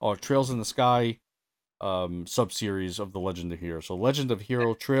Skies, or Trails in the Sky sub-series of the Legend of Heroes. So Legend of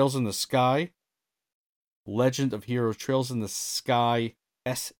Hero Trails in the Sky, Legend of Heroes Trails in the Sky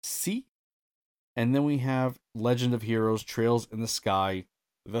SC, and then we have Legend of Heroes Trails in the Sky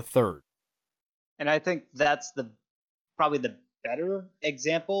the Third. And I think that's probably the better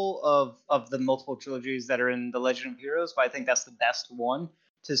example of the multiple trilogies that are in the Legend of Heroes, but I think that's the best one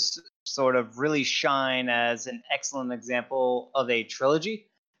to sort of really shine as an excellent example of a trilogy,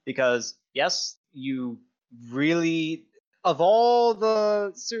 because yes, you really, of all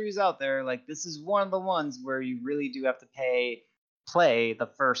the series out there, like, this is one of the ones where you really do have to play the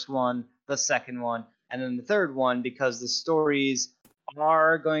first one, the second one, and then the third one, because the stories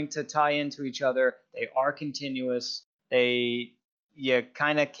are going to tie into each other. They are continuous. You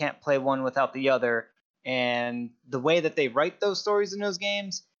kind of can't play one without the other. And the way that they write those stories in those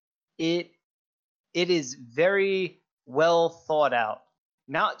games, it is very well thought out.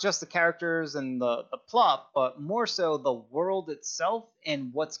 Not just the characters and the plot, but more so the world itself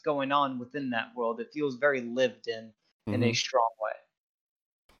and what's going on within that world. It feels very lived in a strong way.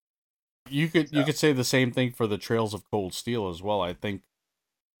 You could say the same thing for the Trails of Cold Steel as well. I think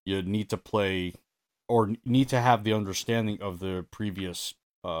you need to play, or need to have the understanding of the previous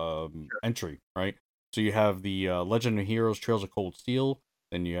entry, right? So you have the Legend of Heroes Trails of Cold Steel,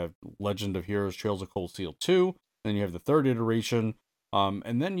 then you have Legend of Heroes Trails of Cold Steel 2, then you have the third iteration,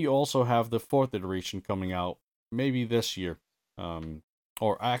 and then you also have the fourth iteration coming out maybe this year,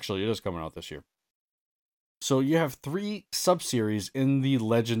 or actually it is coming out this year. So you have 3 sub-series in the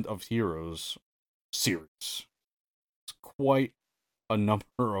Legend of Heroes series. It's quite a number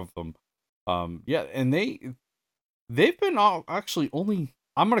of them. Yeah, and they've been actually only,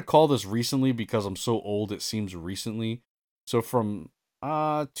 I'm gonna call this recently because I'm so old it seems recently. So from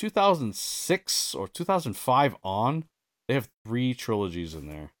 2006 or 2005 on, they have 3 trilogies in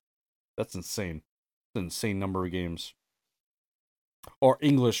there. That's insane. It's an insane number of games. Or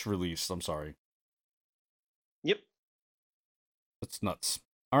English release, I'm sorry. Yep. That's nuts.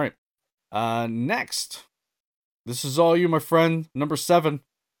 All right. Next. This is all you, my friend. Number 7.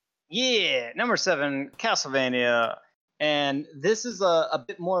 Yeah, number 7, Castlevania. And this is a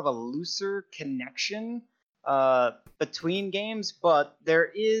bit more of a looser connection between games, but there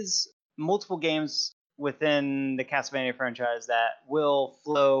is multiple games within the Castlevania franchise that will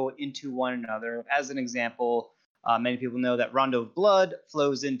flow into one another. As an example, many people know that Rondo of Blood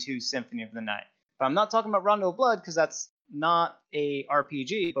flows into Symphony of the Night. But I'm not talking about Rondo of Blood because that's not a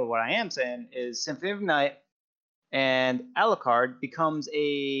RPG, but what I am saying is Symphony of the Night and Alucard becomes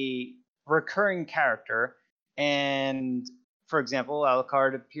a recurring character. And for example,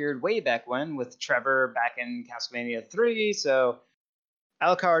 Alucard appeared way back when with Trevor back in Castlevania 3. So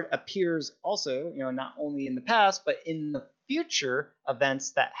Alucard appears also, not only in the past, but in the future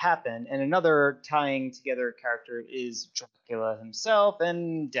events that happen. And another tying together character is Dracula himself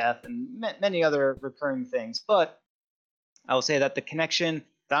and Death and many other recurring things. But I will say that the connection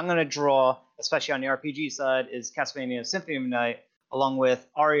that I'm going to draw, especially on the RPG side, is Castlevania Symphony of the Night, along with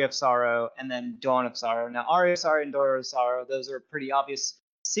Aria of Sorrow and then Dawn of Sorrow. Now, Aria of Sorrow and Dawn of Sorrow, those are pretty obvious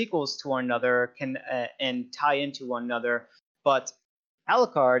sequels to one another and tie into one another. But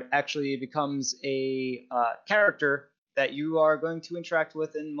Alucard actually becomes a character that you are going to interact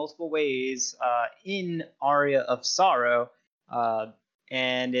with in multiple ways in Aria of Sorrow,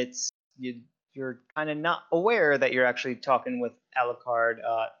 and you're kind of not aware that you're actually talking with Alucard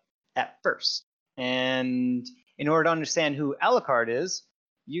at first. And in order to understand who Alucard is,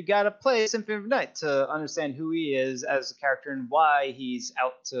 you gotta play Symphony of the Night to understand who he is as a character and why he's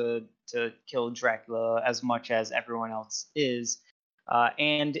out to kill Dracula as much as everyone else is.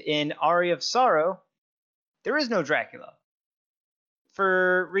 And in Aria of Sorrow, there is no Dracula,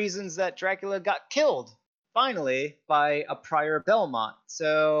 for reasons that Dracula got killed finally by a Prior Belmont.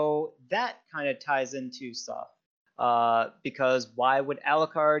 So that kind of ties into stuff. Because why would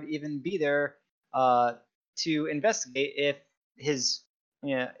Alucard even be there to investigate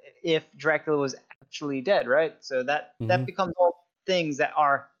if Dracula was actually dead, right? So that becomes all things that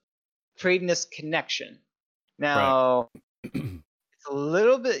are creating this connection. Now, it's a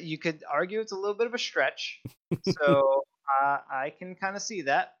little bit, you could argue it's a little bit of a stretch. So I can kind of see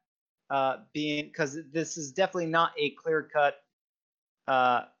that being, because this is definitely not a clear-cut,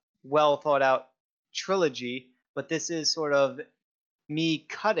 well thought out trilogy, but this is sort of me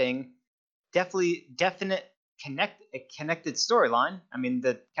cutting definite connected storyline. I mean,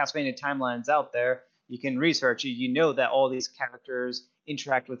 the Castlevania timeline's out there. You can research it. You know that all these characters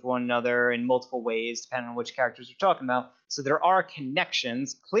interact with one another in multiple ways, depending on which characters we're talking about. So there are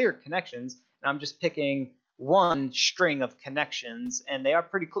connections, clear connections, and I'm just picking one string of connections, and they are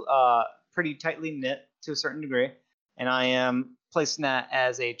pretty tightly knit to a certain degree. And I am placing that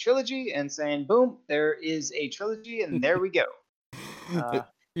as a trilogy and saying, boom, there is a trilogy, and there we go.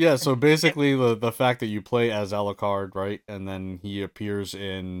 Yeah, so basically the fact that you play as Alucard, right, and then he appears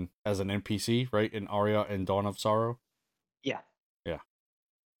in as an NPC, right, in Aria and Dawn of Sorrow. Yeah. Yeah.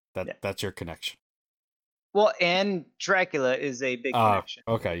 Yeah. That's your connection. Well, and Dracula is a big connection.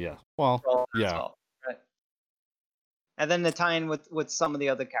 Okay, yeah. Well, yeah. Well, right. And then the tie-in with some of the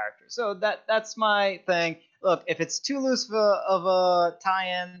other characters. So that's my thing. Look, if it's too loose of a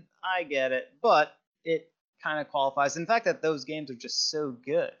tie-in, I get it, but it kind of qualifies. In fact, that those games are just so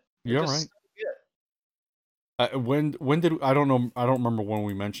good. They're You're just right. so good. When did I don't know, I don't remember when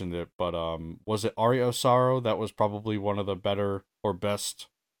we mentioned it, but was it Aria of Sorrow that was probably one of the better or best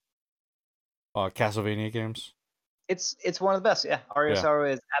Castlevania games? It's one of the best. Yeah, Aria Yeah. Sorrow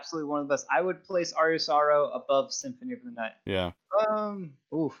is absolutely one of the best. I would place Aria Sorrow above Symphony of the Night. Yeah.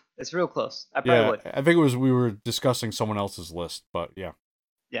 Oof, it's real close. I probably would. I think it was we were discussing someone else's list, but yeah.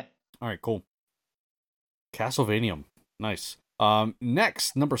 Yeah. All right, cool. Castlevania. Nice.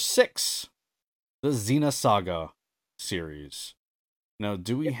 Next, number 6, the Xenosaga series. Now,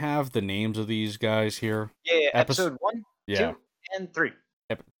 do we have the names of these guys here? Yeah, episode 1, Yeah. 2, and 3.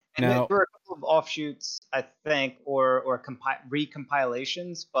 And Now, there were a couple of offshoots, I think, or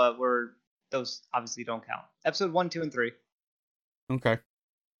recompilations, but those obviously don't count. Episode 1, 2, and 3. okay.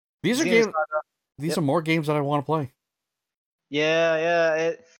 These are Xenosaga. games. These are more games that I want to play.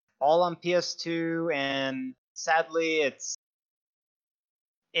 Yeah, all on PS2, and sadly, it's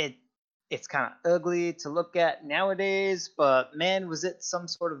kind of ugly to look at nowadays. But man, was it some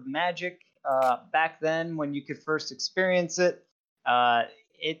sort of magic back then when you could first experience it.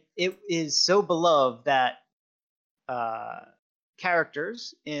 It is so beloved that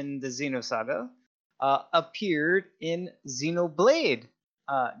characters in the Xenosaga appeared in Xenoblade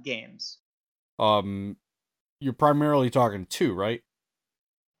games. You're primarily talking 2, right?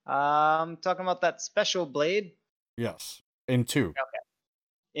 I'm talking about that special blade. Yes, in 2. Okay.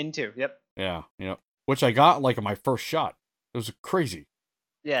 In 2, yep. Yeah, which I got like in my first shot. It was crazy.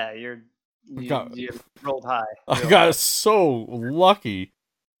 Yeah, you rolled high. I got so lucky.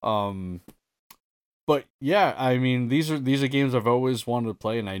 But yeah, I mean, these are games I've always wanted to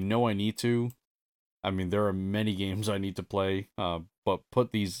play, and I know I need to. I mean, there are many games I need to play. But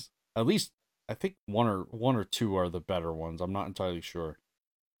put these, at least I think one or two are the better ones. I'm not entirely sure.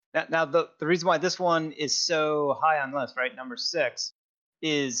 Now the reason why this one is so high on the list, right, number 6,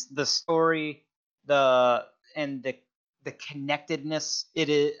 is the story, the connectedness. It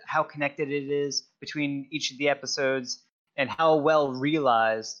is how connected it is between each of the episodes, and how well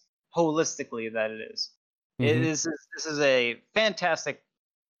realized holistically that it is. Mm-hmm. This is a fantastic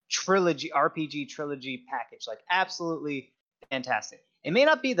RPG trilogy package, like absolutely fantastic. It may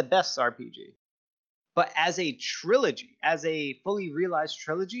not be the best RPG, but as a trilogy, as a fully realized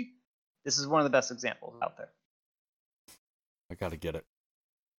trilogy, this is one of the best examples out there. I gotta get it.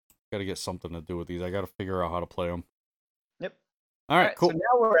 Gotta get something to do with these. I gotta figure out how to play them. Yep. All right, cool. So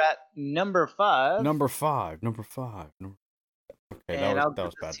now we're at number 5. Number 5. Okay, and that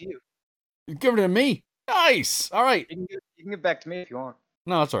was bad. To you. You give it to me. Nice. All right. You can get back to me if you want.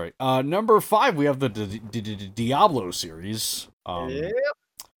 No, that's all right. Number 5, we have the Diablo series. Yep.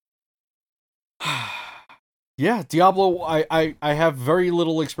 Yeah, Diablo. I have very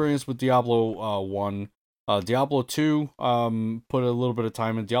little experience with Diablo 1. Diablo 2, put a little bit of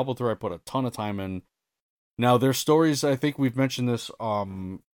time in. Diablo 3, I put a ton of time in. Now, their stories, I think we've mentioned this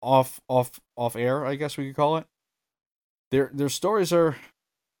off air, I guess we could call it. Their stories are,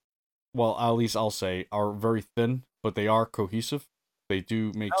 well, at least I'll say, are very thin, but they are cohesive. They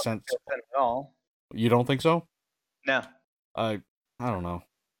do make sense. At all. You don't think so? No. I don't know.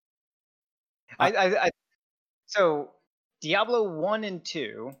 So Diablo 1 and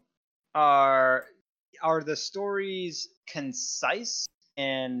 2 are the stories concise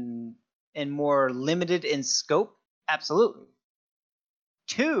and more limited in scope? Absolutely.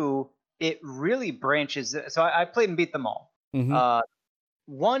 2, it really branches. So I played and beat them all. Mm-hmm.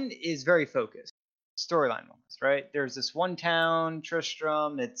 1 is very focused, storyline wise, right? There's this one town,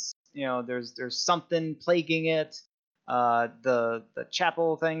 Tristram. It's there's something plaguing it. The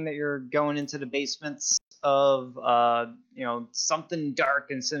chapel thing that you're going into the basements of. Something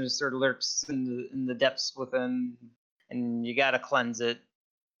dark and sinister lurks in the depths within, and you gotta cleanse it.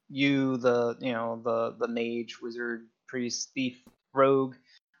 You, the mage, wizard, priest, thief, rogue.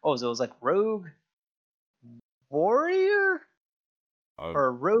 What was it? It was like rogue, warrior.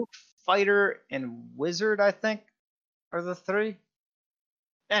 or rogue, fighter, and wizard, I think, are the three.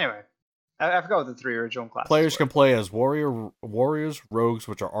 Anyway, I forgot what the three original classes Players were. can play as warriors, rogues,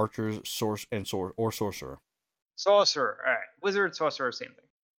 which are archers, or sorcerer. Sorcerer, all right. Wizard, sorcerer, same thing.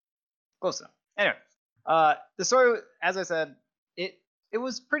 Close enough. Anyway, the story, as I said, it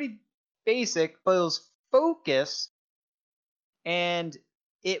was pretty basic, but it was focused and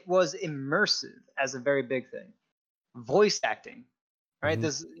it was immersive as a very big thing. Voice acting, right? Mhm.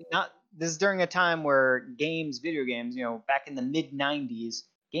 This is during a time where video games, back in the mid '90s,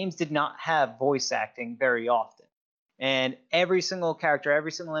 games did not have voice acting very often, and every single character,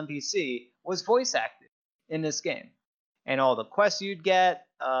 every single NPC was voice acted in this game, and all the quests you'd get,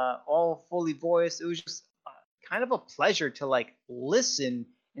 all fully voiced. It was just kind of a pleasure to like listen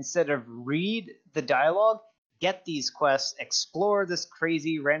instead of read the dialogue, get these quests, explore this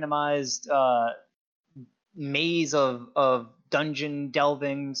crazy randomized maze of dungeon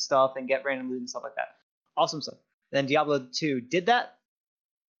delving stuff and get random loot and stuff like that. Awesome stuff. Then Diablo 2 did that,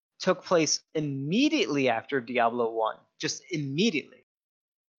 took place immediately after Diablo 1, just immediately,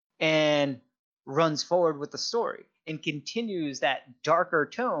 and runs forward with the story and continues that darker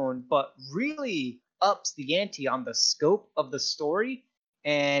tone, but really ups the ante on the scope of the story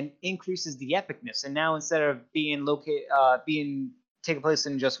and increases the epicness. And now instead of being taking place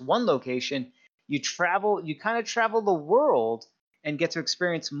in just one location, you kind of travel the world and get to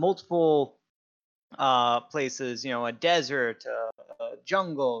experience multiple places, a desert, a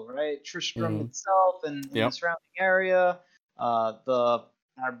jungle, right? Tristram Mhm. itself and the Yep. surrounding area, the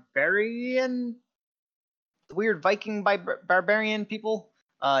barbarian, the weird Viking barbarian people.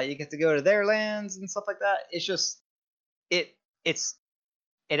 You get to go to their lands and stuff like that. It's just it it's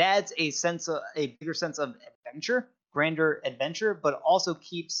it adds a bigger sense of adventure, grander adventure, but also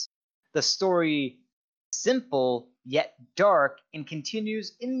keeps the story simple yet dark and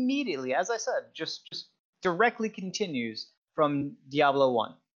continues immediately. As I said, just directly continues from Diablo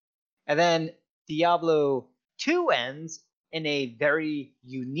 1. And then Diablo 2 ends in a very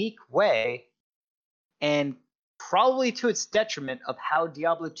unique way, and probably to its detriment of how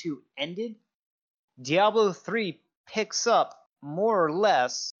Diablo 2 ended. Diablo 3 picks up more or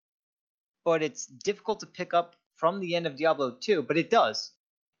less, but it's difficult to pick up from the end of Diablo 2, but it does.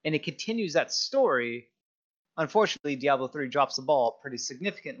 And it continues that story. Unfortunately, Diablo 3 drops the ball pretty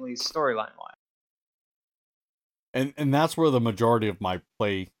significantly storyline wise. And that's where the majority of my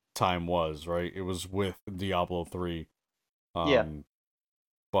play time was, right? It was with Diablo 3. Yeah, Um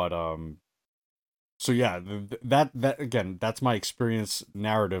but so yeah, that again, that's my experience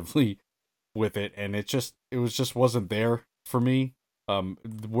narratively with it, and it wasn't there for me.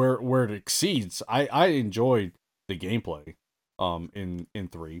 Where it exceeds, I enjoyed the gameplay in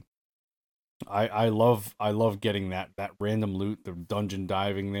 3. I love getting that random loot, the dungeon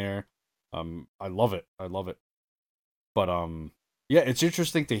diving there. I love it. I love it. But yeah, it's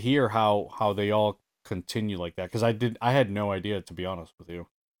interesting to hear how they all continue like that, because I had no idea, to be honest with you.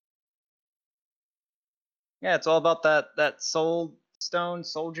 yeah, it's all about that soul stone,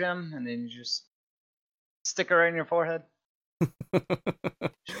 soul gem, and then you just stick it right in your forehead.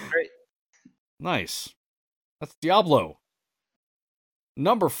 Great. Nice. That's Diablo.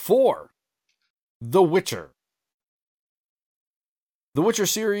 Number 4, The Witcher. The Witcher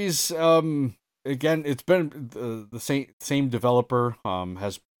series, again, it's been the same developer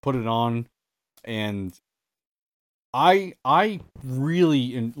has put it on, and I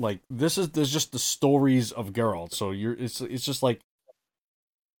really like there's just the stories of Geralt. So it's just like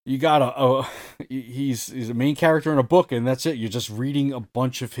you got he's a main character in a book, and that's it. You're just reading a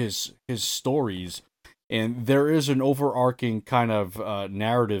bunch of his stories, and there is an overarching kind of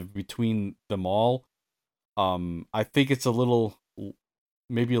narrative between them all. I think it's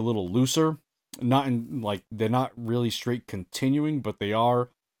maybe a little looser. Not in like they're not really straight continuing, but they are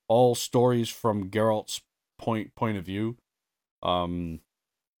all stories from Geralt's point of view. Um,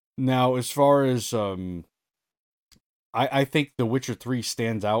 Now as far as I think The Witcher 3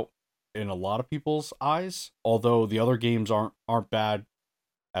 stands out in a lot of people's eyes, although the other games aren't bad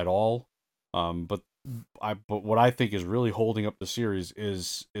at all. But what I think is really holding up the series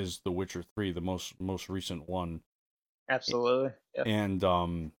is The Witcher 3, the most recent one. Absolutely. Yep.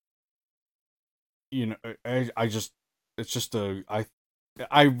 And you know, I just it's just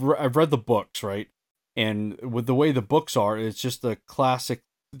I've read the books, right? And with the way the books are, it's just a classic.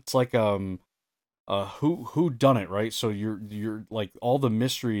 It's like who done it, right? So you're like all the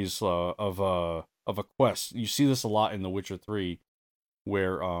mysteries of a quest. You see this a lot in The Witcher 3,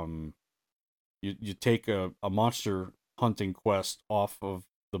 where you take a monster hunting quest off of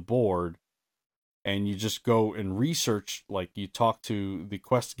the board, and you just go and research. Like, you talk to the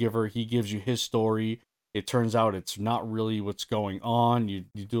quest giver, he gives you his story. It turns out it's not really what's going on. You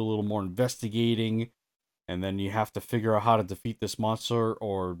do a little more investigating, and then you have to figure out how to defeat this monster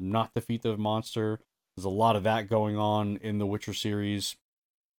or not defeat the monster. There's a lot of that going on in the Witcher series.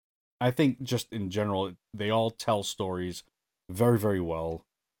 I think just in general, they all tell stories very, very well.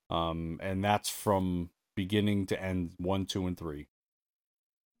 And that's from beginning to end, 1, 2, and 3.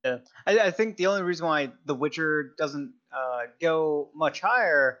 Yeah. I think the only reason why The Witcher doesn't go much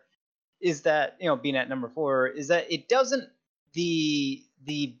higher is that, being at number 4, is that it doesn't, the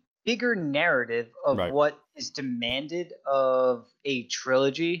bigger narrative of Right. what is demanded of a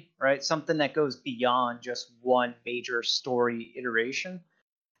trilogy, right? Something that goes beyond just one major story iteration.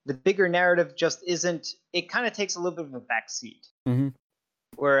 The bigger narrative just isn't. It kind of takes a little bit of a backseat. Mm-hmm.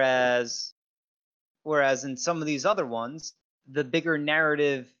 Whereas in some of these other ones, the bigger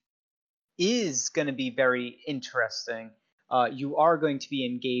narrative is going to be very interesting. You are going to be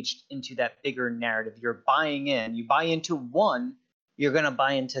engaged into that bigger narrative. You're buying in. You buy into one, you're going to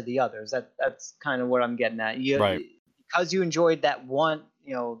buy into the others. That's kind of what I'm getting at. Right. Because you enjoyed that one,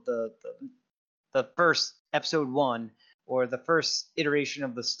 the first episode 1 or the first iteration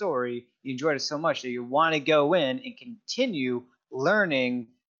of the story, you enjoyed it so much that you want to go in and continue learning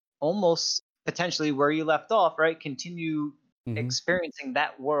almost potentially where you left off, right? Continue experiencing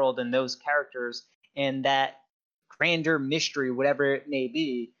that world and those characters and that grander mystery, whatever it may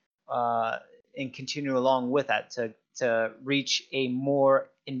be, and continue along with that to reach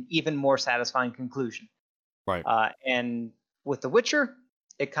an even more satisfying conclusion. Right. And with The Witcher,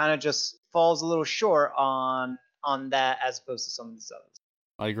 it kind of just falls a little short on that as opposed to some of these others.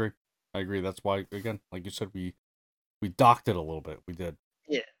 I agree. That's why, again, like you said, we docked it a little bit. We did.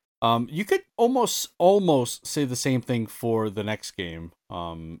 Yeah. You could almost say the same thing for the next game.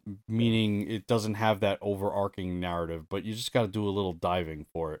 Meaning it doesn't have that overarching narrative, but you just got to do a little diving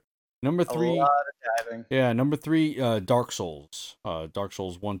for it. Number 3. A lot of diving. Yeah, number 3, Dark Souls. Dark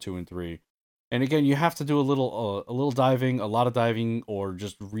Souls 1, 2, and 3. And again, you have to do a little diving, a lot of diving, or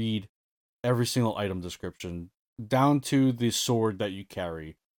just read every single item description down to the sword that you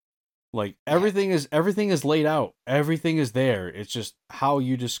carry. Like, everything is laid out. Everything is there. It's just how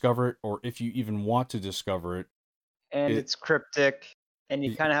you discover it, or if you even want to discover it. And it's cryptic, and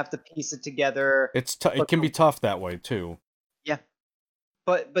you kind of have to piece it together. It can be tough that way too. Yeah,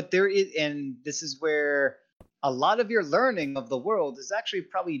 but there is, and this is where a lot of your learning of the world is actually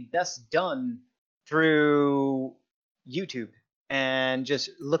probably best done through YouTube and just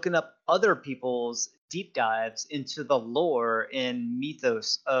looking up other people's deep dives into the lore and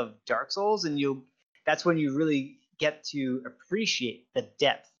mythos of Dark Souls, and that's when you really get to appreciate the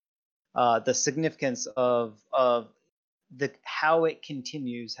depth, the significance of how it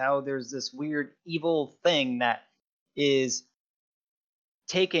continues, how there's this weird evil thing that is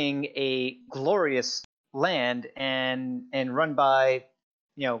taking a glorious land and run by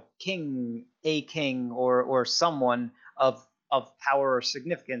king or someone of power or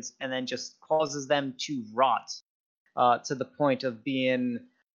significance, and then just causes them to rot to the point of being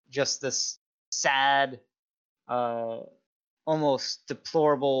just this sad, almost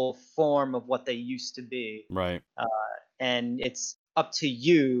deplorable form of what they used to be. Right. And it's up to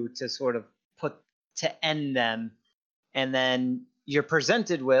you to sort of to end them, and then you're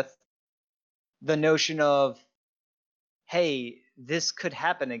presented with the notion of, hey, this could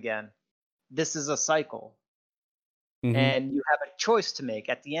happen again. This is a cycle. Mm-hmm. And you have a choice to make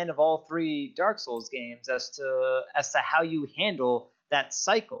at the end of all 3 Dark Souls games as to how you handle that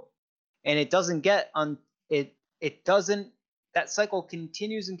cycle. And it doesn't get on it doesn't that cycle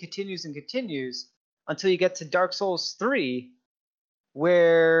continues and continues and continues until you get to Dark Souls 3,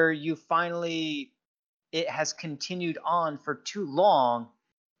 where you finally, it has continued on for too long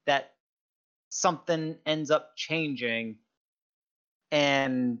that something ends up changing.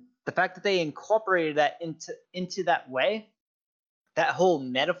 And the fact that they incorporated that into that way, that whole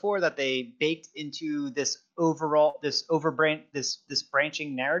metaphor that they baked into this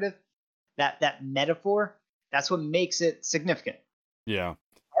branching narrative, that metaphor, that's what makes it significant. Yeah.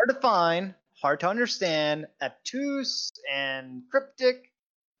 Hard to find, hard to understand, obtuse and cryptic,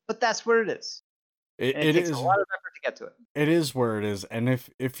 but that's where it is. It takes a lot of effort to get to it. It is where it is, and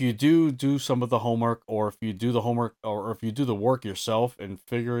if you do some of the homework, or if you do the homework, or if you do the work yourself and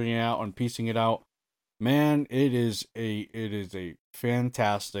figuring it out and piecing it out, man, it is a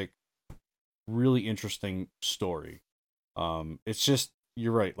fantastic, really interesting story. It's just,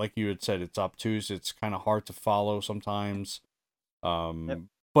 you're right, like you had said, it's obtuse, it's kind of hard to follow sometimes,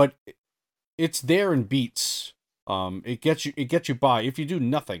 but it's there in beats. It gets you by. If you do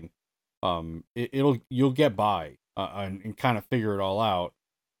nothing, you'll get by and kind of figure it all out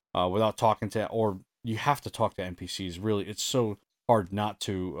without talking to, or you have to talk to NPCs. Really, it's so hard not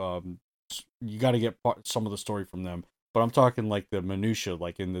to. You got to get some of the story from them. But I'm talking like the minutia,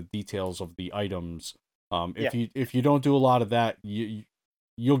 like in the details of the items. Yeah. If you don't do a lot of that,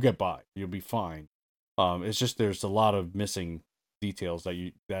 you'll get by. You'll be fine. It's just there's a lot of missing details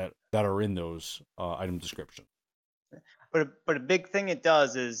that are in those item descriptions. But a big thing it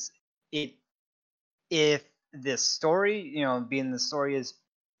does is it if the story, being the story is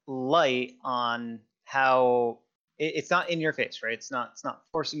light on how it's not in your face, right? It's not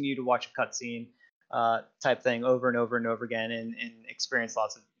forcing you to watch a cutscene type thing over and over and over again and experience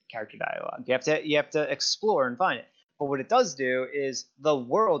lots of character dialogue. You have to explore and find it. But what it does do is the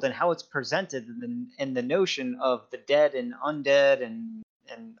world and how it's presented and the notion of the dead and undead and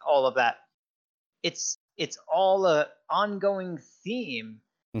all of that. It's all a ongoing theme,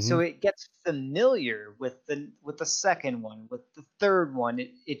 so Mm-hmm. it gets familiar with the second one, with the third one.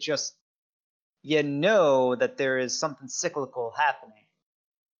 It just, that there is something cyclical happening.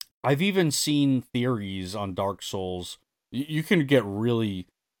 I've even seen theories on Dark Souls. You can get really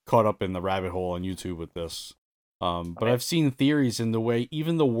caught up in the rabbit hole on YouTube with this. But Okay. I've seen theories in the way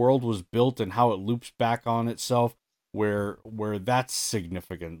even the world was built and how it loops back on itself, where that's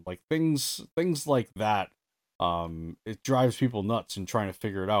significant. Like things like that. It drives people nuts in trying to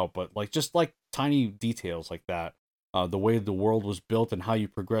figure it out. But like just like tiny details like that, the way the world was built and how you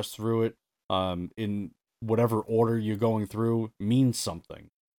progress through it, in whatever order you're going through means something.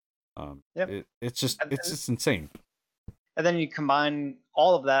 Yep. And, It's and, just insane. and then you combine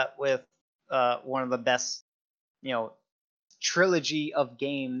all of that with one of the best, you know, trilogy of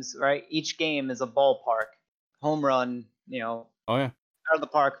games, right? Each game is a ballpark home run, Oh yeah, out of the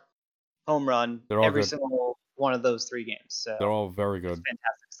park, home run, they're all every good. single one of those three games. So They're all very it's good.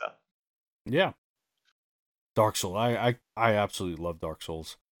 fantastic stuff. Yeah, Dark Souls. I absolutely love Dark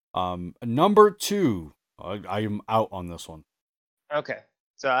Souls. Number two. I am out on this one. Okay,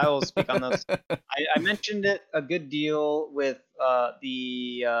 so I will speak on this. I mentioned it a good deal with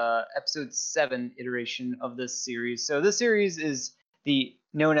the episode 7 iteration of this series. So this series is the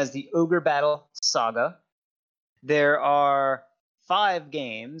known as the Ogre Battle Saga. There are 5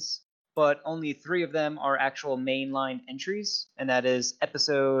 games, but only 3 of them are actual mainline entries, and that is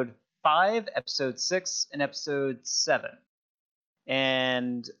episode 5, episode 6, and episode 7.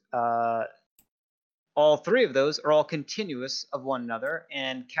 And all 3 of those are all continuous of one another,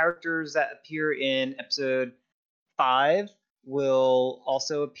 and characters that appear in episode 5 will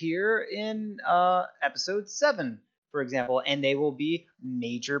also appear in episode 7, for example, and they will be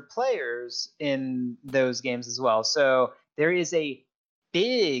major players in those games as well. So there is a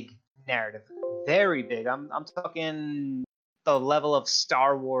big narrative, very big. I'm talking the level of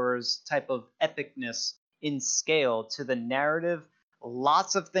Star Wars type of epicness in scale to the narrative.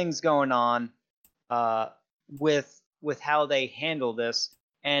 Lots of things going on uh, with how they handle this,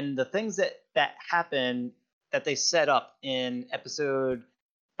 and the things that happen that they set up in episode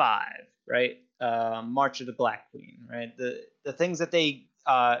 5, right? March of the Black Queen, right? The things that they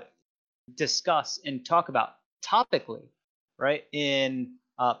discuss and talk about topically, right? In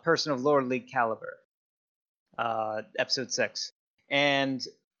Person of Lordly Caliber, episode 6, and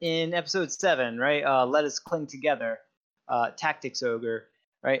in episode 7, right? Let Us Cling Together, Tactics Ogre,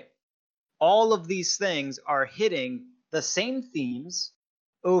 right? All of these things are hitting the same themes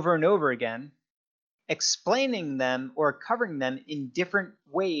over and over again, explaining them or covering them in different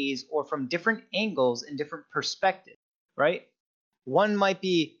ways or from different angles and different perspectives, right? One might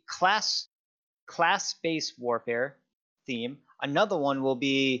be class-based warfare theme. Another one will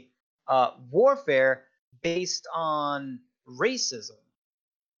be warfare based on racism,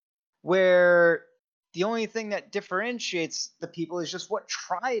 where the only thing that differentiates the people is just what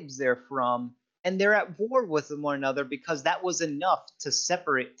tribes they're from, and they're at war with one another because that was enough to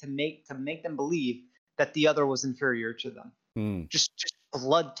separate, to make them believe that the other was inferior to them. Hmm. Just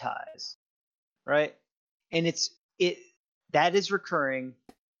blood ties, right? And it that is recurring,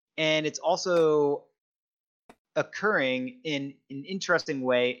 and it's also occurring in an interesting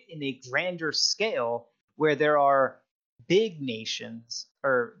way in a grander scale, where there are big nations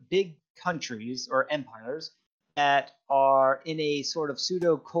or big countries or empires that are in a sort of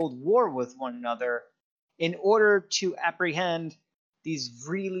pseudo Cold War with one another in order to apprehend these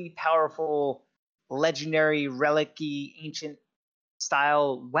really powerful, legendary, relic-y, ancient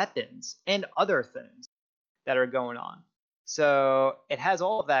style weapons and other things that are going on. So it has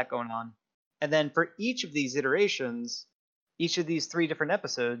all of that going on. And then for each of these iterations, each of these 3 different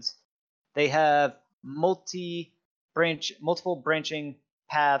episodes, they have multiple branching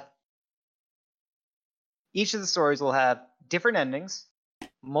path Each of the stories will have different endings,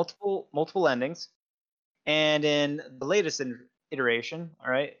 multiple endings, and in the latest iteration,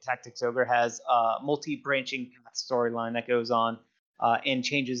 all right, Tactics Ogre has a multi-branching path storyline that goes on and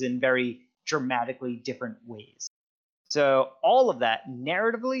changes in very dramatically different ways. So all of that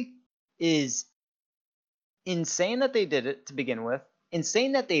narratively is insane that they did it to begin with,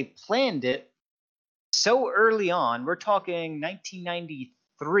 insane that they planned it so early on. We're talking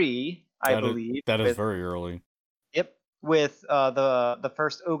 1993, I believe. That is very early. Yep, with the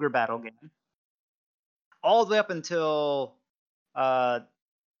first Ogre Battle game, all the way up until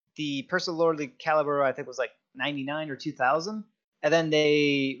the Personal Lordly Caliber, I think was like 99 or 2000, and then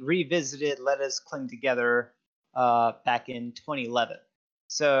they revisited Let Us Cling Together back in 2011.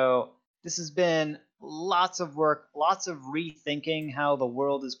 So this has been lots of work, lots of rethinking how the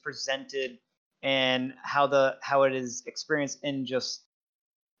world is presented and how it is experienced, and just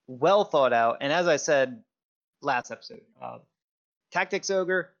well thought out. And as I said last episode, Tactics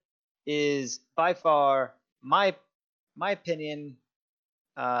Ogre is by far my opinion,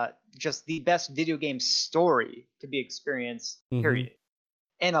 just the best video game story to be experienced, period.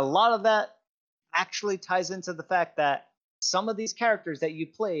 And a lot of that actually ties into the fact that some of these characters that you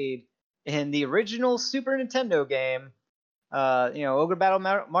played in the original Super Nintendo game, Ogre Battle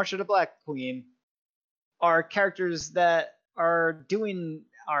March of the Black Queen, are characters that are doing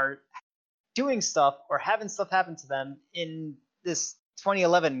stuff or having stuff happen to them in this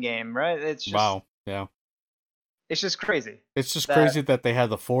 2011 game, right? It's just Wow. Yeah. It's just crazy. It's just crazy that they had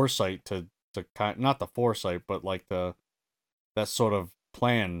the foresight to not the foresight, but like that sort of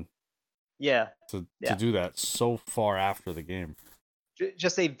plan. Yeah. To do that so far after the game.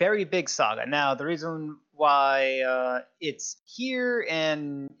 Just a very big saga. Now, the reason why it's here,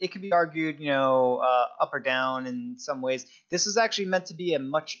 and it could be argued, up or down in some ways. This is actually meant to be a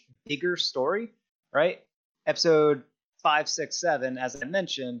much bigger story, right? Episode 5, 6, 7, as I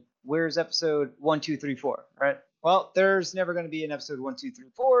mentioned. Where's episode 1, 2, 3, 4, right? Well, there's never going to be an episode 1, 2, 3,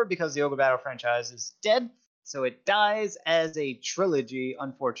 4 because the Ogre Battle franchise is dead. So it dies as a trilogy,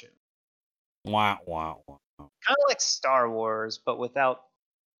 unfortunately. Wow. Kind of like Star Wars, but without.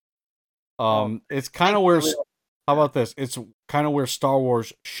 It's kind of where. How about this? It's kind of where Star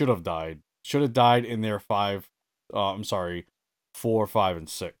Wars should have died. Should have died in their 4, 5, and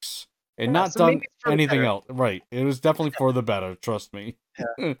 6, and not done anything else. Right? It was definitely for the better. Trust me.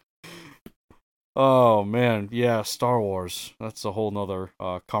 Yeah. Oh man, yeah, Star Wars. That's a whole nother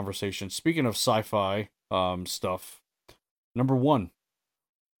conversation. Speaking of sci-fi stuff, number one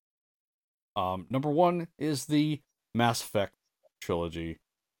is the Mass Effect trilogy.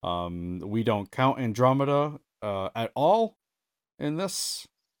 We don't count Andromeda at all in this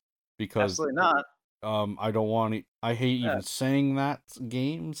because absolutely not. I don't want to. I hate even saying that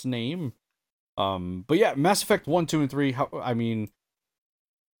game's name. But yeah, Mass Effect 1, 2, and 3.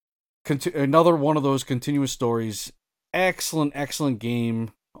 Another one of those continuous stories. Excellent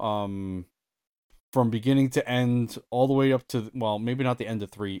game. From beginning to end, all the way up to, well, maybe not the end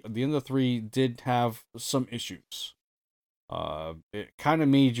of 3. The end of 3 did have some issues. It kind of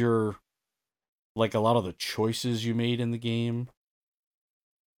made a lot of the choices you made in the game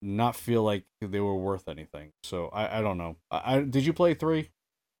not feel like they were worth anything. So I don't know. Did you play 3?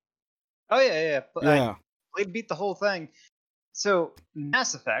 Oh yeah. Yeah. I beat the whole thing. So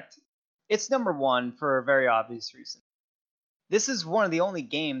Mass Effect, it's number 1 for a very obvious reason. This is one of the only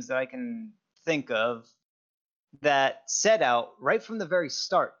games that I can think of that set out right from the very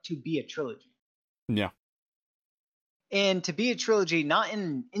start to be a trilogy. Yeah. And to be a trilogy, not in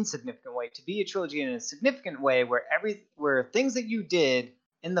an insignificant way, to be a trilogy in a significant way where things that you did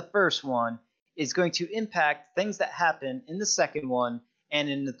in the first one is going to impact things that happen in the second one and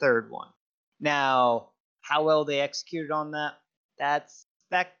in the third one. Now, how well they executed on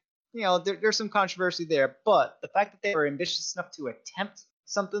there's some controversy there, but the fact that they were ambitious enough to attempt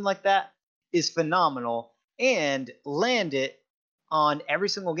something like that is phenomenal, and land it on every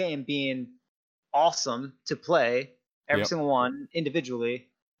single game being awesome to play, every single one individually,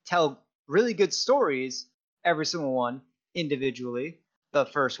 tell really good stories, every single one individually, the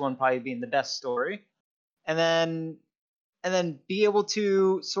first one probably being the best story, and then be able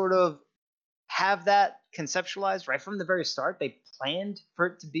to sort of have that conceptualized right from the very start. They planned for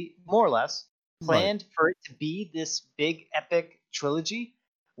it to be, more or less, for it to be this big epic trilogy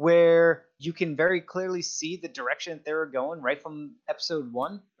where you can very clearly see the direction that they were going right from episode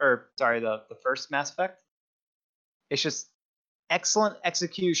 1, the first Mass Effect. It's just excellent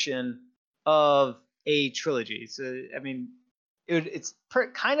execution of a trilogy. So, I mean, it's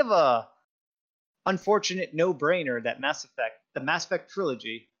kind of a unfortunate no-brainer that the Mass Effect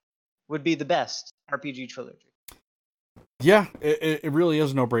trilogy would be the best RPG trilogy. Yeah, it really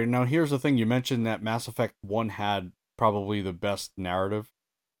is a no-brainer. Now, here's the thing. You mentioned that Mass Effect 1 had probably the best narrative,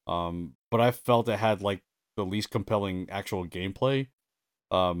 but I felt it had, like, the least compelling actual gameplay.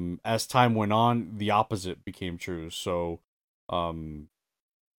 As time went on, the opposite became true. So,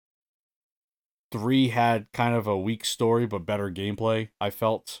 3 had kind of a weak story, but better gameplay, I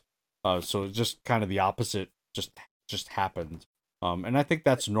felt. So just kind of the opposite just happened. And I think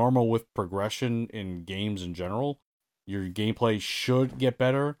that's normal with progression in games in general. Your gameplay should get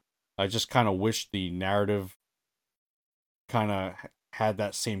better. I just kind of wish the narrative kind of had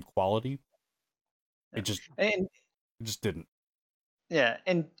that same quality. It just And it just didn't. yeah,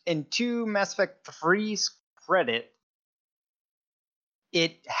 and to Mass Effect 3's credit,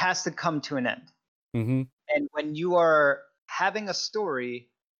 it has to come to an end. Mm-hmm. And when you are having a story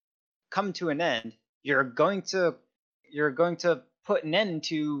come to an end, you're going to put an end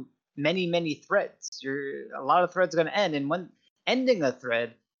to many threads. A lot of threads are going to end, and when ending a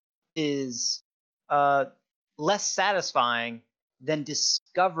thread is less satisfying than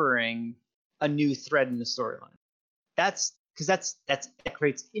discovering a new thread in the storyline. That's because that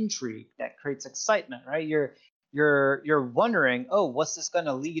creates intrigue, that creates excitement, right? You're wondering, oh, what's this going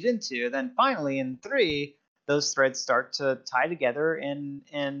to lead into? Then finally in 3, those threads start to tie together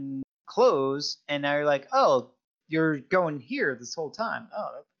and close, and now you're like, oh, you're going here this whole time.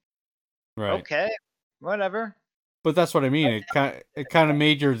 Oh, Right. okay, whatever. But that's what I mean. It kind of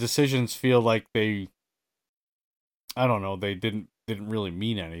made your decisions feel like they, I don't know, they didn't really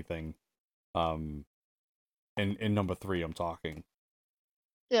mean anything. In number 3, I'm talking.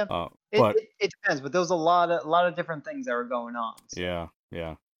 Yeah, but it depends. But there was a lot of different things that were going on. So.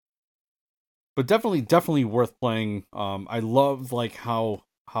 Yeah. But definitely worth playing. I love like how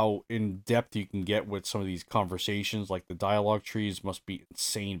in depth you can get with some of these conversations. Like the dialogue trees must be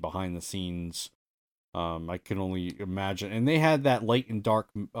insane behind the scenes. I can only imagine. And they had that light and dark.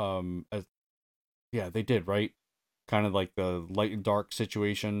 Yeah, they did, right? Kind of like the light and dark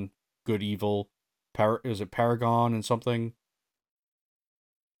situation, good evil. Is it Paragon and something?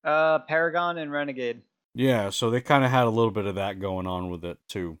 Paragon and Renegade. Yeah, so they kind of had a little bit of that going on with it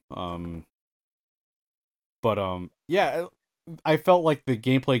too. Yeah, I felt like the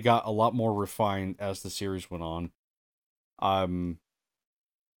gameplay got a lot more refined as the series went on. I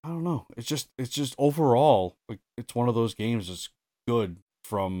don't know. It's just overall, like, it's one of those games that's good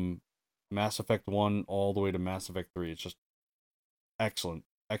from Mass Effect 1 all the way to Mass Effect 3. It's just excellent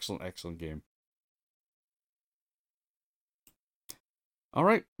game. All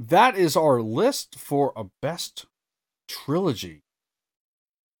right, that is our list for a best trilogy.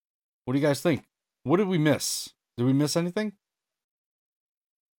 What do you guys think? What did we miss? Did we miss anything?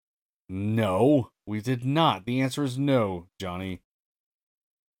 No, we did not. The answer is no, Johnny.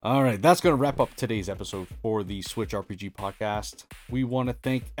 All right, that's going to wrap up today's episode for the Switch RPG podcast. We want to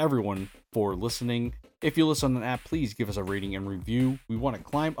thank everyone for listening. If you listen on an app, please give us a rating and review. We want to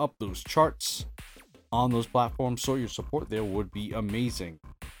climb up those charts on those platforms, so your support there would be amazing.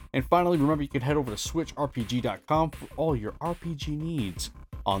 And finally, remember you can head over to switchrpg.com for all your RPG needs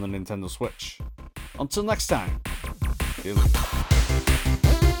on the Nintendo Switch. Until next time, see you later.